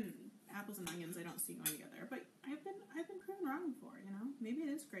 beef and apples and onions I don't see going together, but I've been proven wrong before, you know? Maybe it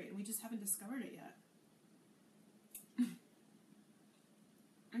is great, and we just haven't discovered it yet.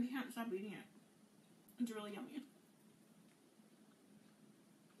 I can't stop eating it. It's really yummy.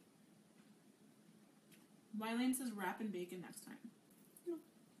 Mylene says wrap in bacon next time. No,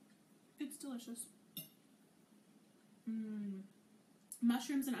 it's delicious.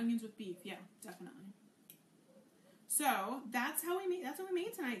 Mushrooms and onions with beef. Yeah, definitely. So that's what we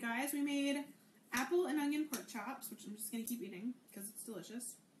made tonight, guys. We made apple and onion pork chops, which I'm just gonna keep eating because it's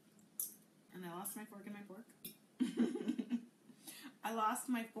delicious. And I lost my fork in my pork. I lost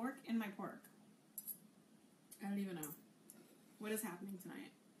my fork in my pork. I don't even know what is happening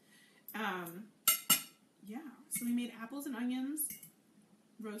tonight. Yeah. So we made apples and onions,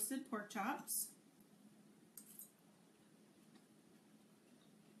 roasted pork chops,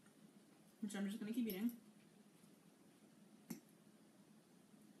 which I'm just going to keep eating.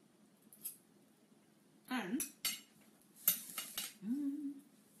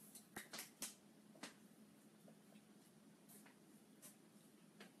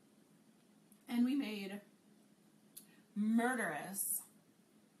 And we made murderous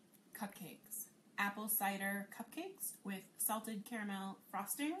cupcakes. Apple cider cupcakes with salted caramel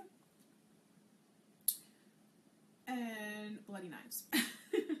frosting and bloody knives.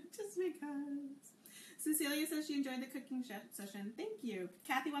 Just because. Cecilia says she enjoyed the cooking session. Thank you.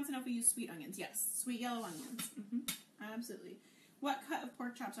 Kathy wants to know if we use sweet onions. Yes, sweet yellow onions. Absolutely. What cut of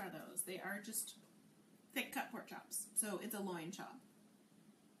pork chops are those? They are just thick cut pork chops. So it's a loin chop.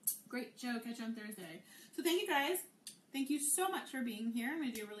 Great show. Catch you on Thursday. So thank you guys. Thank you so much for being here. I'm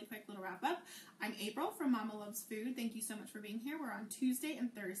going to do a really quick little wrap up. I'm April from Mama Loves Food. Thank you so much for being here. We're on Tuesday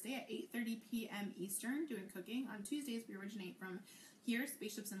and Thursday at 8:30 p.m. Eastern doing cooking. On Tuesdays, we originate from here,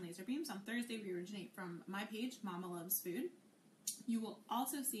 Spaceships and Laser Beams. On Thursday, we originate from my page, Mama Loves Food. You will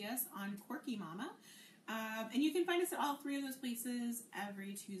also see us on Quirky Mama. And you can find us at all three of those places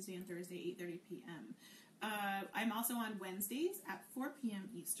every Tuesday and Thursday, 8:30 p.m. I'm also on Wednesdays at 4 p.m.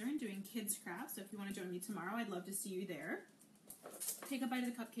 Eastern doing kids crafts. So if you want to join me tomorrow, I'd love to see you there. take a bite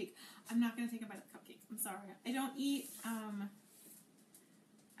of the cupcake. I'm not going to take a bite of the cupcake. I'm sorry. I don't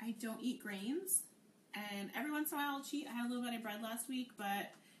eat grains. And every once in a while I'll cheat. I had a little bit of bread last week,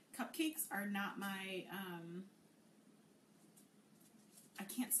 but cupcakes are not my, I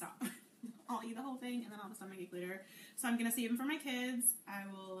can't stop. I'll eat the whole thing and then I'll have a stomachache later. So I'm going to save them for my kids. I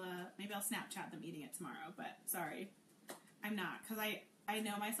will, maybe I'll Snapchat them eating it tomorrow, but sorry. I'm not, because I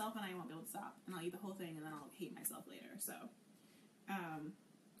know myself and I won't be able to stop. And I'll eat the whole thing and then I'll hate myself later. So,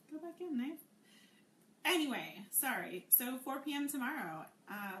 go back in, Knife. Anyway, sorry. So 4 p.m. tomorrow,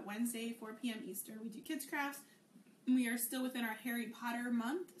 Wednesday, 4 p.m. Easter, we do kids crafts. We are still within our Harry Potter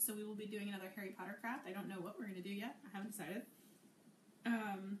month, so we will be doing another Harry Potter craft. I don't know what we're going to do yet. I haven't decided.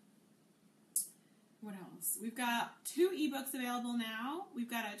 What else? We've got 2 ebooks available now. We've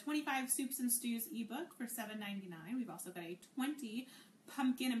got a 25 Soups and Stews ebook for $7.99. We've also got a 20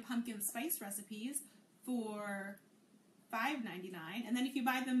 pumpkin and pumpkin spice recipes for $5.99. And then if you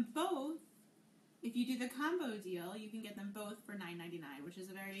buy them both, if you do the combo deal, you can get them both for $9.99, which is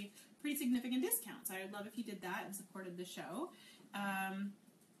a pretty significant discount. So I would love if you did that and supported the show.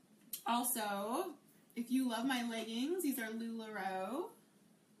 Also, if you love my leggings, these are LuLaRoe.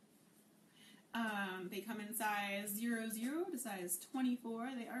 They come in size 00 to size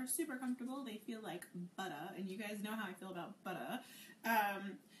 24. They are super comfortable. They feel like butter, and you guys know how I feel about butter.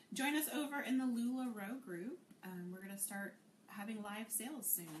 Join us over in the LuLaRoe group. We're going to start having live sales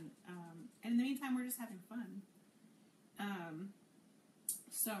soon. And in the meantime, we're just having fun.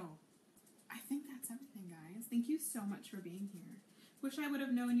 So, I think that's everything, guys. Thank you so much for being here. Wish I would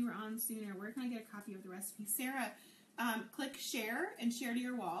have known you were on sooner. Where can I get a copy of the recipe? Sarah, click share and share to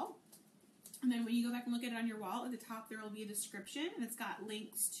your wall. And then when you go back and look at it on your wall, at the top there will be a description, and it's got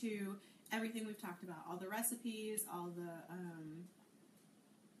links to everything we've talked about. All the recipes, all the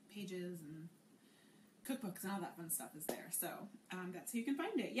pages and cookbooks and all that fun stuff is there. So that's how you can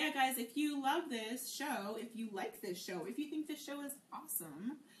find it. Yeah, guys, if you love this show, if you like this show, if you think this show is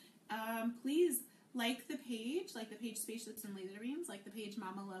awesome, please like the page Space Lips and Laser Beams, like the page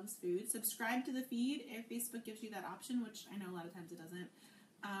Mama Loves Food. Subscribe to the feed if Facebook gives you that option, which I know a lot of times it doesn't.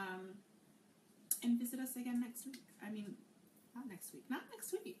 And visit us again next week. I mean, not next week.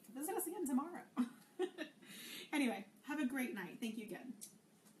 Visit us again tomorrow. Anyway, have a great night. Thank you, guys.